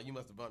doing, brother? I'm like, you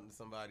must have bumped into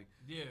somebody.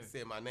 Yeah.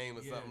 Said my name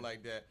or Yeah. something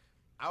like that.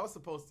 I was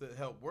supposed to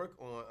help work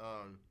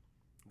on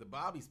the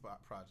Bobby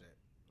Spot project.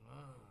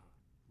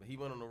 But he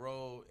went on the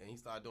road and he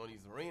started doing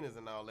these arenas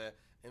and all that.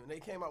 And they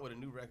came out with a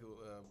new record,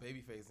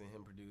 Babyface and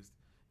him produced.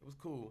 It was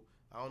cool.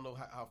 I don't know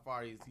how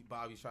far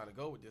Bobby's trying to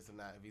go with this or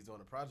not, if he's doing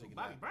a project or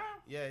Bobby not. Brown?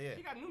 Yeah.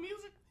 He got new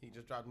music? He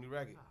just dropped a new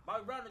record.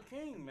 Bobby Brown the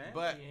king, man.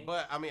 But he ain't.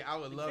 I mean, I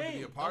would The love to be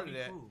king. a part of Don't be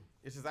that. cruel.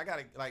 It's just I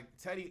gotta like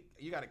Teddy.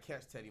 You gotta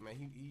catch Teddy, man.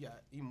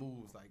 He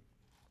moves like.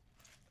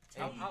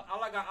 I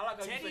like how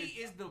Teddy you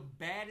say. is the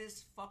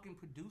baddest fucking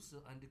producer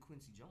under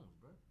Quincy Jones,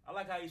 bro. I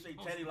like how you say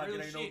On Teddy some like real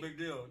it ain't shit. no big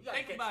deal. You gotta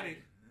Think catch about Teddy.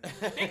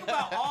 it. Think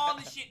about all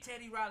the shit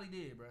Teddy Riley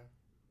did, bro.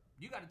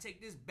 You got to take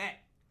this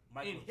back.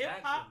 Michael in hip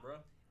Jackson, hop, bro.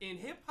 in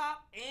hip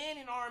hop, and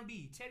in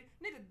R&B.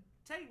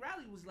 Teddy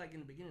Riley was like in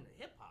the beginning of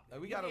hip hop.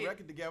 Like, we got a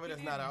record together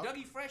that's not out.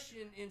 Dougie Fresh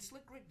and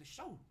Slick Rick, the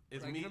show.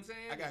 It's like, me. You know what I'm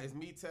saying? I got it's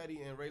me,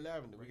 Teddy, and Ray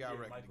Lavender. We got a Yeah,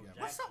 record Michael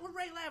together. What's up with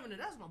Ray Lavender?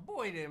 That's my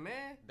boy there,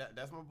 man.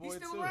 That's my boy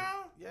still too.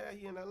 around? Yeah,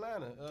 he in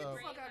Atlanta. Get the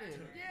fuck out of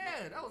here.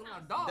 Yeah, that was my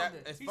dog.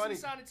 It's He's funny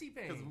signed to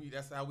T-Pain. because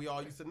that's how we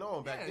all used to know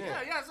him back then.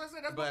 Yeah. So I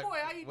said, that's But my boy.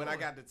 How you when doing?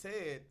 I got to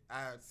Ted,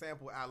 I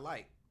sampled I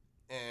Like,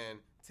 and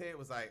Ted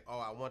was like, "Oh,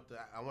 I want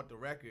the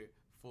record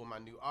for my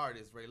new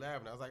artist Ray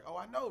Lavender." I was like, "Oh,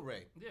 I know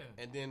Ray." Yeah.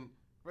 And then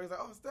Ray's like,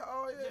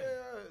 "Oh,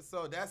 yeah."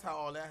 So that's how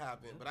all that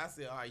happened. But I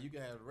said, "All right, you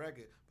can have the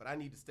record, but I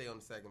need to stay on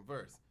the second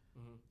verse."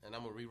 And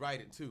I'm gonna rewrite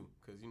it too,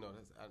 cause you know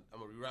I'm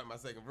gonna rewrite my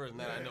second verse.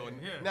 Now I know.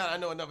 Now I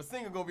know another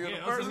singer gonna be on the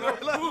first verse.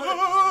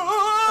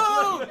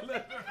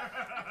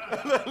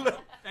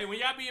 Hey, when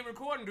y'all be in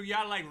recording, do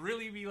y'all like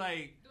really be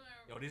like,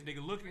 yo, this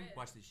nigga looking?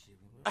 Watch this shit.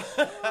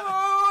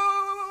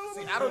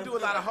 See, I don't do a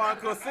lot of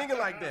hardcore singing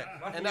like that,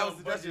 and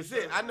that's just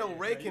it. I know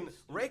Ray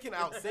can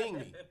out sing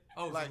me.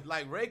 Oh,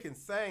 like Ray can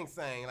sing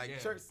like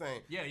church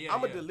sing. Yeah.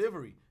 I'm a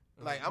delivery.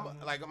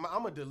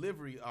 I'm a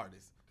delivery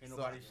artist. Ain't So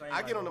nobody saying I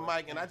like get on the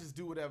nobody mic and I just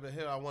do whatever the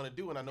hell I want to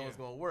do, and I know it's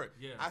gonna work.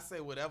 Yeah. I say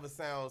whatever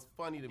sounds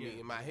funny to me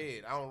in my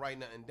head. I don't write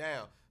nothing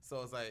down.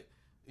 So it's like,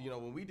 you know,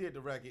 when we did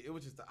the record, it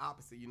was just the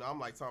opposite. You know,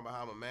 I'm like talking about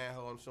how I'm a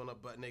manhole. I'm showing up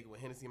butt naked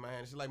with Hennessy in my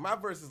hand. She's like, my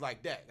verse is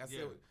like that. I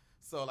said,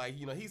 so like,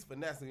 you know, he's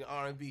finessing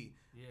R&B.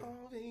 Yeah.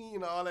 You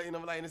know, all that. You know,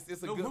 like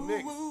it's a good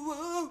mix.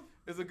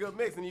 It's a good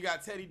mix, and you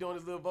got Teddy doing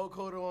his little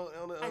vocoder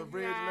on the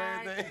bridge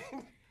and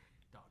everything.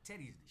 Dog,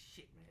 Teddy's the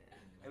shit, man.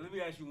 Hey, let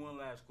me ask you one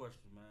last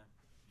question, man.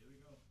 Here we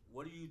go.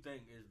 What do you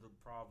think is the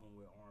problem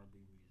with R&B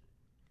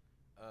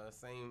music?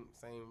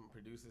 Same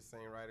producers,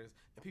 same writers,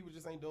 and people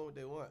just ain't doing what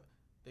they want.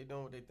 They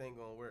doing what they think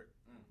gonna work.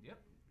 Yep.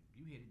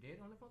 You hit it dead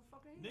on the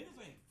motherfucker. Niggas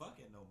ain't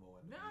fucking no more.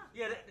 Nah.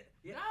 Yeah,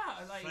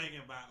 Nah, like.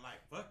 Singing about like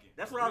fucking.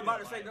 that's what I was about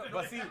to say.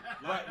 But see,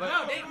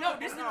 No,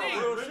 this is the thing.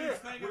 real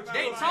shit. They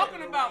ain't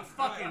talking about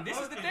fucking. This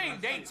is the thing.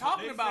 They ain't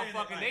talking about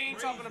fucking. They ain't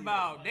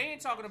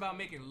talking about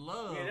making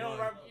love. Yeah, they don't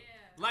bro. rap-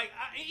 Like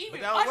even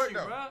But that don't work, Usher,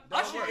 though. bro.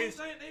 That Usher don't is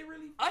They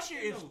really Usher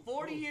is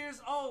 40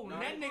 years old,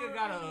 and that nigga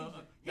got he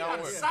Don't got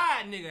a work.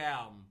 side nigga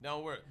album.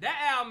 don't work.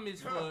 That album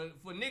is for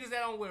niggas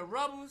that don't wear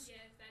rubbers. Yes,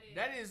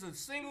 That is a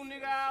single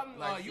nigga album.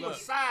 Like, You look, a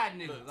side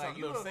nigga. Like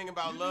you look, a, sing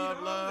about You love.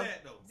 need all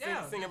that, though.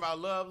 Yeah. Sing about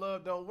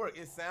love don't work.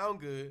 It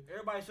sound good,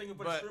 Everybody singing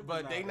for the strippers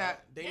but they now,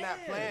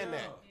 not playing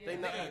that.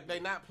 Yeah. They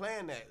not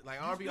playing that.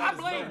 Like R&B I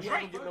artists, blame we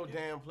Drake. don't get no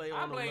damn play I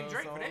on no blame love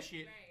Drake song. for that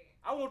shit.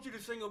 I want you to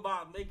sing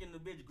about making the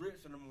bitch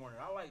grits in the morning.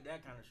 I like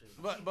that kind of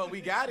shit. But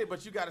we got it.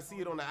 But you got to see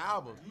it on the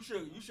album. You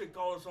should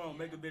call a song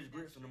 "Make a Bitch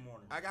Grits in the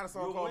Morning." I got a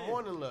song You'll called win.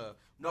 Morning Love.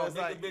 No, But it's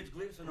make like, a bitch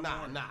grits in the nah,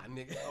 morning.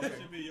 nigga. That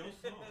should be your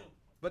song.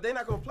 But they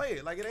not gonna play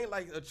it. Like it ain't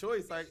like a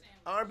choice. Like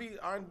R&B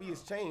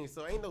has changed.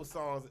 So ain't no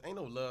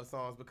love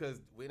songs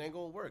because it ain't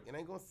gonna work. It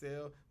ain't gonna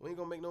sell. We ain't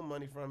gonna make no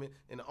money from it.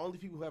 And the only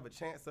people who have a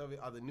chance of it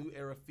are the new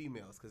era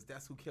females because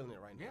that's who killing it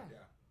right now.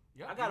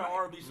 Yeah. I got an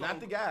R&B song. Not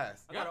the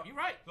guys. Yeah, you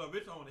right. So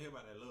bitch, I want to hear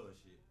about that love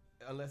shit.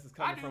 unless it's I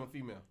coming do. from a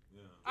female.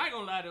 Yeah. I ain't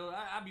gonna lie though,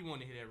 I be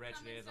wanting to hear that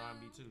ratchet ass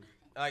R&B too.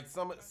 Like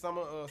Summer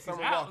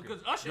Walker.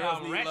 Because Usher Girls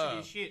album Need ratchet Love.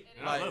 as shit.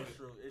 And Like- I love it.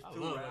 It's I too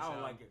love right. that I don't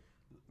sound. like it.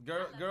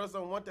 Girls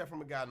don't want that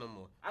from a guy no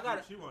more. I got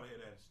it. She want to hear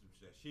that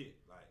shit.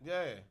 Like,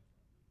 Yeah.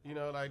 You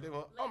know, like they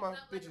want all my Legs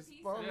up like a bitches.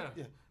 pizza. Fun. Yeah.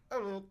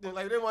 Yeah.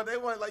 Like they want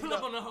like you Pull up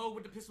know. on the hoe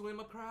with the pistol in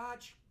my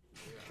crotch.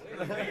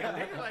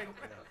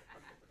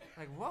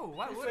 like whoa,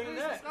 what sing is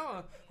that? this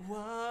song?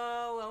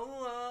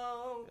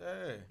 Whoa. Yeah.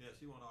 yeah,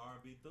 she want an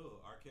R&B thug.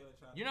 R. Kelly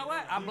tried. You know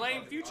what? I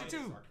blame Future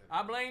too.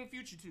 I blame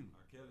Future too.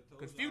 R. Kelly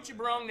told Cause y'all Future that.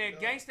 brung that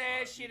gangsta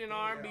ass shit in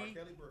R&B.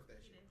 Kelly birthed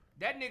that shit.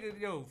 That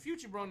nigga,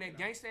 Future brung that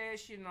gangsta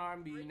ass shit in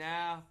R&B.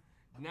 Now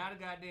the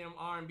goddamn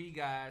R&B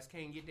guys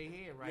can't get their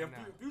head right now.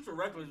 Future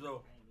reckless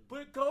though.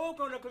 Put coke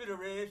on the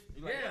clitoris.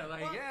 Yeah,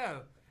 like yeah.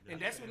 And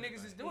that's what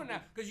niggas is doing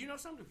now. Cause you know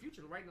something,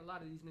 Future writing a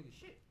lot of these niggas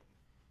shit.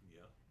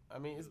 Yeah. I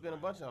mean, it's been a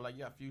bunch of them. Like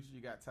you got Future,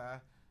 you got Ty.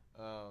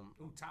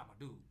 Ooh, Top my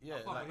dude. Yeah, I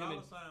fuck like- with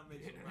Dollar Sign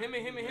makes some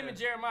him and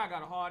Jeremiah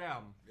got a hard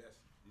album. Yes.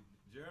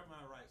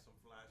 Jeremiah writes some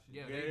fly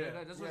shit. Yeah,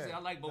 Yeah. that's what I say. I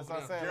like both That's of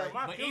what I'm them. saying. Like,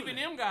 Jeremiah But killed even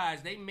it. them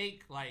guys, they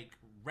make like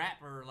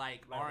rapper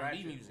like Like R&B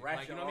ratchet- music. ratchet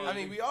Like you know what I I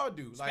mean? mean, we all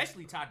do. Like,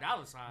 Especially Ty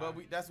Dolla $ign. but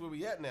that's where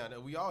we at now.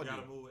 That we all You do.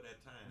 gotta move with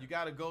that time. You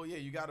gotta go. Yeah,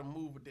 you gotta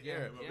move with the Yeah.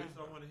 era. But Yeah. bitch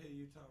don't want to hear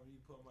you talking. You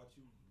talking about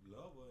you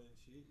love her and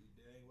shit.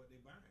 That ain't what they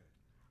buying.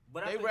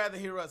 But They rather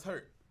hear us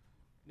hurt.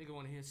 Nigga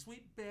want to hear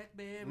sweet back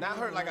baby. Not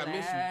hurt like I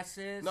miss you.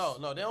 molasses.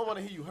 No, they don't want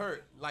to hear you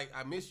hurt like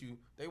I miss you.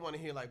 They want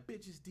to hear like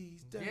bitches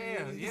these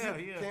days. Yeah.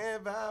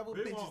 Can't vibe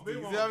with They bitches want- these. they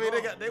You want know what I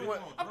mean? drunk. They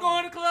want. I'm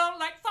going to the club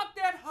like fuck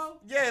that hoe.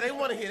 Yeah, they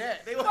want to hear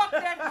that. They want. Fuck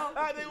that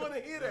hoe. They want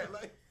to hear that.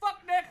 Like.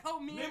 Fuck that hoe.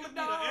 Me and Niggas my need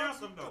an dogs.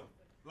 anthem though.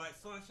 Like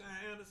Sunshine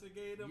Anderson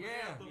gave them Yeah.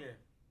 an anthem. Yeah.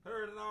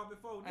 Heard it all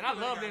before. And I Niggas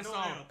love ain't that got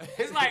no song. anthem.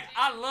 It's like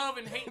I love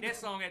and hate that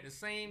song at the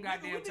same Nigga, we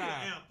goddamn need an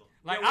time. anthem.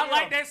 Like Yeah, I we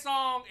like are. that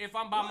song if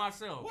I'm by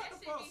myself. What That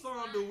the shit fuck be song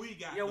fun. do we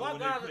got? Yeah, though what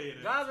when guys- they play it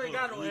in guys the ain't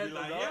got club? no We be anthem,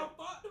 like, dog.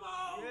 yeah, fuck them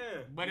all. Yeah.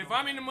 But if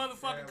I'm in the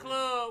motherfucking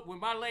club with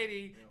my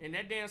lady and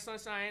that damn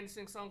Sunshine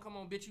Anderson song come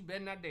on, bitch, you better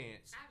not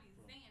dance. I be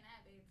singing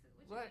that bitch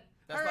too. What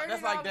you What? mean?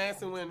 That's like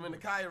dancing when the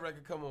Kaya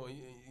record come on.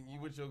 You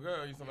with your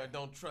girl. You somebody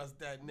don't trust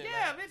that nigga.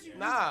 Yeah, bitch. You,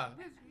 Nah,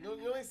 bitch,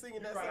 you ain't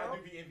singing that Probably song.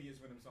 do be envious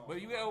when them songs.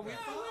 But you come out. got we, Yeah,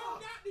 we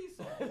don't got these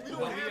songs. We but don't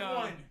we, have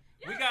one.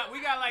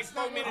 we got like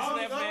 4 minutes All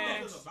left, these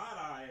man. songs is about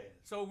our ass.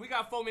 So we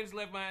got 4 minutes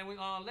left, man. We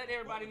let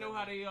everybody know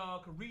how they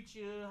can reach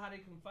you, how they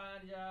can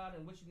find y'all,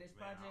 and what's your next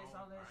Man, projects,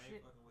 all that I ain't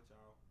shit. fucking with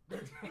y'all.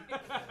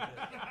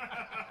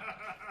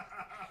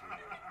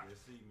 You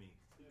see me.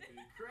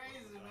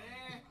 Crazy,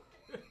 man.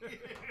 Fuck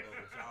with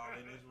y'all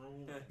in this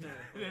room.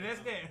 Yeah,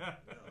 that's that. Yeah,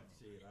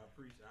 shit, I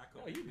appreciate. I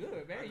come. Oh, you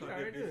good, man. I You come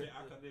already that bitch- good. I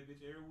come that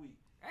bitch every week.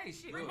 Hey,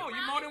 shit, Bring you know the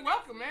you more than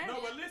brownies welcome, next man.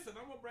 No, but listen,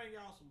 I'm gonna bring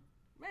y'all some.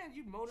 Man,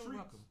 you more than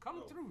Treats. welcome. Come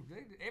No. through.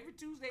 Every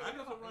Tuesday. I 8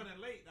 just o'clock. been running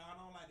late, dog. I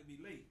don't like to be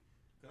late.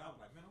 Cause I was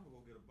like, man, I'm gonna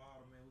go get a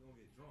bottle, man. We're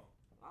gonna get drunk.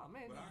 Oh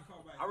man. But I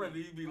call back. I'd rather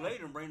you be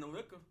late and bring the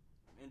liquor.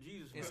 And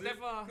Jesus. And Christ.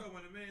 Stefon. Cause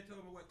when the man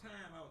told me what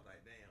time, I was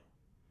like, damn.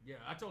 Yeah,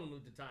 I told him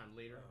at the time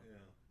later. Yeah.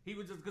 He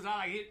was just because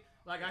I hit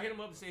him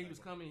up and said he was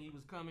coming,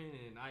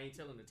 and I ain't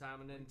telling the time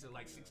and nothing until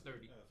like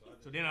 6:30.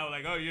 So then I was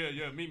like, oh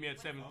yeah, meet me at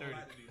 7:30. I don't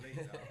like to be late,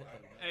 dog.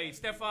 Hey,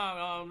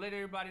 Stefon, let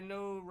everybody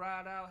know,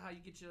 ride out, how you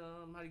get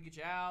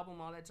your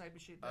album, all that type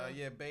of shit. Done.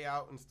 Yeah, Bay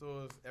out in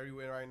stores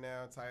everywhere right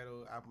now.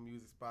 Tidal, Apple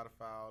Music,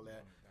 Spotify, all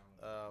that.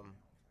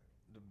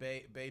 The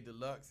Bay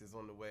Deluxe is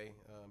on the way.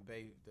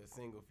 Bay, the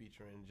single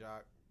featuring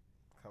Jock,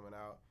 coming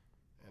out,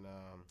 and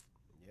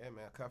yeah,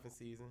 man, cuffing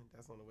season.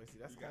 That's on the way. See,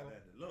 that's You got kind of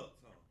that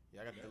deluxe, huh?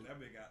 yeah. I got the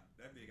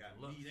That big got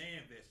Deluxe. meat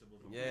and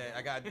vegetables. yeah.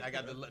 I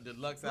got the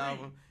deluxe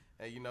album,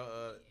 and you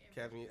know,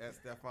 catch me at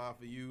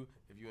Stefon4U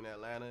if you in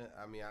Atlanta.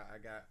 I mean, I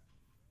got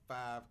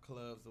 5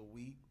 clubs a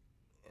week,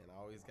 and I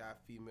always got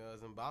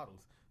females and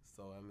bottles.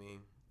 So I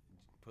mean,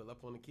 pull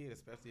up on the kid,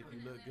 especially if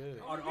you look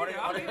good.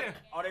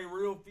 Are they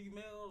real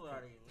females? Or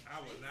are they? I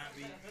would not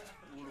be.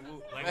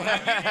 Like when I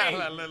get, hey,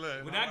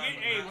 Look. when I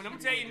get, hey, when I'm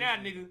tell you now,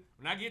 nigga,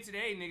 when I get to the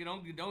A,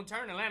 nigga, don't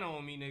turn Atlanta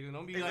on me, nigga.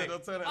 Don't be He said like,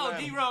 don't turn oh,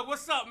 Atlanta. D-Rug,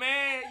 what's up,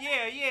 man?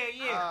 Yeah.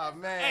 Oh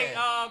man. Hey,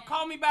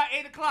 call me by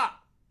 8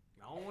 o'clock.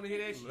 I don't want to hear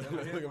that shit.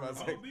 Look at my I'm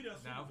face. gonna be there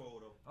Now. Super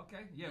Bowl though.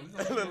 Okay, yeah, we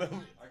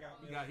gonna. I got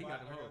me. He got a them spot,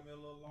 I hoes. got me a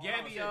little long.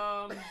 Gabby, He's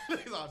all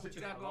what shit.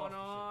 you got going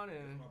on?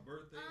 And My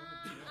birthday.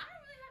 I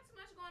don't really have too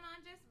much going on.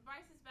 Just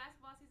Bryce's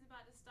basketball season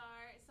about to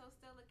start, so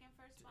still looking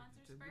for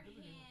sponsors for him.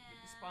 Get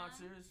the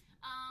sponsors.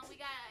 We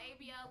got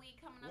ABL League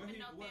coming up in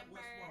November.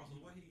 What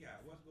sponsors? What he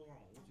got? What's going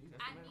on? What you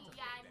I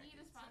need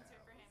a sponsor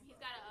for him. He's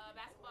got a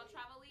basketball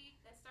travel league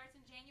that starts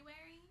in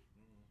January,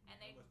 and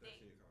What's that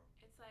shit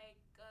called? it's like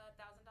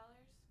 $1,000.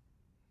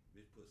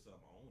 Bitch put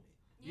something on it.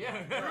 Yeah.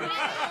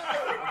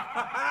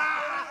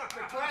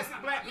 The classic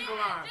black people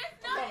line.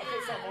 Just Come on, know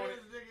put something on that.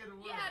 it.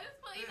 Yeah, just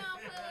put put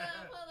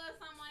a little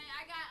something on it.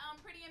 I got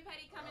Pretty and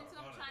Petty coming too.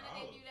 I'm trying to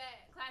debut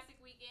that classic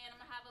weekend. I'm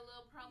gonna have a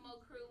little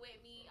promo crew with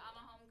me, all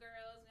my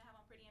homegirls. We're gonna have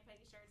on Pretty and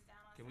Petty shirts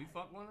down on Can we Saturday.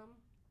 fuck one of them?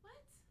 What?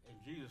 In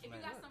Jesus' If you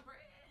name. got some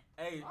bread.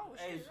 Hey, Oh,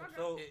 hey, shit, I got-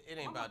 so It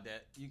ain't about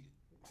that. You.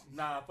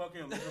 nah, fuck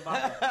him. It's about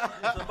that.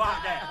 It's about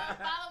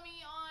that. Follow me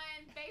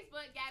on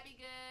Facebook, Gabby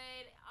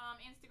Good.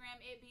 Instagram,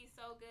 it be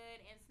so good,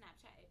 and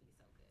Snapchat, it be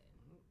so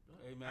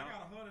good. Hey, I man.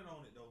 got 100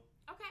 on it though.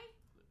 Okay.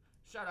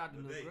 Shout out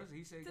to Nook Today. Grizzle.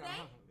 He said he got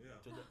Today? 100. Yeah.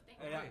 To the- Thank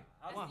Hey, you.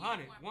 I-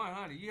 100.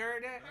 100. You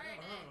heard that? I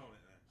got 100 on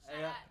it now. Shout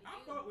Hey, out I to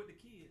you. fuck with the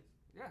kids.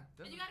 Yeah.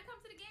 And you gotta come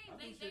to the game. I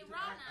They do shit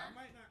raw I now.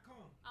 might not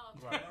come. Oh,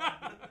 okay. Right.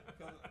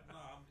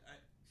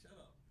 Shut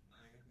up.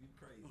 You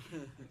crazy.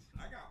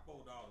 I got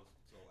 $4,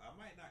 so I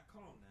might not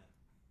come now.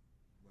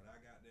 But I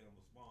got them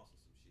to sponsor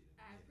some shit.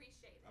 I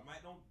appreciate it. I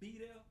might not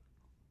be there,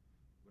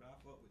 but I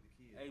fuck with the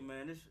kids. Hey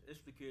man,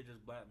 it's the kid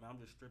just black man. I'm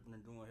just stripping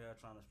and doing hair,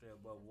 trying to stay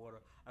above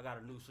water. I got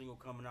a new single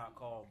coming out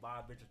called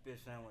 "Buy a Bitch a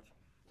Fish Sandwich."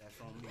 That's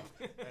on me.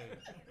 Hey,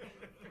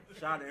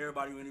 shout out to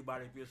everybody,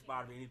 anybody, if you're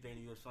inspired of anything,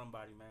 you're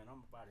somebody, man.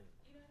 I'm about it.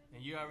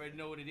 And you already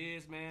know what it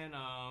is, man.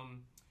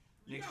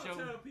 You Next gotta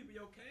show. tell people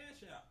your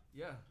cash out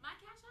Yeah. My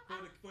cash app?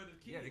 for the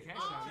kids. Yeah, the cash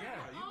Oh, out.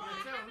 Yeah. You oh, might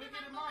I Tell have him, it look in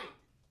at my the book.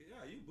 mic.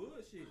 Yeah, you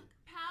bullshit.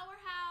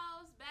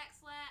 Powerhouse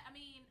backslash. I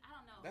mean, I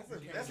don't know. That's a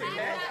Cash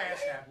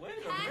cash app. Wait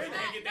a Cash minute.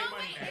 app. get their No,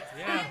 money wait, back. it's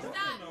Yeah.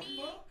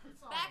 cash.me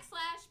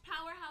backslash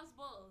Powerhouse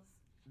Bulls.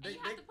 And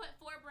you have to put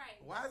 4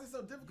 braids. Why is it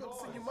so difficult to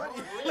send you money?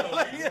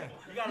 Yeah.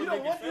 You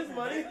don't want this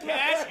money.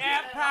 Cash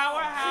App You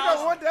Powerhouse.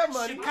 don't want that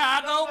money.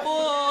 Chicago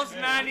Bulls,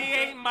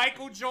 98,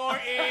 Michael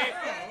Jordan.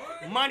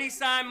 Money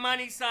sign,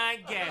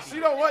 Gabby. She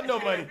don't want no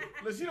money.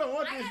 Look, she don't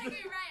want I this. gotta get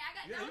it right.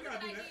 Yeah, That you was a gotta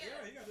good do that. idea.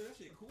 Yeah, you gotta do that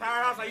shit cool.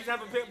 Powerhouse, I used to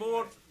have a pit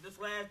bull this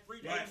last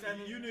 3 days.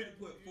 Right, you need to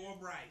put 4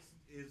 brights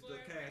is the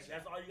cash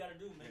That's out. all you gotta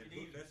do, man. And Make it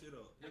hook easy. that shit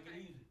up. Make it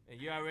easy.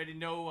 And you already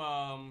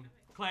know,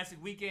 Classic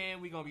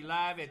Weekend. We gonna be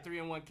live at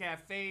 3-in-1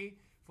 Cafe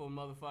for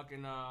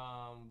motherfucking.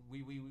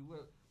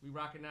 We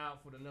rocking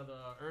out for another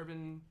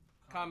urban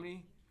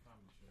comedy.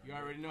 You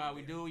already know how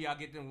we do. Y'all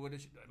get them with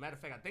us. Matter of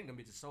fact, I think them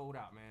bitches sold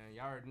out, man.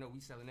 Y'all already know we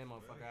selling them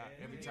motherfucker out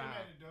every time.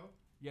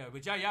 Yeah,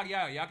 but y'all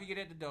can get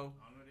at the dough.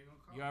 I don't know they gonna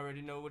call. You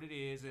already know what it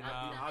is, and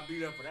I'll be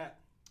there for that.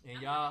 and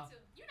I'm y'all, coming too.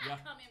 You're yeah.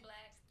 not coming,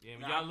 Black. yeah,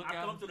 when Nah, y'all look I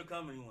come out. to the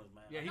comedy ones,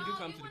 man. Yeah, he No, do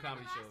come you to the went to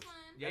comedy the shows. last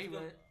one. Yeah, he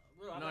That's went.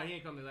 good. Well, No, he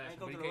ain't come to the I last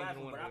ain't one. come But to he the came last to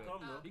the one, one. but I with come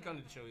it. though. He come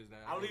to the shows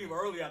now. I leave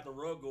early after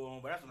rug go on,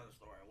 but that's another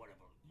story.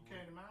 Whatever. You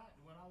came to mine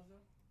when I was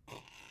there.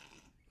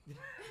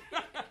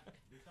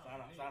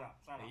 Shout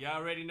out. And y'all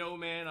already know,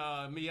 man.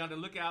 Me on the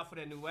lookout for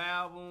that new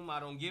album. I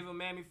don't give a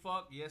mammy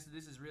fuck. Yes,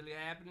 this is really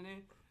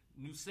happening.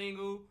 New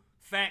single,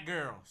 Fat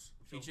Girls,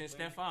 featuring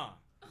Stefon.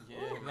 Yeah.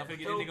 I'm finna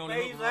get So this nigga on the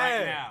hook face right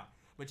ass. now.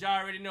 But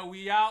y'all already know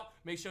we out.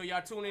 Make sure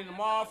y'all tune in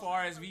tomorrow for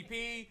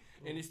RSVP.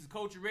 And this is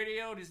Culture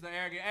Radio. This is the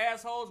Arrogant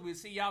Assholes. We'll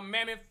see y'all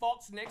mammy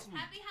fucks next week.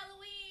 Happy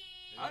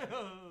Halloween.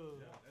 Oh.